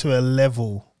get to a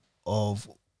level of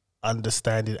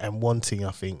understanding and wanting.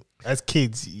 I think as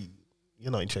kids,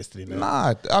 you're not interested in that.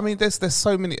 Nah, I mean, there's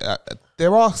so many.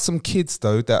 There are some kids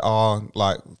though that are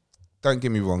like. Don't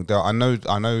get me wrong. I know.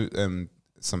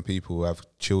 Some people who have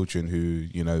children who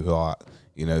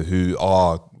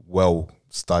are well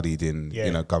studied in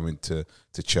going to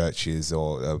churches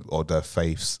or their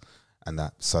faiths and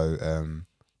that. So,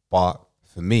 but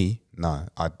for me, no.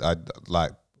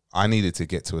 I needed to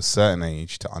get to a certain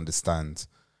age to understand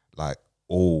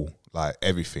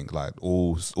everything, like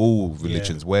all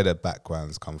religions, where their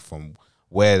backgrounds come from,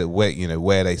 where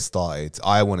they started.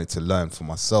 I wanted to learn for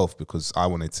myself because I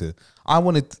wanted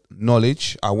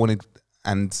knowledge.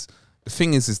 And the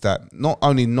thing is that not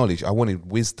only knowledge, I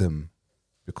wanted wisdom,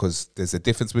 because there's a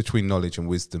difference between knowledge and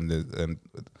wisdom.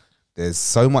 There's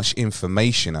so much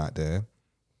information out there,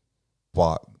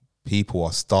 but people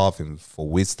are starving for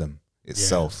wisdom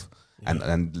itself.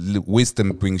 And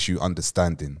wisdom brings you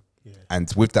understanding. And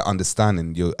with that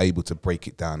understanding, you're able to break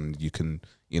it down. You can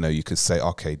say,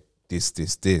 okay,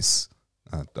 this.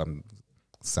 I'm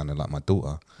sounding like my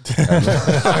daughter.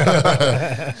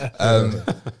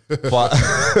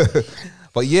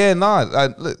 But yeah, my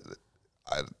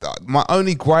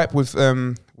only gripe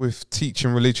with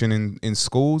teaching religion in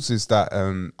schools is that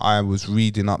I was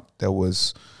reading up, there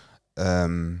was a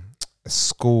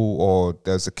school, or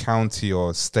there's a county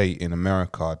or a state in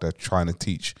America that's trying to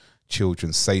teach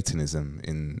children Satanism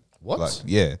in what?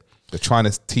 They're trying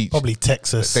to teach. Probably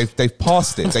Texas. They've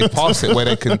passed it. They passed it where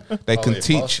they can They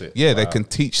teach. passed it. Yeah, they can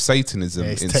teach Satanism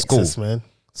Yeah, it's in Texas, school. man.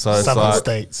 So it's Southern like,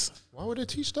 states. Why would they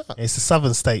teach that? It's the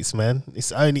southern states, man.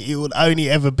 It would only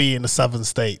ever be in the southern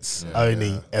states.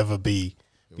 Ever be,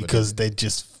 because they're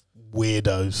just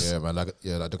weirdos. Yeah, man. Like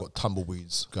they got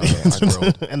tumbleweeds going on the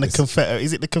road. And the Confederate,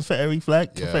 is it the Confederate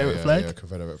flag? Confederate flag? Yeah,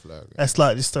 Confederate flag. Yeah. That's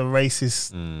like just a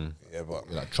racist. yeah, but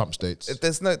Yeah, like Trump states.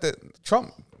 there's no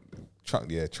Trump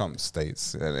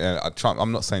states. Trump.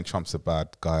 I'm not saying Trump's a bad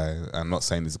guy. I'm not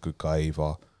saying he's a good guy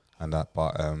either, and that.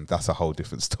 But that's a whole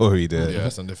different story there. Yeah,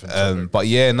 that's a different topic. But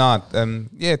you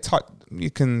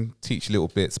can teach little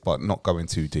bits, but not going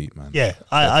too deep, man. Yeah,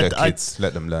 They're kids.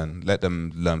 Let them learn. Let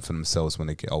them learn for themselves when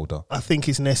they get older. I think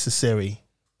it's necessary.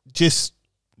 Just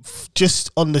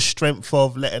on the strength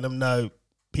of letting them know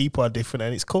people are different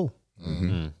and it's cool.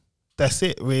 Mm-hmm. That's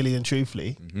it, really and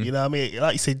truthfully. You know what I mean?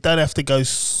 Like you said, don't have to go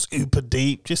super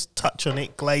deep. Just touch on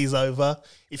it, glaze over.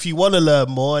 If you want to learn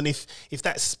more, and if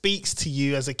that speaks to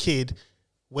you as a kid,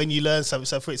 when you learn something.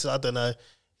 So for instance, I don't know,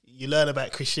 you learn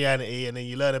about Christianity and then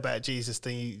you learn about Jesus,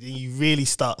 then you really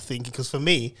start thinking. Because for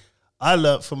me, I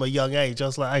learned from a young age. I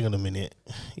was like, hang on a minute,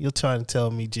 you're trying to tell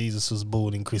me Jesus was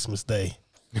born in Christmas Day?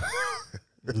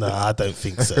 No, I don't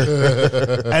think so.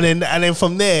 and then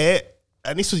from there,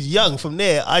 and this was young. From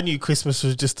there, I knew Christmas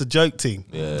was just a joke thing.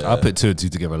 Yeah, I put two and two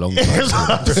together a long time. That's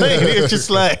what I'm saying. It was just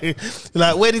like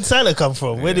where did Santa come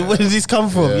from? Where did this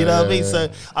come from? You know what I mean? So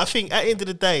I think at the end of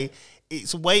the day,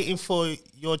 it's waiting for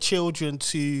your children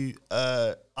to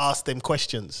ask them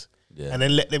questions and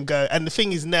then let them go. And the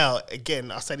thing is now,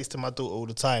 again, I say this to my daughter all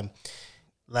the time,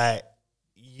 like,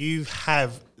 you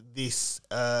have this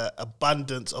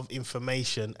abundance of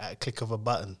information at a click of a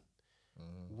button.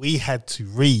 We had to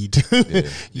read.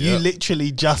 You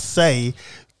literally just say a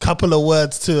couple of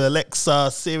words to Alexa,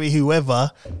 Siri,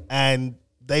 whoever, and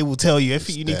they will tell you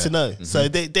everything you need to know. So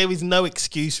there is no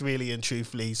excuse, really and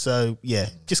truthfully. So yeah,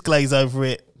 just glaze over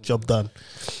it. Job done.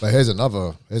 But here's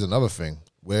another thing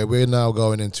where we're now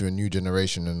going into a new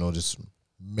generation and all this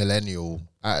millennial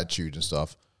attitude and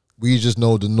stuff. We just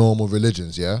know the normal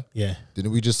religions, yeah? Yeah.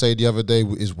 Didn't we just say the other day,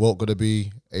 is woke going to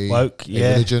be a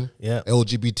religion? Yeah.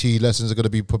 LGBT lessons are going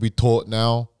to be probably taught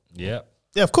now. Yeah,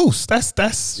 Yeah, of course. That's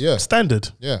standard.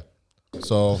 Yeah.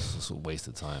 So, it's a waste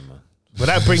of time, man. But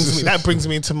that brings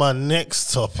me into my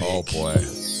next topic. oh boy.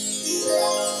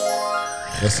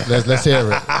 Let's hear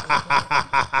it.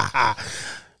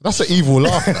 That's an evil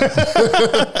laugh. Man.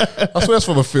 I swear that's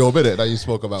from a film, innit, that you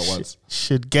spoke about once.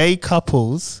 Should gay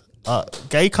couples are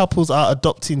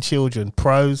adopting children,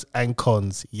 pros and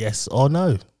cons, yes or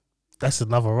no? That's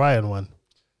another Ryan one.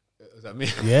 Is that me?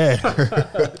 Yeah.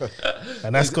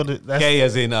 And that's Gay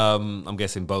as in, I'm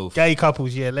guessing both. gay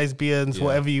couples, yeah, lesbians, Yeah.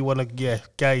 whatever you want to, yeah,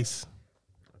 gays.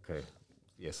 Okay.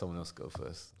 Yeah, someone else go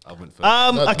first. I went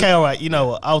first. Okay, all right. You know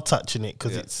what? I'll touch on it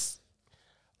because it's.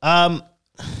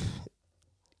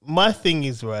 My thing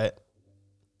is, right,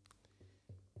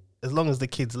 as long as the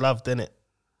kid's loved, innit?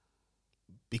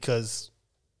 Because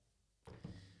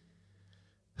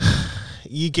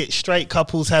you get straight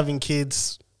couples having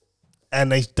kids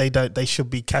and they should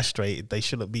be castrated. They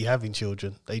shouldn't be having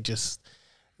children. They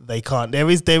can't. There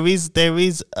is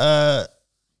the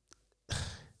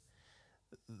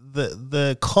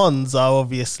cons are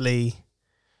obviously,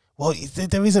 well,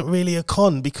 there isn't really a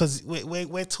con because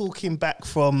we're talking back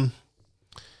from,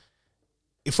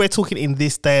 if we're talking in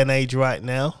this day and age right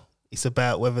now, it's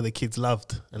about whether the kid's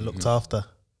loved and looked after.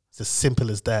 It's as simple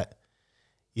as that,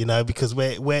 you know, because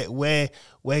we're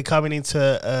coming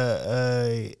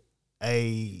into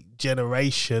a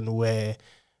generation where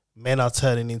men are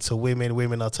turning into women,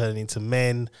 women are turning into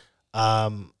men,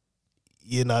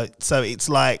 you know, so it's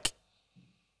like,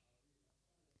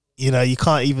 you know, you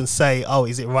can't even say, oh,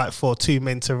 is it right for two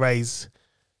men to raise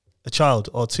a child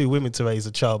or two women to raise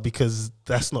a child, because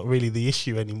that's not really the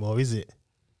issue anymore, is it?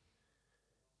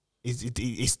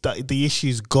 It's the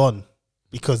issue's gone,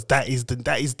 because that is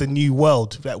the new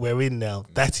world that we're in now.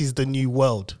 That is the new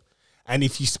world. And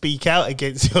if you speak out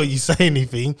against it or you say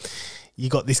anything, you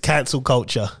got this cancel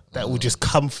culture that will just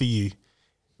come for you,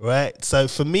 right? So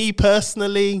for me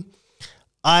personally,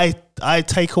 I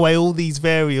take away all these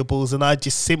variables and I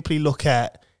just simply look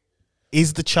at,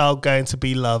 is the child going to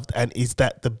be loved, and is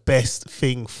that the best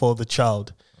thing for the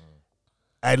child?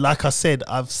 And like I said,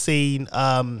 I've seen,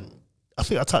 I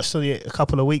think I touched on it a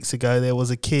couple of weeks ago, there was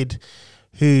a kid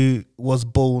who was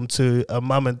born to a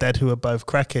mum and dad who were both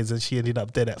crackheads, and she ended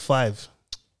up dead at 5.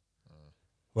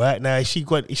 Right now, she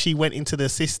went into the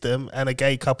system and a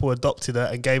gay couple adopted her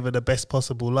and gave her the best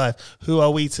possible life. Who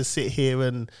are we to sit here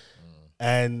and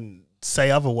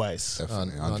say otherwise?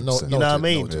 Definitely, No, 100%. You know what I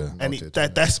mean? And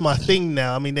that's my thing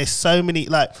now. I mean, there's so many,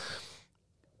 like,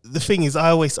 the thing is,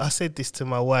 I said this to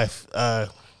my wife a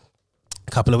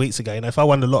couple of weeks ago, you know, if I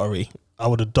won the lottery, I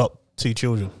would adopt 2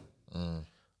 children.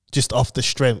 Just off the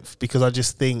strength, because I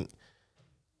just think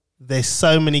there's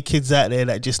so many kids out there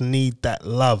that just need that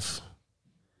love.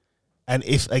 And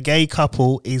if a gay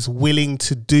couple is willing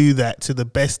to do that to the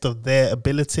best of their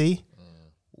ability,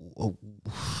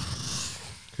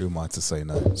 Who am I to say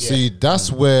no? See,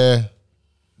 that's where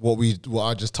what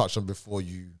I just touched on before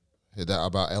you hit that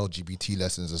about LGBT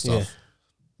lessons and stuff. Yeah.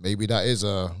 Maybe that is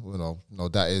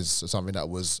that is something that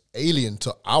was alien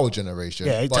to our generation.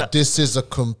 Yeah, but this is a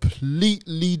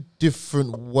completely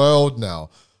different world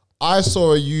now. I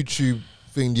saw a YouTube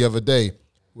thing the other day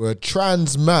where a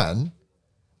trans man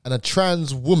and a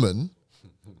trans woman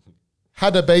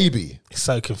had a baby. it's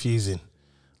so confusing.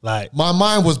 Like, My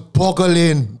mind was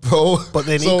boggling, bro. but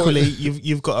then So- equally,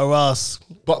 you've got to ask.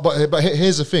 But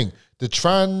here's the thing: the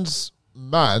trans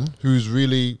man who's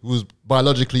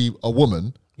biologically a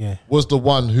woman, Yeah. was the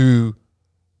one who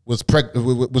was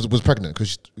pregnant because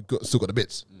she still got the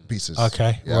bits pieces.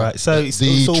 Okay, Yeah. right. So it's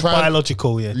all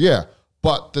biological, yeah. Yeah,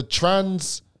 but the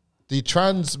trans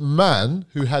man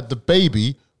who had the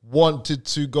baby wanted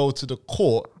to go to the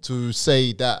court to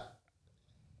say that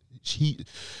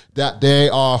they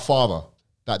are a father,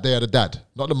 that they are the dad,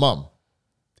 not the mum.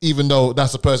 Even though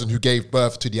that's the person who gave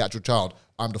birth to the actual child,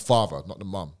 I'm the father, not the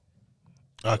mum.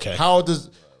 Okay. How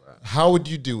would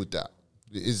you deal with that?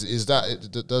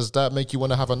 Does that make you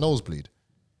want to have a nosebleed?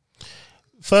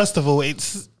 First of all,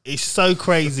 it's so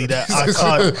crazy that I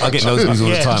can't. I get nosebleeds all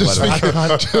the time,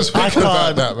 by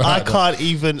the way. I can't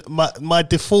even. My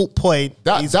default point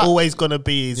is always gonna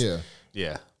be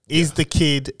Yeah. is the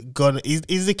kid gonna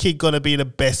be in the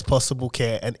best possible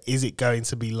care, and is it going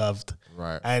to be loved?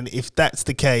 Right. And if that's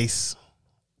the case,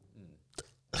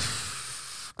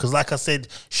 because like I said,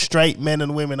 straight men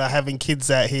and women are having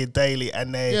kids out here daily,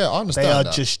 and I understand they are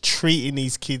that. just treating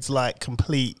these kids like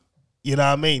complete. You know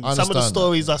what I mean? I Some of the understand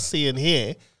stories I see and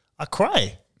hear, I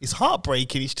cry. It's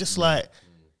heartbreaking. It's just like,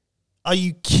 are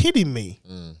you kidding me?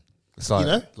 It's like,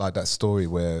 You know? like that story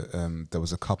where there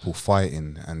was a couple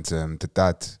fighting, and the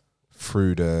dad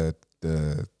threw the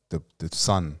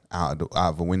son out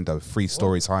of a window 3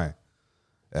 stories high.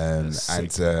 I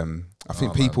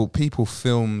think people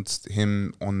filmed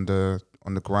him on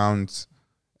the ground.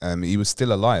 He was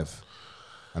still alive,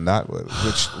 and that,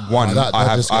 which one that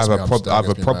I just have gets me a upset, I have a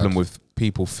gets me problem mad. with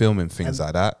people filming things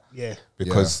like that. Yeah.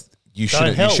 Because you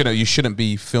Don't help. shouldn't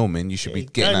be filming. You should be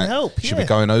Don't getting help, you should be yeah.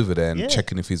 going over there and Yeah.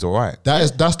 checking if he's all right.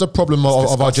 That's the problem of our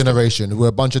disgusting. generation. We're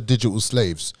a bunch of digital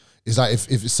slaves. It's like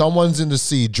if someone's in the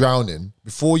sea drowning,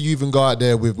 before you even go out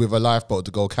there with a lifeboat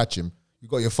to go catch him, you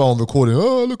got your phone recording.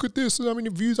 Oh, look at this! How many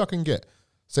views I can get?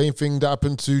 Same thing that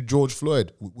happened to George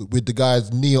Floyd with the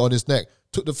guy's knee on his neck.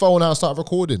 Took the phone out and started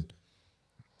recording.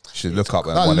 Should look up.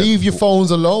 Like, leave your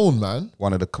phones alone, man.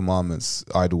 One of the commandments,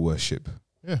 idol worship.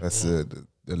 Yeah. That's a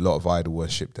lot of idol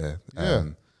worship there. Yeah.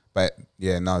 But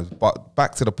yeah, no. But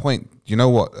back to the point. You know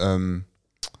what?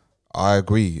 I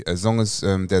agree. As long as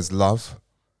there's love,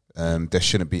 there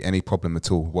shouldn't be any problem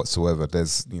at all whatsoever.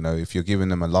 There's, if you're giving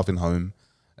them a loving home,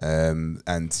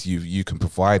 and you can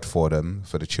provide for them,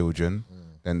 for the children,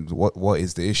 then what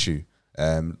is the issue?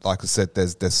 Like I said,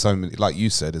 there's so many, like you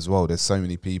said as well, there's so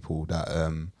many people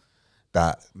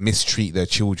that mistreat their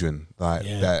children,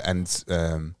 that,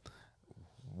 and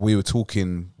we were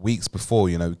talking weeks before,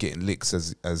 getting licks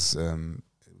as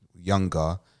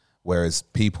younger, whereas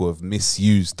people have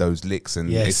misused those licks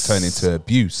and it's turned into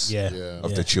abuse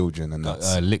of the children, and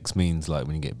that's Licks means like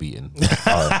when you get beaten. Just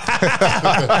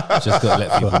gotta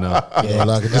let people know. Yeah.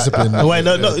 Like a discipline. Oh, wait,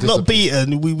 no, not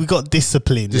beaten. We got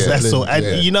disciplined. That's all.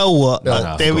 And you know what?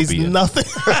 No, there got is beaten. nothing.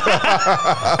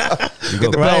 You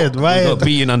got, Ryan, you Ryan. got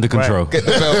beaten under control. get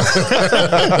the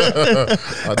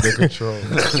belt. Under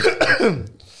control.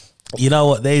 You know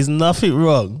what? There is nothing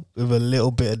wrong with a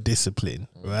little bit of discipline,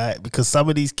 right? Because some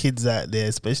of these kids out there,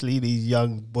 especially these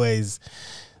young boys,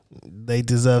 they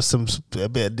deserve a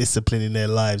bit of discipline in their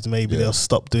lives. Maybe they'll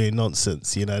stop doing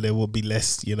nonsense. There will be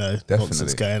less,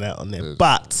 nonsense going out on them.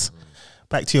 But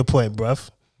back to your point, bruv.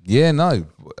 Yeah, no.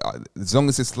 As long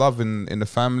as it's love in the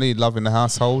family, love in the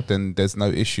household, then there's no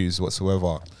issues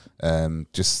whatsoever.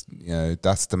 Just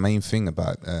that's the main thing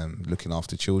about looking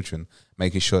after children,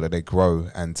 making sure that they grow,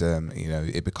 and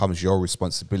it becomes your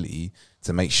responsibility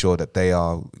to make sure that they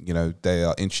are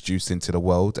introduced into the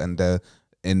world and they're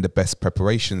in the best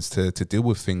preparations to deal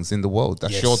with things in the world.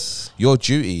 That's your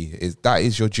duty.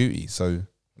 Is your duty. So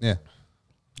yeah.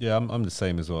 Yeah, I'm the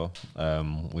same as well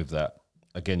with that.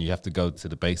 Again, you have to go to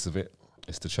the base of it.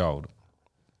 It's the child.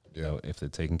 If they're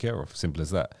taken care of, simple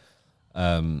as that.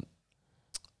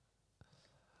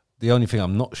 The only thing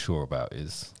I'm not sure about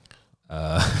is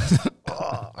I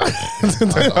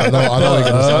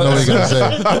know what you're gonna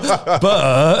say.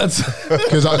 but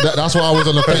Because that's what I was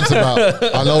on the fence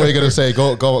about. I know what you're gonna say.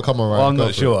 Go, come on, Ryan. well, I'm Go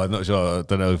not for sure. it. I'm not sure. I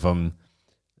don't know if I'm.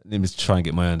 Let me just try and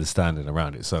get my understanding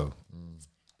around it. So,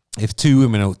 if two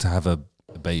women are to have a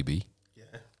baby,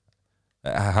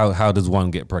 how does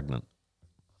one get pregnant?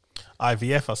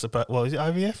 IVF, I suppose. Well, is it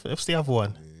IVF? What's the other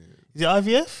one? Is it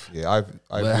IVF? Yeah,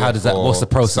 Well, how does that? What's the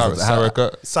process?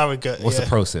 Surrogate. Surrogate. What's the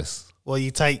process Well,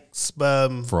 you take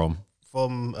sperm from?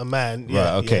 from a man.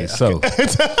 Right. Okay. So,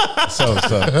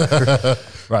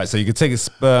 right. So you can take a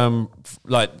sperm.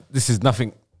 Like, this is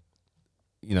nothing,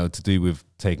 to do with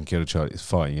taking care of the child. It's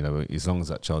fine. As long as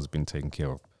that child's been taken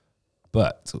care of.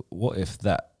 But what if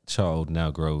that child now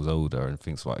grows older and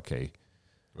thinks, like, okay,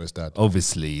 Where's Dad?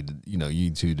 obviously, you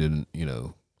two didn't,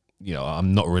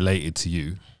 I'm not related to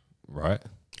you, right?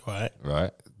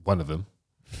 Right. One of them,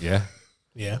 yeah.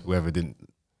 Yeah. Whoever didn't,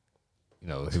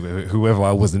 whoever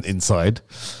I wasn't inside,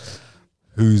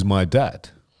 who's my dad?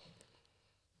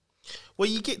 Well,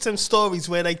 you get some stories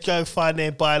where they go find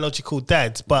their biological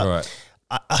dads, but Right.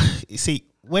 you see,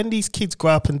 when these kids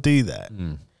grow up and do that,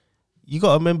 you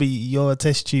got to remember you're a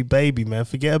test tube baby, man.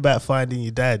 Forget about finding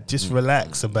your dad. Just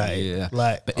relax about Yeah. it.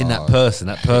 Like, But in that person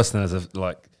has a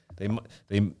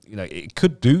they it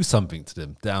could do something to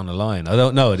them down the line. I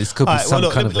don't know. This could be all right, some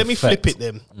look, kind of let me flip effect.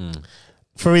 it then.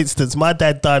 For instance, my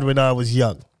dad died when I was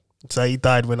young. So he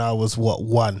died when I was,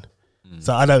 1?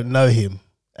 So I don't know him.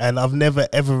 And I've never,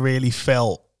 ever really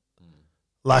felt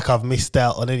like I've missed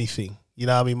out on anything. You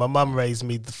know what I mean? My mum raised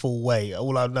me the full way.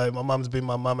 All I know, my mum's been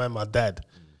my mum and my dad.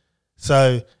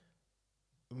 So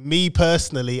me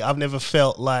personally, I've never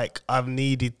felt like I've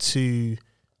needed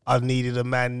a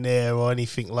man there or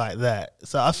anything like that.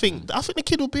 So I think the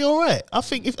kid will be all right. I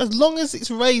think as long as it's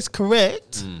raised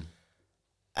correct,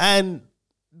 and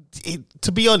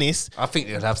to be honest, I think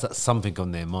they'll have something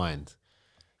on their mind.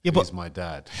 yeah, Who's but my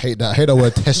dad? Hate that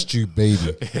word test tube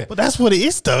baby. that's what it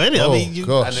is, though, isn't it? Oh, I mean,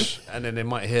 gosh. And then they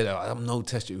might hear that I'm no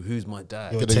test you. Who's my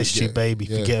dad? you're a Gonna test tube get- baby.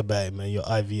 yeah. Forget about it, man. You're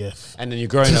IVF. And then you're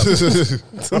growing up,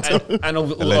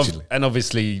 and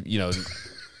obviously,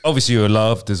 obviously you're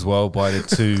loved as well by the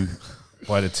two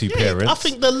parents.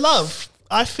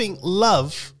 I think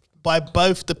love by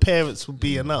both the parents would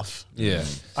be enough. Yeah.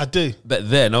 I do. But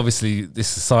then obviously this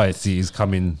society is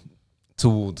coming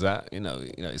towards that. You know,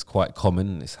 it's quite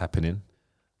common. It's happening.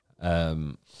 But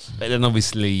then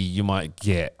obviously you might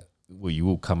get, well, you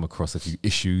will come across a few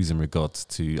issues in regards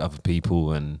to other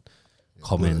people and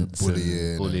comments,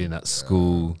 and bullying at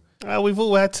school. We've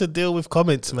all had to deal with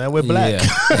comments, man. We're black. Yeah.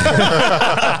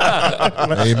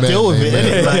 Amen. Deal with it.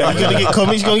 Amen. Innit? Like, you're gonna get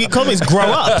comments. You're gonna get comments. Grow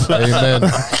up. Amen.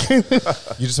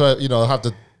 You just have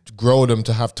to grow them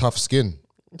to have tough skin.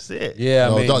 That's it. Yeah,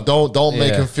 No, I mean, don't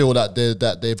make yeah. them feel that they're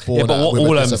born yeah, but out with a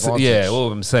all disadvantage.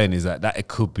 all I'm saying is that it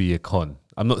could be a con.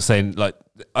 I'm not saying like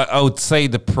I would say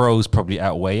the pros probably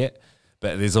outweigh it,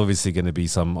 but there's obviously going to be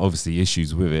some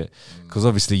issues with it because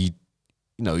obviously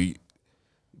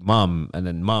mum and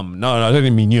then mum. No, I don't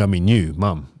even mean you. I mean you,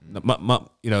 mum. Mum,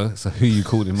 so who you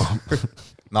calling mum?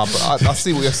 No, but I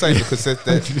see what you're saying because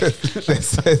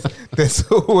there's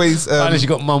always. Unless you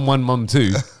got mum one, mum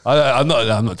two. I'm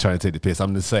not trying to take the piss.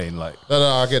 I'm just saying like. No,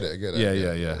 I get it.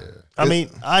 Yeah. I mean,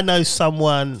 I know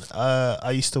someone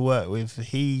I used to work with.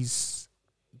 He's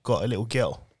got a little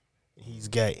girl. He's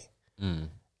gay,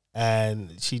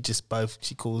 and she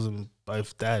calls him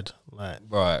both dad. Like,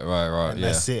 Right. and Yeah.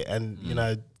 that's it. And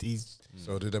these.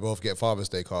 So did they both get Father's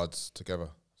Day cards together?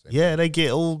 Yeah, they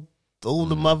get all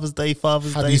the Mother's Day,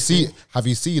 Father's Day. Have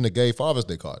you seen a gay Father's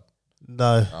Day card?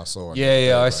 No. I saw one.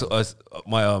 Yeah. I saw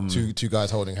my Two guys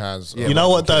holding hands. You know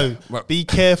what though? Be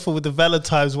careful with the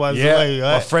Valentine's ones. Yeah, Away,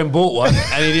 right? my friend bought one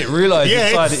and he didn't realise Yes.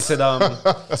 inside it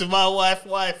said To my wife.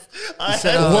 I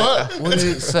said, had- what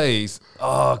did it say?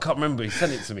 I can't remember. He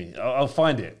sent it to me. I'll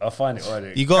find it.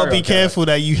 Already. You gotta Carry be on. careful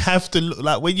that you have to look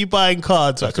like when you're buying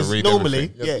cards. Right? to 'Cause read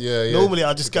normally, everything. Yeah. normally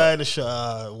I'll just go in the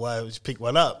shop. Just pick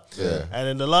one up. Yeah. And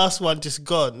then the last one just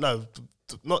gone. No,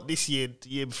 not this year. The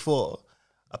year before,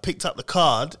 I picked up the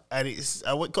card and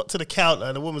got to the counter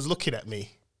and the woman's looking at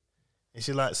me, and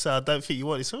she's like, "Sir, I don't think you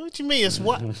want it." So what do you mean? It's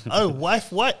what? Oh,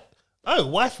 wife. Oh,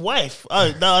 wife.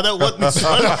 Oh no, I don't want this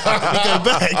one. Let me go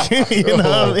back. You know what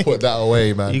I mean? Put that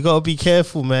away, man. You gotta be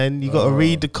careful, man. You gotta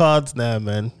read the cards now,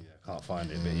 man. I can't find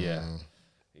it, but yeah.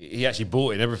 He actually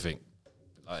bought it and everything.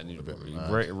 Like, he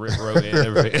wrote it and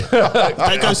everything.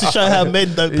 That goes to show how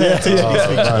men don't pay attention to these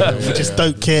things. man. We just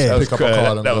don't care. Pick up a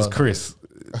card and That was go. Chris.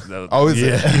 Oh, is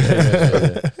it?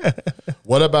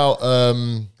 What about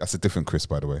That's a different Chris,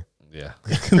 by the way. Yeah.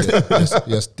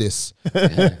 yes, this.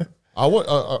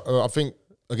 I think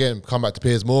again, come back to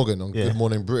Piers Morgan on Good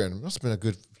Morning Britain. It must have been a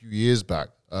good few years back.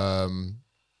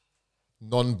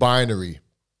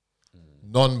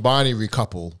 Non-binary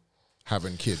couple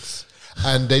having kids,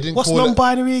 and they didn't. What's call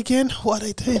non-binary again? What are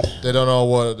they doing? They don't know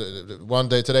what. One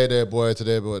day today they're a boy,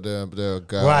 today they're a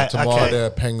girl. Right, Tomorrow okay. they're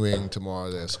a penguin.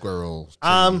 Tomorrow they're a squirrel.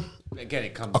 Again,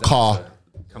 it comes car.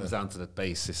 Comes down to the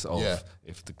basis of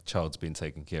if the child's been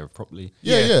taken care of properly.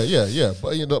 Yeah.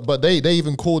 But they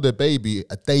even call their baby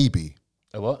a baby.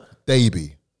 A what?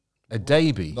 Baby, A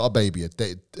baby. not a baby. A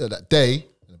day. That day.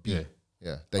 And a B. Yeah.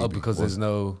 Yeah. Oh, Baby. because there's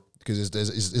no. Because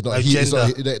it's not No he. It's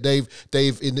not, gender.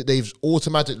 they've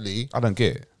automatically I don't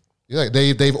get it.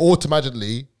 they've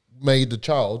automatically made the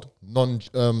child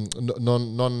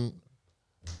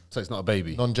So it's not a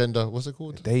baby. non-gender. What's it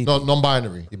called? Baby.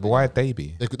 Non-binary. Yeah, but why a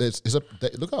baby?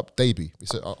 Look up baby.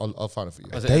 I'll find it for you.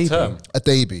 Is it baby. a term? A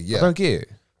baby. I Yeah. don't get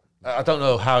it. I don't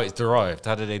know how it's derived.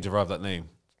 How did they derive that name?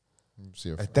 See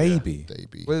if- A baby.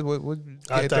 Baby. What,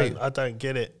 I get a baby? don't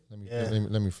get it.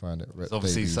 Let me find it. It's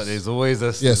obviously, Babies. so there's always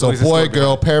a. Yeah, so always a boy, story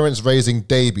girl, behind parents raising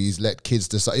babies, let kids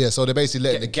decide. Yeah, so they're basically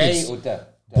letting the kids, dad?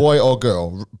 boy or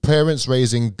girl, parents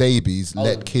raising babies,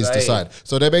 let kids they. decide.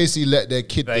 So they basically let their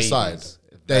kid Babies. decide.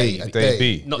 They.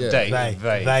 They. Not Yeah. they.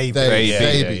 They. Baby, Yeah,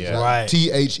 baby, yeah, yeah. Right.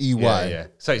 THEY. Yeah.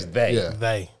 So it's they. Yeah.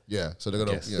 They. Yeah, so they're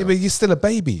gonna. Yes. You Yeah, know. but you're still a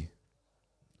baby.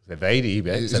 It's a baby.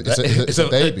 It's a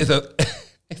baby. It's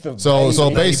a So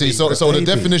baby. basically, so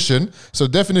the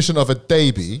definition of a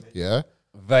baby, yeah,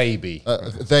 Baby.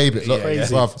 baby. Look,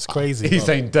 Crazy. bruv, It's crazy. He's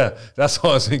saying duh. That's what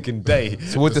I was thinking. Day.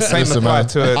 So would the same listen, apply man,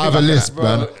 to a I have a lisp,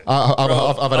 man.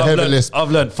 I've had a heavy lisp. I've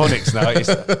learned phonics now.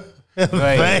 It's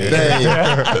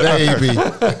Baby.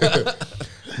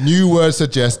 New word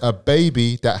suggests a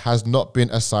baby that has not been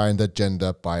assigned a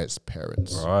gender by its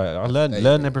parents. Right. I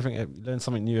learn everything. Learn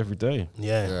something new every day.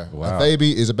 Yeah. Yeah. Wow. A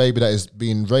baby is a baby that is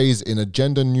being raised in a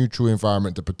gender-neutral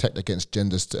environment to protect against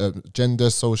gender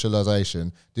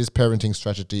socialization. This parenting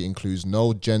strategy includes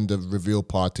no gender reveal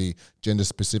party,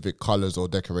 gender-specific colors or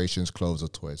decorations, clothes or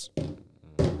toys.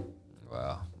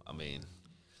 Wow. I mean,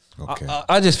 Okay.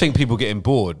 I just think people getting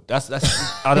bored. That's.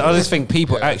 I just think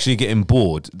people actually getting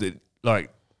bored.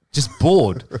 Like just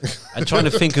bored and trying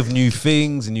to think of new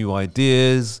things and new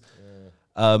ideas.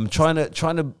 trying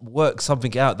to work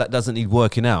something out that doesn't need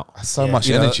working out. So much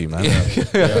energy,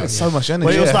 man. So much energy.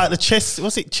 Well, it was like the chest.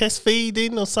 Was it chest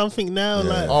feeding or something? Now,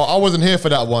 like Oh, I wasn't here for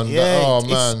that one. yeah. Oh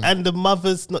it's- man. and the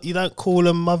mothers, you don't call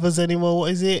them mothers anymore.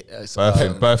 What is it?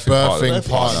 birthing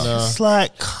partner. It's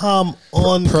like, come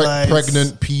on, guys.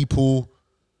 Pregnant people.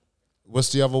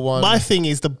 What's the other one? My thing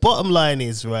is, the bottom line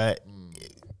is, right,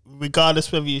 regardless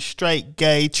whether you're straight,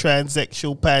 gay,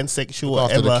 transsexual, pansexual, Look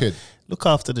after whatever, the kid. look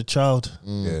after the child.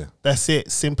 Yeah. That's it.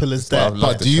 Simple as why that. I've loved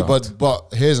But the do you? child.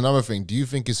 But here's another thing. Do you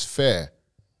think it's fair?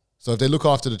 So if they look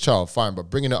after the child, fine. But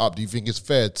bringing it up, do you think it's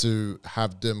fair to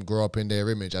have them grow up in their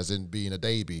image, as in being a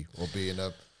baby or being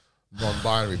a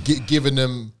non-binary, giving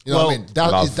them, you know what I mean?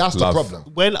 That's the problem.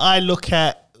 When I look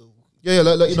at, Yeah,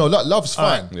 you know, love's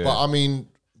fine. Yeah. But I mean,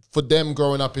 for them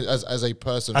growing up as a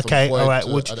person, okay, from boy all right,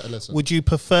 to adolescent. would you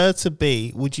prefer to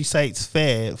be, would you say it's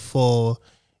fair for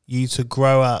you to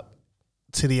grow up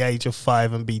to the age of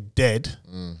 5 and be dead,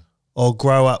 or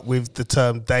grow up with the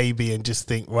term baby and just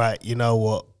think, right, you know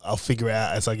what, I'll figure it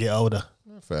out as I get older?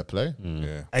 Fair play.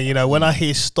 Yeah. And you know, when I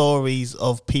hear stories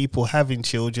of people having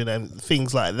children and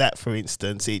things like that, for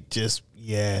instance, it just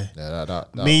Yeah,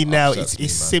 that me now, upsets it's me, man.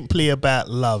 simply about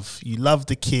love. You love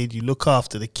the kid, you look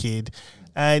after the kid,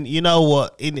 and you know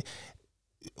what?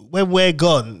 When we're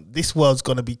gone, this world's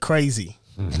gonna be crazy.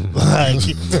 Like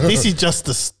this is just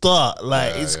the start.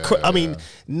 Like I mean,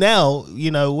 now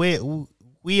you know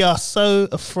we are so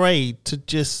afraid to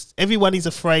just. Everyone is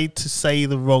afraid to say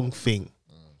the wrong thing.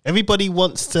 Everybody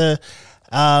wants to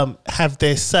have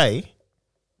their say,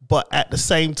 but at the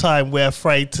same time, we're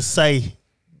afraid to say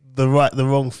the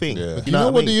wrong thing. Yeah. You know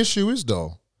I what mean? the issue is,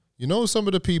 though? You know, some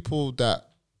of the people that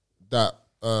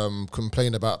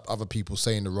complain about other people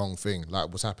saying the wrong thing, like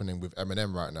what's happening with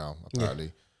Eminem right now,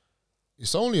 apparently.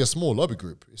 It's only a small lobby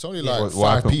group. It's only like What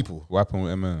five happened- people. What happened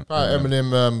with Eminem? Right,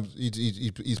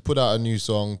 Eminem, he's put out a new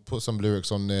song, put some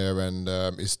lyrics on there, and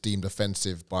it's deemed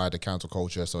offensive by the cancel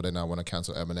culture. So they now want to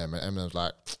cancel Eminem. And Eminem's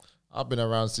like, I've been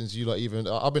around since you lot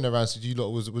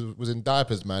was in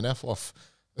diapers, man. F off,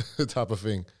 type of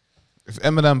thing. If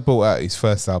Eminem brought out his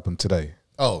first album today,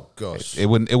 Oh gosh, it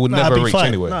would No, never it'd be reach fine.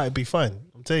 anywhere. No, it'd be fine.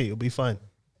 I'm telling you, it'll be fine.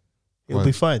 It'll Why-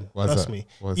 be fine. why is Trust that? me.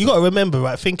 Why is You that? got to remember,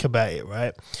 right? Think about it,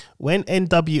 right? When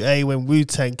NWA, when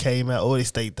Wu-Tang came out, all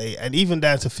this, and even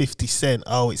down to 50 Cent,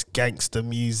 oh, it's gangster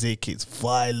music, it's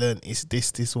violent, it's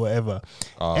this, whatever.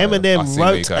 Oh, I Eminem see where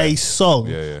wrote you're going. a song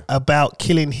Yeah. about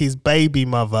killing his baby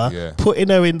mother, Yeah. putting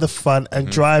her in the front and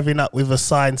Mm-hmm. driving up with a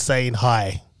sign saying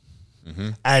hi.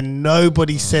 And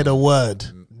nobody said a word.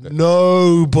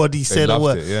 Nobody said a loved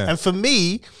word. it, yeah. And for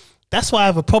me, that's why I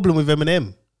have a problem with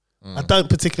Eminem. I don't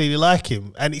particularly like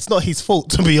him, and it's not his fault,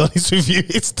 to be honest with you.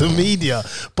 It's the media,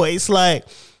 but it's like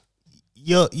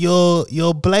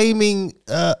you're blaming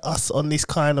us on this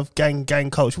kind of gang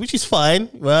culture, which is fine,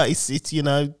 right? It's you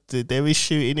know there is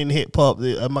shooting in hip hop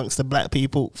amongst the black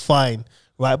people, fine,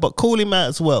 right? But call him out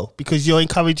as well, because you're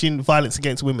encouraging violence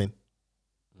against women.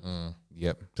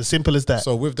 Yep. As simple as that.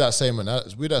 So with that same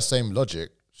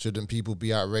logic, shouldn't people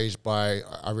be outraged by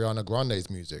Ariana Grande's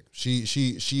music?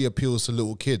 She appeals to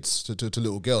little kids, to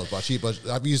little girls, but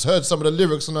have you heard some of the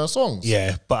lyrics in her songs?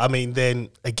 Yeah, but I mean, then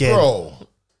again, Bro,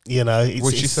 you know, it's,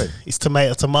 What'd she it's, say? it's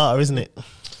tomato, isn't it?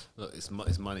 Look, it's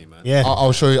money, man. Yeah.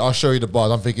 I'll show you the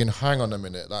bars. I'm thinking, hang on a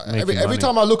minute. Like every money.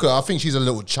 time I look at her, I think she's a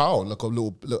little child, like a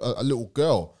little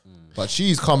girl. But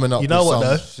she's coming up You know with what,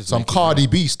 though? some Cardi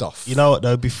B stuff. You know what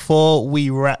though? Before we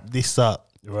wrap this up,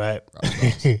 right?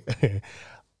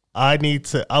 I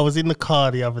was in the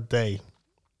car the other day,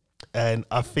 and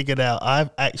I figured out I've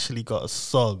actually got a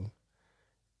song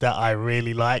that I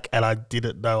really like, and I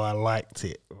didn't know I liked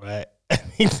it. Right?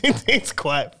 It's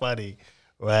quite funny,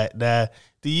 right? Now,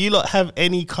 do you lot have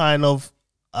any kind of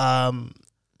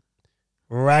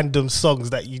random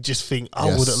songs that you just think I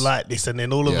Yes. wouldn't like this, and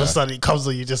then all of Yeah. a sudden it comes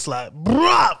on, you're just like,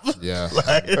 bruh. Yeah,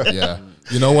 Like- yeah.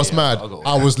 You know what's mad? I got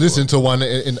I was listening to one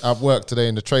at work today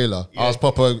in the trailer. I was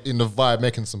proper in the vibe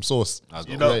making some sauce.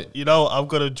 You know, I'm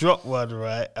gonna drop one,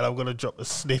 right? And I'm gonna drop a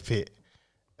snippet,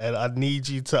 and I need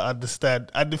you to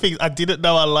understand. And the thing is, I didn't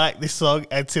know I liked this song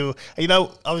until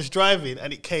I was driving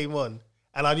and it came on,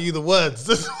 and I knew the words.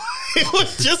 It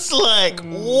was just like,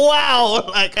 wow!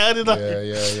 Like, how did I?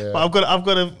 Yeah. But I'm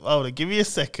gonna hold on. Give me a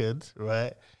second,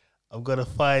 right? I'm gonna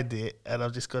find it, and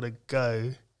I'm just gonna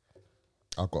go.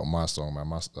 I've got my song, man.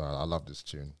 I love this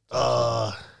tune.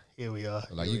 Here we are.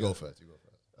 Like, you go first.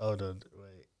 Hold on,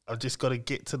 wait. I've just got to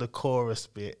get to the chorus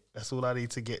bit. That's all I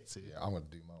need to get to. Yeah, I'm gonna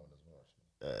do my one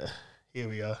as well. Here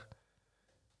we are.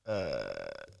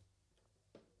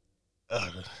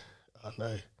 Oh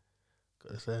no,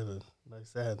 got a sound. No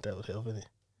sound. That would help, innit?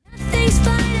 Nothing's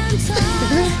fine.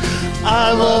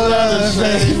 I'm all out of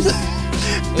shame.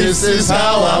 This is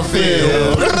how I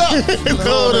feel.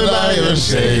 Cold and I am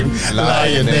ashamed.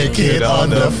 Lying naked on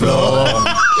the floor.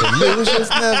 Illusions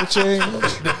never change.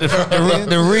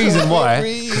 The reason why,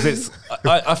 because it's,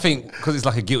 I think, because it's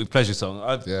like a guilty pleasure song.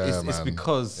 It's man.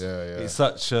 because Yeah, yeah. it's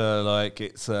such a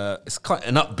it's quite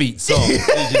an upbeat song.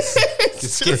 It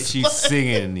just gets you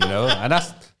singing, you know, and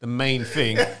that's the main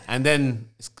thing. And then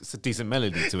it's a decent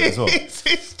melody to it as well.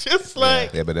 It's just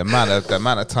like Yeah, but the amount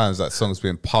of times that song's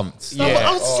been pumped. Yeah,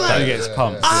 I was that like, gets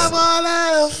pumped. I'm all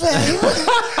out of fame.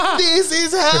 This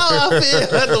is how I feel.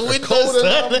 At the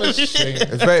windows.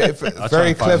 It's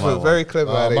very find clever, my one. very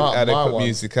clever how they my put one.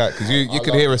 music out, because you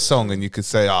could hear a song and you could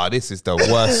say, this is the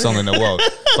worst song in the world,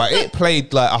 but it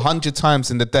played like 100 times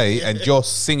in the day, and you're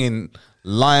singing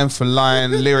line for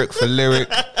line, lyric for lyric.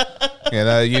 You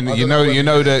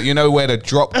know where the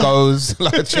drop goes.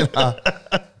 Like, you know.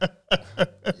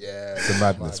 Yeah, It's a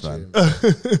madness, man.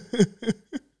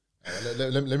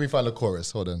 Let me find the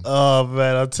chorus. Hold on. Oh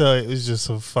man, I'll tell you, it was just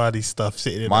some funny stuff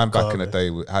sitting in Mine the car, back in the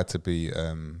man. day had to be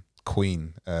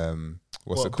Queen.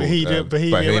 What's it called? Bohemian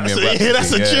Rhapsody. Rhapsody, Yeah,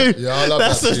 that's a tune. Yeah, I love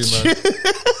That's that a tune, man.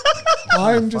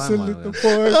 I'm just a Fine, little man.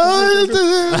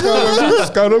 boy.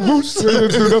 Scaramouche to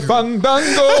the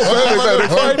fandango. Very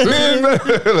frightening.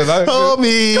 For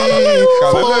me,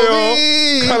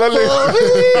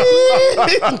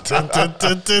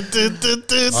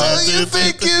 So you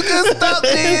think you can stop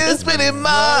me spinning my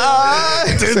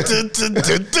eyes? So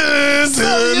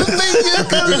you think you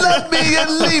can love me and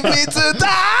leave me to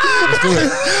die?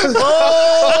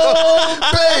 Oh,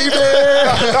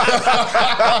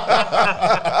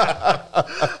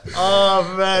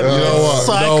 Oh man, You know what?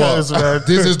 psychos, man.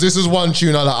 This is one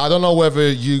tune I don't know whether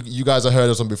you guys have heard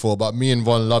this one before, but me and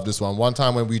Von love this one. One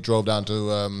time when we drove down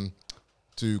to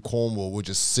Cornwall, we're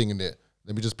just singing it.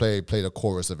 Let me just play the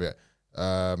chorus of it.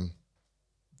 I'm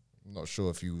not sure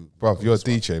if you, Bro, you're a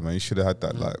DJ, man. You should have had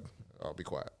that. Like, I'll be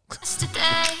quiet.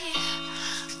 Today,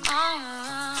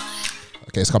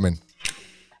 Okay, it's coming.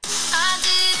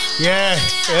 Yeah.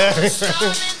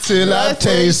 Till I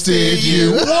tasted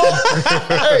you.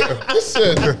 Hey,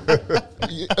 listen.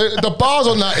 The bars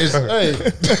on that is, hey.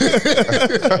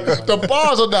 The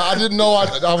bars on that, I didn't know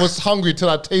I was hungry till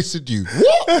I tasted you.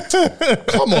 What?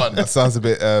 Come on. that sounds a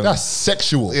bit. That's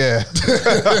sexual. Yeah.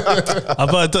 I've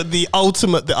heard the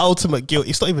ultimate guilt.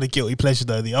 It's not even a guilty pleasure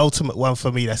though. The ultimate one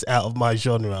for me that's out of my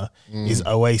genre is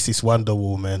Oasis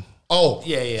Wonderwall, man. Oh,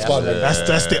 Yeah. Spud.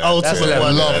 That's the ultimate level.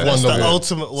 one. Love That's the Wonderwall.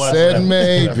 ultimate one. Said man.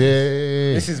 maybe.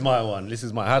 This is my one.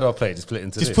 How do I play it? Just put it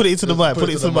into Just this. put it into the mic. put Put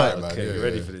it it to into the the mic. mic, Okay, Yeah, you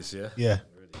ready yeah. for this, yeah? Yeah.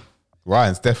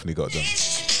 Ryan's definitely got them.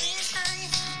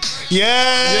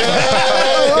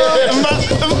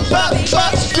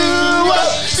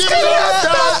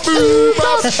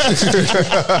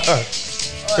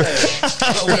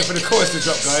 Not waiting for the chorus to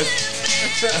drop,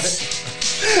 guys.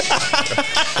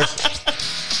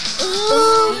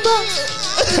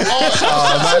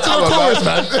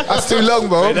 That's too long,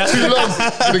 bro. Too long.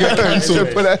 Gonna get cancelled.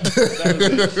 Put that.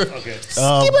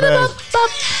 Oh man.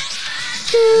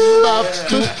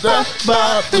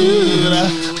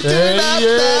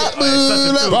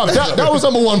 Wow, that was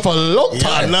number one for a long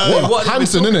time. I know. What?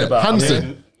 Hanson, innit?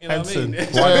 Hanson. You know what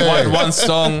I mean? One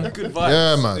song, Good vibes.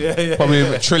 Yeah, man. probably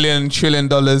 $1 trillion.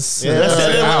 That's it. They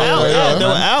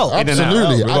were out.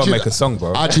 Absolutely. We gotta make a song,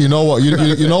 bro. Actually, you know what?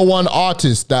 You know one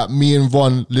artist that me and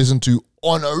Von listen to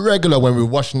on a regular when we're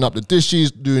washing up the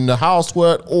dishes, doing the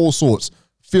housework, all sorts.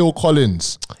 Phil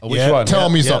Collins. Which Yeah. one? Tell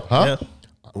me yeah, something, huh? yeah.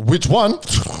 Which one?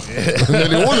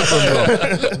 Nearly all of them,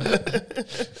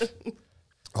 bro.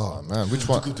 Oh man, which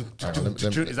one? Hang on, let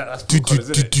me- Is that's Phil Collins,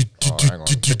 isn't it? hang on.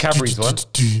 The Cadbury's one.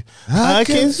 I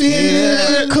can feel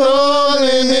it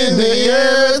calling in the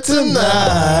air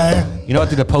tonight. You know I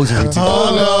did a posing routine.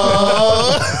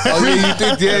 Oh yeah, you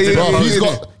did. Yeah, Bro,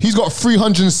 yeah. he's got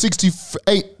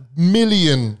 368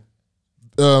 million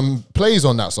plays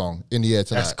on that song in the air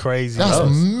tonight. That's crazy. That's bro.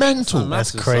 mental.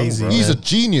 That's crazy. He's a man.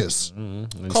 genius.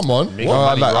 Come on. Big Well,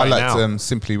 I money right liked now.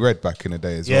 Simply Red back in the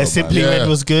day as well. Yeah, man. Simply Yeah. Red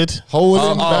was good.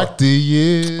 Holding back the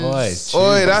years.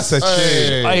 Oi, that's a tune.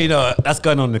 Hey. You know, that's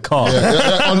going on in the car. on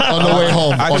the way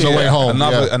home. Actually, on the way home.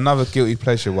 Another guilty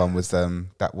pleasure one was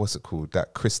that what's it called?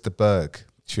 That Krista Berg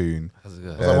tune. Does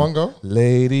that one go?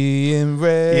 Lady in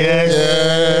Red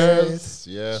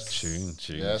Yes. Tune.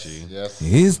 Yes.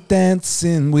 is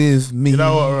dancing with me. You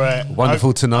know what, right?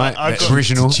 Wonderful Tonight, I the got-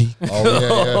 original. Oh yeah.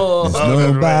 There's Hold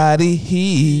on, nobody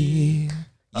here.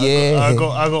 Yeah. I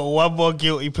got one more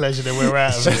guilty pleasure, then we're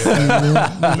out of here.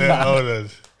 No, hold on.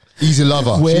 Easy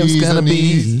lover. Where it's She's gonna an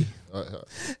easy- be.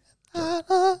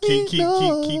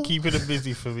 Keeping it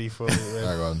busy for me for a minute, man.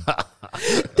 Hang on.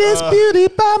 There's beauty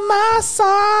by my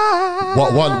side.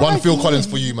 One Phil Collins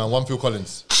for you, man. One Phil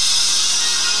Collins.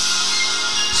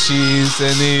 She's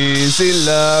an easy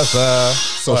lover.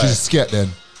 So she's scared then.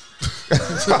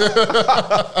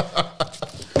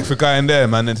 If we're going there,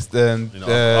 man, it's I've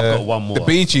got one more. The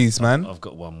Bee Gees, man. I've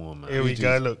got one more, man. Here we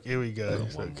go. Look, here we go.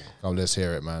 Look. Oh, let's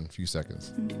hear it, man. A few seconds.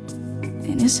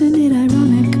 And isn't it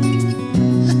ironic?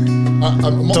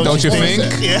 Don't you think?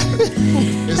 Yeah.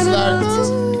 It's like,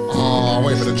 oh,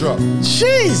 wait for the drop.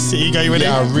 Jeez. Here you go. You ready?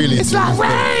 Yeah, I really. It's like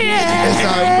rain. It's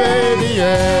like rain,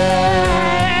 yeah.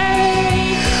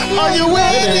 Are you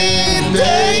waiting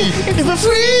day if a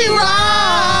free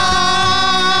ride?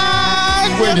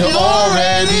 When you're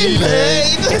already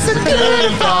late, It's a good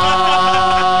advice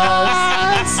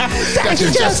that you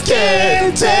just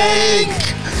can't take.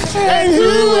 And who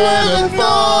would have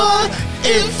thought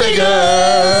it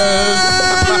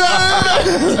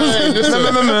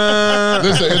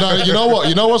Listen, you know what?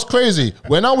 You know what's crazy?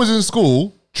 When I was in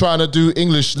school trying to do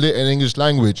English lit and English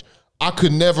language, I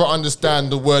could never understand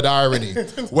the word irony.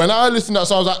 When I listened to that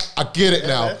song, I was like, I get it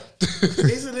now.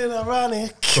 Isn't it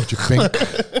ironic? Don't you think?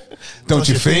 Don't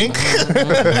you think?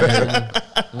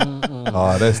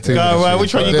 Oh, there's too Go, many. right,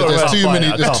 which one you got? There's Right? too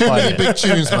many. There's too many big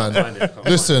tunes, man.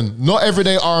 Listen, not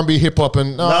everyday R&B, hip hop,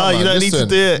 and No, man, you don't need to listen.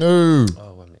 do it. No,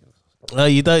 No,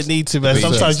 you don't need to, man. Bee Gees,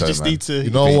 Sometimes you though, just man. need to. you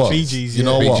know what? Bee Gees, You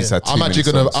know Bee what? Gees had too I'm actually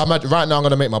many gonna. songs. Right now, I'm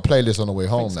gonna make my playlist on the way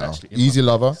home now. actually- Easy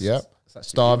Lover, yep.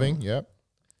 Starving, yep.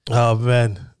 Oh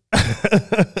man.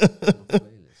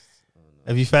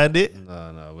 Have you found it?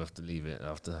 No, we have to leave it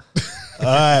after. All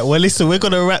right. Well, listen, we're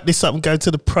gonna wrap this up and go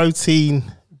to the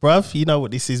protein, bruv. You know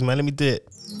what this is, man. Let me do it.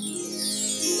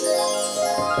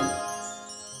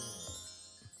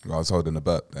 I was holding a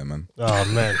burp there, man. Oh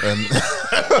man.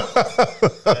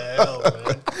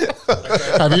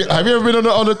 Have you ever been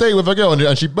on a date with a girl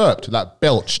and she burped, like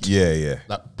belched? Yeah.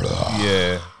 Like, blah.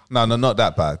 Yeah. No, not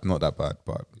that bad. Not that bad.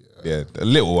 But yeah, a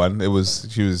little one. It was.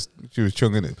 She was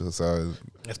chunging it. So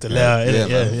You have to let her in it.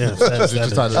 Yeah.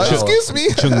 Just like the shower. excuse me.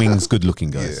 Chung Ming's good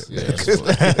looking, guys. She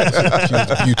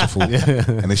was beautiful.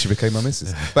 And then she became my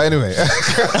missus. But anyway,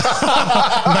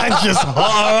 Man, just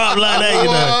hot her up like that, you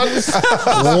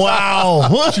know. Wow.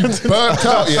 Burped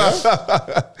out, yeah.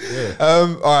 all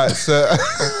right.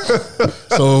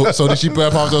 So did she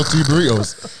burp after those 2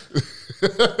 burritos?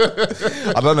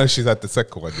 I don't know if she's had the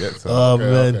second one yet. So. Oh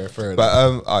man. Okay, fair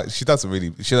enough. But she doesn't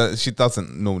really. She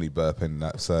doesn't normally burp in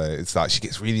that. So it's like she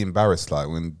gets really embarrassed, like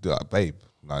when babe,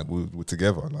 like we're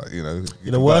together, like you know.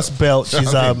 The worst belch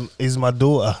is my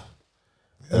daughter,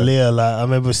 Leah. Like I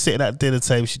remember sitting at dinner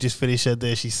table. She just finished her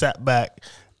dinner. She sat back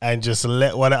and just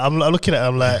let one. I'm looking at her.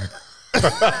 I'm like,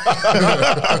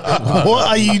 what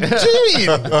are you doing?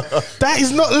 That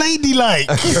is not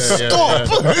ladylike. Stop.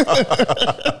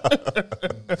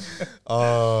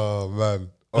 Oh man!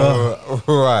 All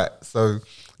right. So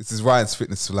this is Ryan's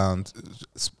Fitness Lounge.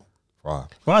 Wow.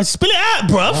 Right, spill it out,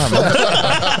 bruv.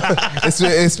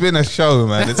 It's been a show,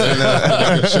 man. It's been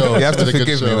a show. You have to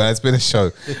forgive me, man. It's been a show.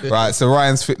 Right. So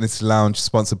Ryan's Fitness Lounge,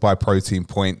 sponsored by Protein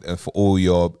Point, for all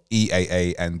your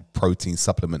EAA and protein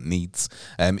supplement needs.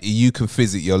 You can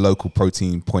visit your local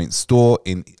Protein Point store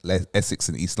in Essex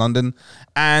and East London,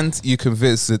 and you can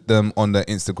visit them on their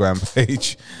Instagram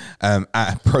page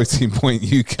at Protein Point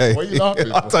UK. What are you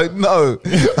laughing I for? don't know.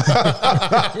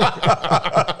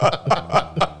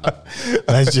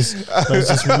 That's just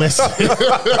messing.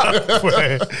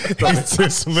 It's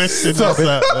just messing us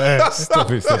up, man.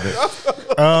 Stop it.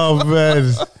 Oh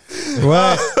man.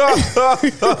 Right.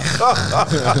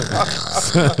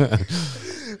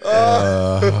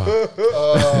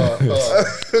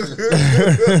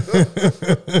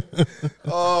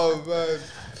 Oh man.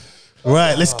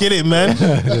 Right, let's get it, man.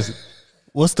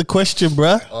 What's the question,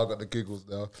 bruh? I got the giggles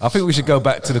now. I think we should go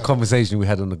back to the conversation we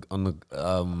had on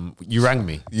the. You rang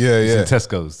me. Yeah, It was yeah. in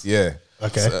Tesco's. Yeah.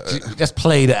 Okay. Let's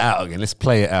play that out again. Let's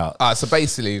play it out. So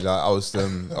basically, like I was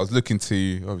looking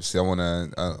to, obviously I want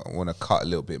to cut a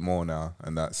little bit more now,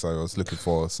 and that, so I was looking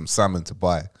for some salmon to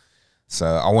buy. So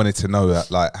I wanted to know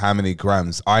that, like, how many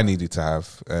grams I needed to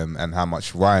have, and how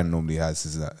much Ryan normally has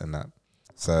is that and that.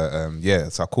 So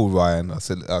so I called Ryan. I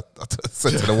said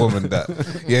said to the woman that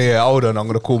hold on, I'm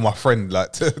gonna call my friend,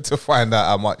 like, to find out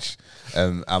how much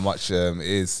it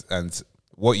is, and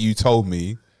what you told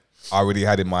me I already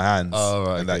had in my hands. Oh,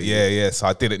 right, and okay. that, so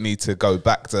I didn't need to go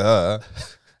back to her.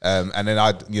 And then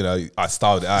I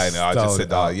styled it out, and I just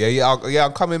said,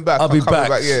 I'm coming back. I'll be coming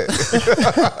back. Yeah.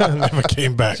 Never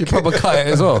came back. You probably cut it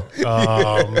as well.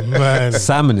 Oh man.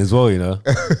 Salmon as well, you know.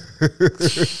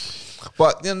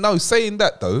 But no, saying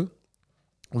that though,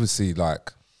 obviously,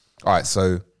 like, all right,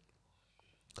 so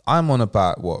I'm on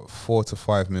about what 4 to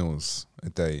 5 meals a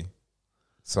day,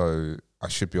 so I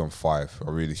should be on 5. I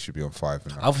really should be on 5.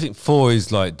 And, I think 4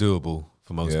 is like doable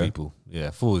for most Yeah. people.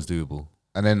 Yeah, 4 is doable.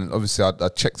 and then obviously I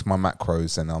checked my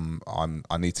macros, and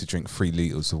I need to drink 3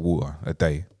 liters of water a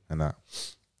day, and that.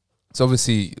 So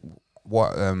obviously,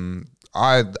 what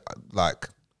I like,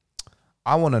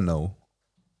 I want to know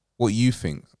what you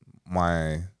think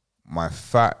my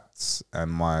fats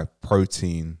and my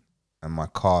protein and my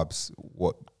carbs,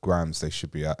 what grams they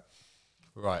should be at.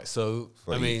 Right. So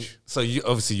For I mean, each. so you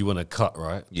obviously you want to cut,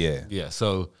 right? Yeah. Yeah.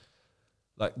 So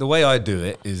like the way I do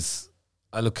it is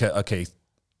I look at, okay,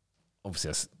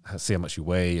 obviously I see how much you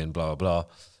weigh and blah, blah, blah.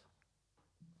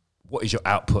 What is your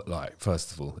output like,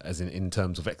 first of all, as in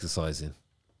terms of exercising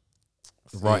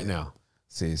right now?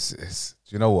 See, do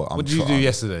you know what? What did you do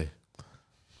yesterday?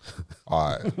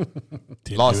 All right.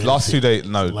 Didn't last do last 2 anything. days,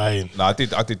 no, Lying. no, I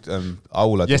did.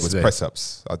 All I did Yesterday? was press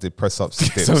ups. I did press ups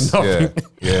and dips. So nothing.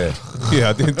 yeah.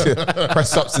 I did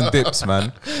press ups and dips,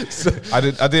 man.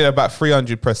 I did about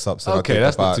 300 press ups. Okay,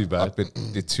 that's not too bad. I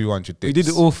did 200 dips. You did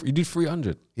it all. You did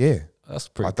 300. Yeah, That's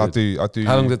pretty I good. do.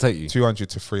 How long did it take you? 200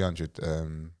 to 300.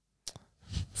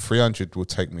 300 will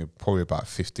take me probably about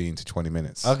 15 to 20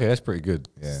 minutes. Okay, that's pretty good.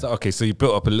 Yeah. So, okay, so you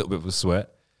built up a little bit of a sweat.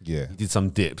 Yeah. You did some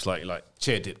dips, like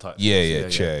chair dip type. Yeah,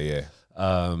 dips. chair,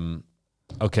 yeah.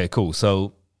 Okay, cool.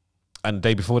 So, and the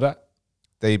day before that?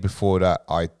 Day before that,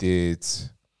 I did.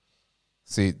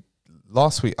 See,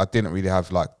 last week I didn't really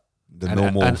have like the And,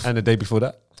 normal. and the day before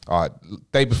that? All right,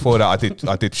 day before that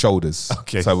I did shoulders.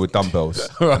 Okay. So with dumbbells,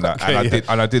 Right, and, okay,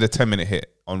 I did a 10-minute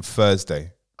hit on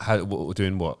Thursday.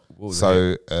 Doing what? What was it?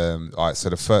 So all right,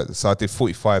 so I did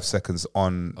 45 seconds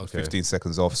on, Okay. 15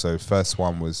 seconds off. So first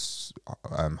one was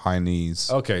high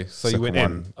knees. Okay, so you Second went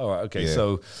one, in. All right. Okay.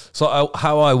 yeah.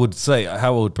 How I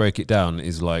would break it down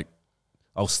is like,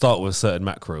 I'll start with certain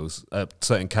macros,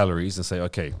 certain calories, and say,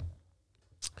 okay,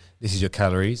 this is your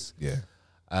calories, Yeah,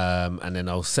 and then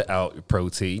I'll set out your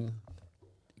protein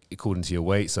according to your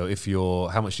weight. So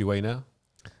how much do you weigh now?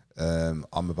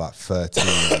 I'm about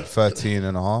 13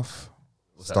 and a half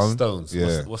What's that, stone. stones.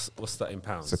 Yeah, What's that in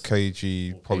pounds? it's a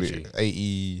kg, probably kg.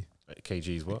 80,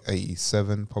 kgs what?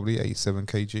 87, probably 87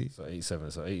 kg. So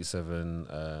 87. So 87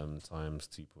 times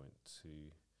 2.2.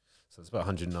 So it's about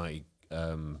 190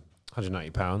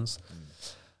 pounds.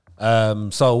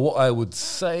 So what I would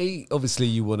say, obviously,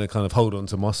 you want to kind of hold on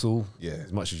to muscle Yeah.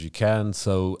 as much as you can.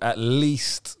 So at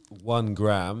least 1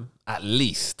 gram,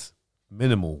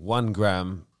 minimal 1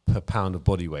 gram per pound of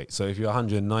body weight. So if you're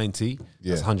 190,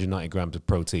 Yeah. that's 190 grams of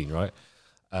protein, right?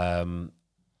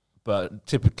 But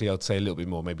typically, I'd say a little bit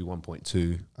more, maybe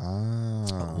 1.2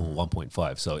 or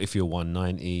 1.5. So if you're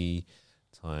 190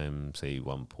 times, say,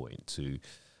 1.2,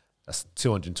 that's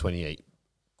 228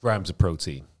 grams of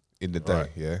protein In the day,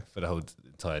 Right. yeah, for the whole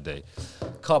entire day.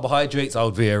 Carbohydrates, I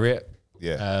would vary it.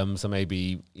 yeah, So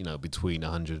maybe, between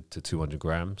 100 to 200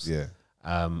 grams. yeah,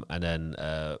 And then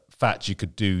fats you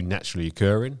could do naturally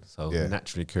occurring. So Yeah.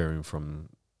 naturally occurring from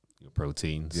your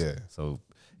proteins. Yeah. So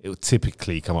it would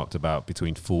typically come up to about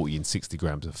between 40 and 60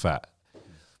 grams of fat.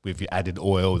 With your added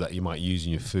oil that you might use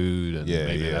in your food and Yeah,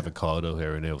 maybe an yeah. avocado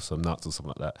here and there or some nuts or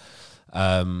something like that.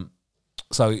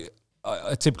 So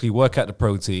I typically work out the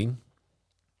protein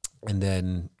and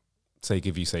then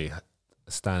give you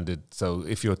a standard. So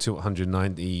if you're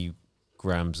 290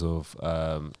 grams of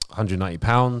 190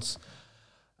 pounds,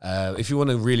 if you want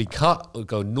to really cut, it would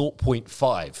go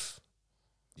 0.5.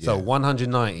 So Yeah.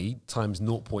 190 times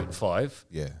 0.5.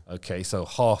 yeah. Okay, so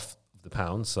half the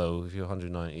pound. So if you're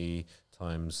 190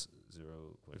 times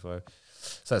 0.5,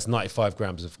 so that's 95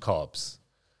 grams of carbs.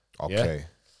 Okay,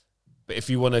 But if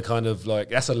you want to kind of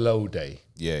that's a low day.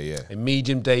 yeah, yeah, A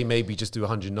medium day, maybe just do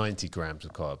 190 grams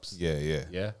of carbs. yeah, yeah,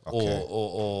 Yeah. Okay.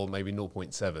 Or maybe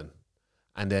 0.7.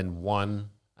 And then 1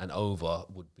 and over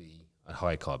would be a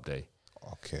high carb day.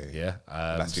 Okay, Yeah.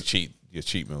 That's your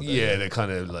cheat meal. Day. Yeah, they're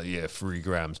kind of 3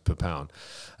 grams per pound.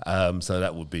 So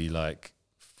that would be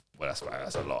that's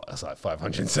a lot. That's like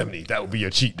 570. That would be your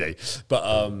cheat day. But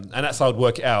and that's how I'd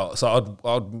work it out. So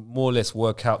I'd more or less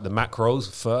work out the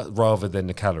macros first rather than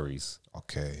the calories.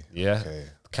 Okay. Yeah. Okay.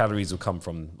 Calories will come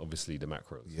from obviously the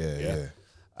macros. Yeah,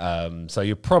 yeah. So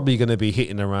you're probably going to be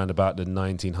hitting around about the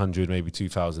 1900, maybe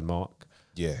 2000 mark.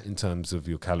 Yeah. In terms of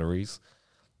your calories,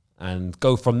 and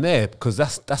go from there, because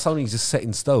that's only just set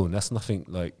in stone. That's nothing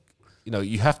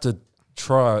you have to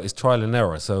try. It's trial and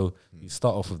error. So you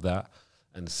start off with that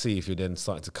and see if you're then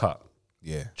starting to cut.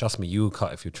 Yeah. Trust me, you will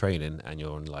cut if you're training and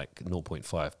you're on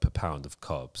 0.5 per pound of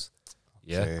carbs.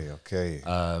 Yeah. Okay.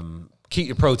 Keep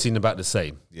your protein about the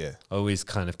same. Yeah. Always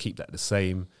kind of keep that the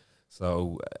same.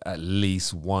 So at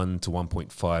least 1 to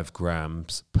 1.5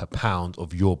 grams per pound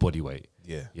of your body weight.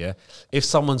 Yeah. Yeah. If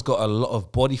someone's got a lot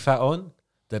of body fat on,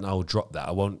 then I'll drop that.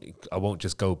 I won't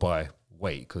just go by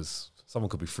weight, because someone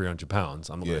could be 300 pounds.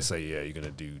 I'm not going to say, you're going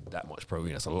to do that much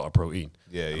protein. That's a lot of protein.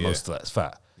 Yeah, and yeah. most of that's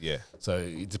fat. Yeah. So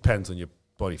it depends on your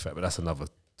body fat, but that's another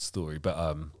story.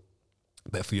 But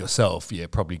for yourself,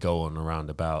 probably go on around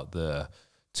about the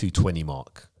 220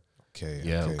 mark.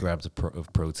 Okay. Grams of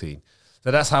protein. So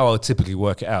that's how I would typically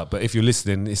work it out. But if you're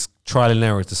listening, it's trial and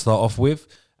error to start off with,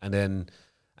 and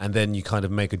then you kind of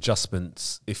make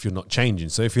adjustments if you're not changing.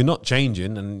 So if you're not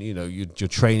changing, and you're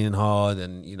training hard,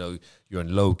 and you're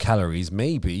in low calories,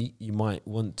 maybe you might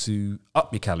want to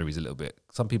up your calories a little bit.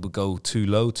 Some people go too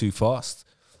low too fast,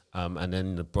 and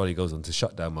then the body goes into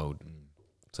shutdown mode.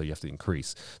 So you have to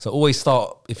increase. So always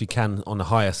start, if you can, on the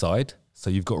higher side.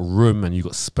 So you've got room and you've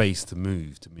got space to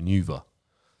move, to maneuver.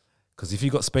 Because if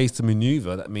you've got space to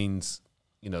maneuver, that means,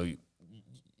 you've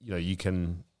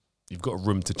got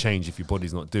room to change if your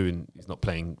body's not playing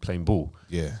ball.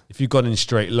 Yeah. If you've gone in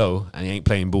straight low and you ain't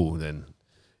playing ball, then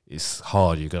it's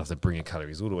hard. You're gonna have to bring your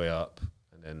calories all the way up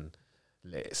and then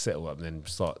let it settle up, and then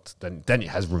start. Then it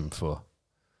has room for.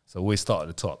 So always start at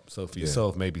the top. So for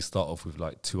yourself, maybe start off with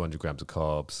like 200 grams of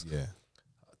carbs,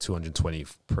 220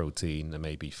 protein, and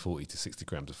maybe 40 to 60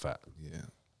 grams of fat. Yeah.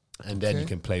 And then you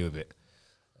can play with it.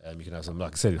 You can have some,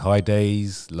 like I said, high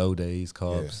days, low days,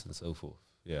 carbs, and so forth.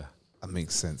 Yeah. That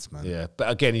makes sense, man. Yeah. But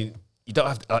again, you don't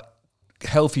have to,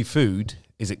 healthy food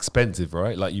is expensive,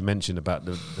 right? Like you mentioned about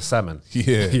the salmon.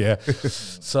 Yeah. Yeah.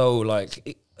 So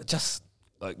just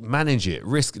manage it.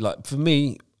 Risk, like for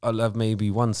me, I'll have maybe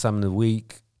one salmon a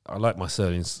week. I like my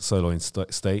sirloin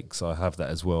steak, so I have that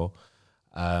as well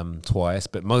twice.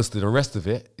 But most of the rest of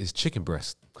it is chicken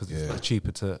breast, because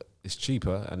it's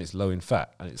cheaper and it's low in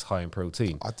fat and it's high in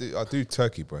protein. I do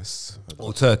turkey breasts.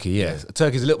 Or turkey, yeah.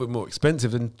 Turkey's a little bit more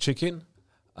expensive than chicken,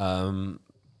 but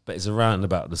it's around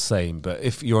about the same. But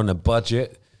if you're on a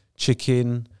budget,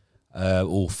 chicken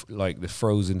or like the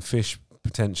frozen fish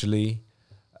potentially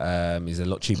is a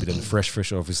lot cheaper than the fresh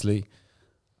fish, obviously.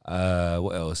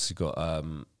 What else? You got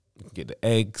you can get the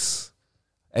eggs.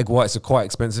 Egg whites are quite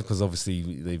expensive because obviously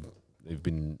they've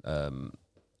been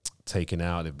taken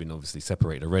out. They've been obviously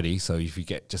separated already. So if you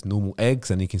get just normal eggs,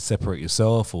 then you can separate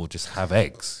yourself or just have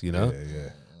eggs.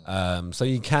 Yeah. So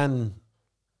you can,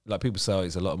 like people say,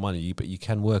 it's a lot of money, but you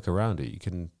can work around it. You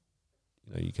can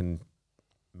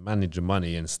manage your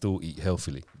money and still eat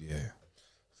healthily. Yeah.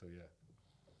 So yeah.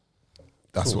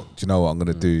 That's what. Do you know what I'm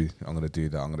gonna do? I'm gonna do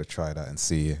that. I'm gonna try that and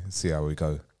see how we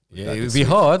go. Yeah, it would be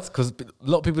hard because a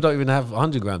lot of people don't even have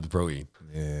 100 grams of protein.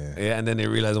 Yeah, and then they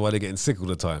realize why they're getting sick all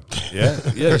the time. Yeah,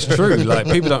 it's true. Like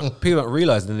people don't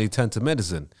realize, and then they turn to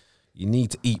medicine. You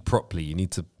need to eat properly. You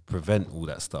need to prevent all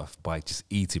that stuff by just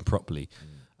eating properly.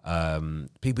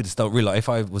 People just don't realize. If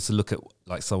I was to look at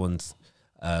like someone's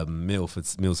meals for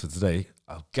today,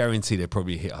 I guarantee they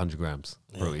probably hit 100 grams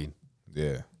protein.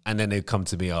 Yeah. And then they come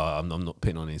to me, I'm not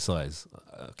putting on any size.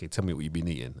 Okay, tell me what you've been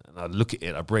eating. And I look at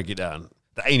it, I break it down.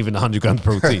 That ain't even 100 grams of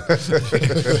protein.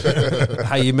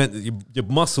 How you meant your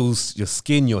muscles, your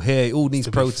skin, your hair, it all needs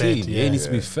protein. It needs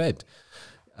to be fed.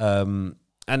 And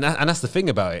that's the thing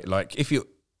about it. Like if you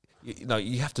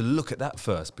have to look at that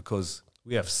first, because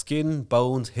we have skin,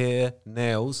 bones, hair,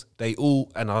 nails.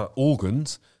 And our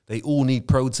organs, they all need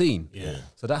protein. Yeah.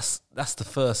 So that's the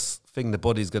first thing the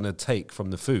body's going to take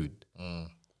from the food.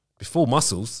 Before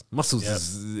muscles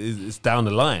is down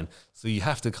the line. So you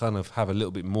have to kind of have a little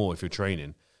bit more if you're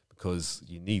training, because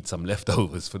you need some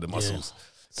leftovers for the muscles.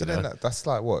 So then that's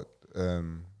like what?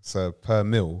 So per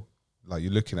meal, like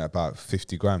you're looking at about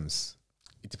 50 grams.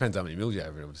 It depends how many meals you're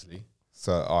having, obviously.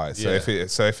 So all right. So if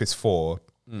it's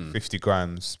 50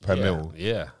 grams per meal.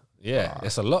 Yeah,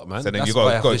 it's a lot, man. So then that's you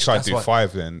got to try and do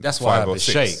 5 then. That's why I have the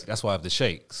 6. shake. That's why I have the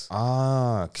shakes.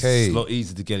 Ah, okay. It's a lot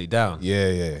easier to get it down.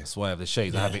 Yeah. That's why I have the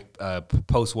shakes. I have it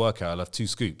post workout. I'll have 2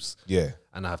 scoops. Yeah.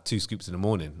 And I have 2 scoops in the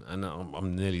morning, and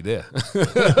I'm nearly there.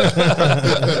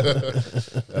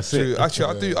 That's true.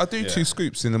 Actually, I do 2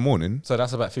 scoops in the morning. So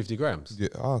that's about 50 grams. Yeah.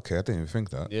 Oh, okay. I didn't even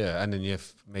think that. Yeah, and then you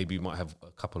might have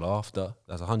a couple after.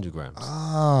 That's 100 grams.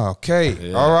 Ah, okay.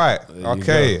 Yeah. All right. There you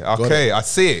Okay. go. Okay. I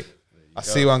see it. I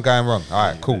see where I'm going wrong. All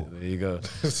right. Cool. There you go.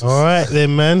 All right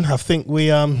then, man. I think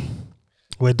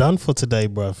we're done for today,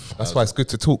 bruv. That's why it's good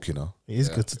to talk. You know, It is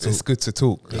good to talk. it's good to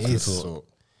talk. It is.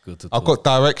 Good to I've talk.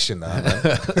 got direction now.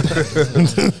 Man.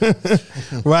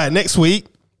 Right, next week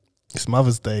it's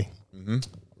Mother's Day.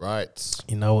 Right.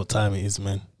 You know what time it is,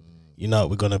 man. You know what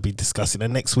we're gonna be discussing.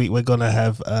 And next week we're gonna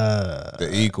have The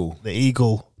eagle. the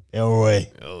eagle Elroy.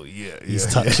 Oh yeah, He's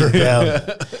touching down.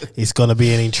 It's going to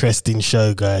be an interesting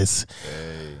show, guys.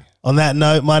 On that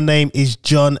note, my name is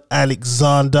John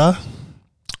Alexander.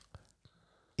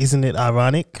 Isn't it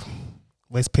ironic?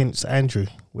 Where's Prince Andrew?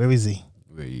 Where is he?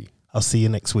 I'll see you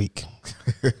next week.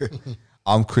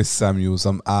 I'm Chris Samuels.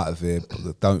 I'm out of here.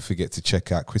 But don't forget to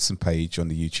check out Chris and Paige on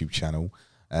the YouTube channel.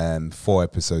 4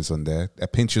 episodes on there. A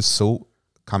Pinch of Salt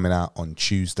coming out on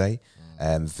Tuesday.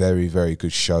 Very, very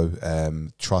good show.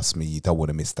 Trust me, you don't want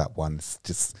to miss that one. It's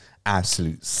just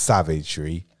absolute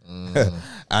savagery.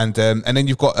 And then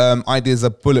you've got Ideas Are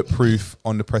Bulletproof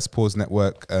on the Press Pause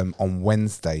Network on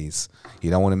Wednesdays.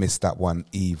 You don't want to miss that one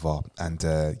either. And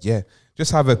yeah,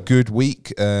 just have a good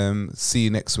week. See you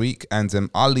next week. And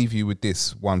I'll leave you with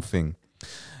this one thing.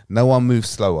 No one moves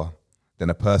slower than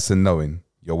a person knowing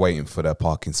you're waiting for their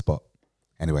parking spot.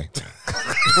 Anyway.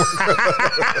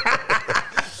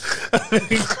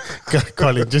 Go,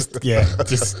 Colin,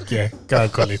 go on,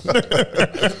 Colin.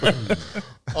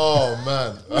 Oh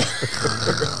man.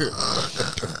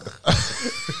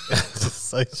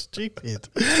 So stupid.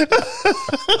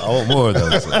 I want more of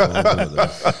those.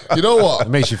 You know what? It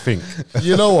makes you think.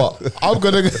 You know what? I'm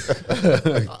gonna. You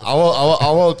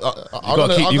got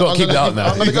to keep it up now.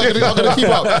 I'm gonna keep it up.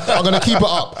 I'm gonna keep it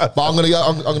up, but I'm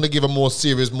gonna give a more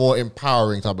serious, more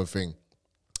empowering type of thing.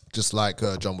 Just like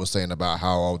John was saying about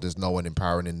how there's no one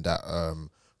empowering in that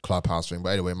clubhouse thing. But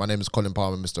anyway, my name is Colin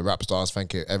Palmer, Mr. Rap Stars.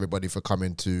 Thank you everybody for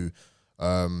coming to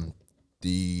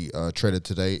the trailer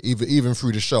today. Even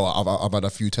through the show, I've had a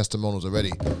few testimonials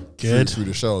already. Good. Through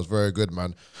the show, it's very good,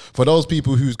 man. For those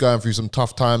people who's going through some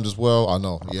tough times as well, I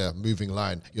know. Yeah, moving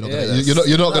line. You're not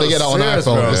gonna get that on serious,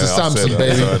 iPhone. bro. It's a Samsung,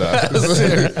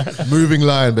 baby. Moving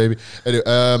line, baby. Anyway,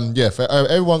 yeah, for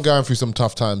everyone going through some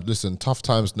tough times, listen, tough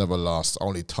times never last.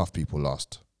 Only tough people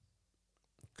last.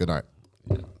 Good night.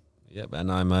 Yep,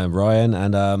 and I'm Ryan,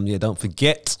 and yeah, don't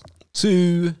forget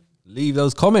to leave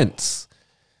those comments,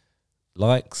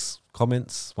 likes,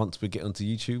 comments. Once we get onto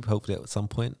YouTube, hopefully at some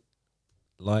point,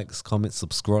 likes, comments,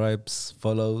 subscribes,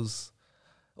 follows.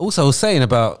 Also, I was saying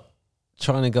about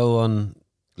trying to go on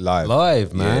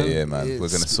live, man. Yeah, man. We're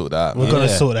gonna sort that out. We're man. going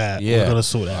to sort that out. Yeah. We're going to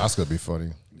sort that out. That's gonna be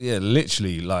funny. Yeah,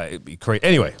 literally, like it'd be crazy.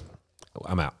 Anyway,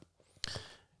 I'm out.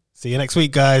 See you next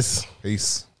week, guys.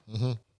 Peace. Mm-hmm.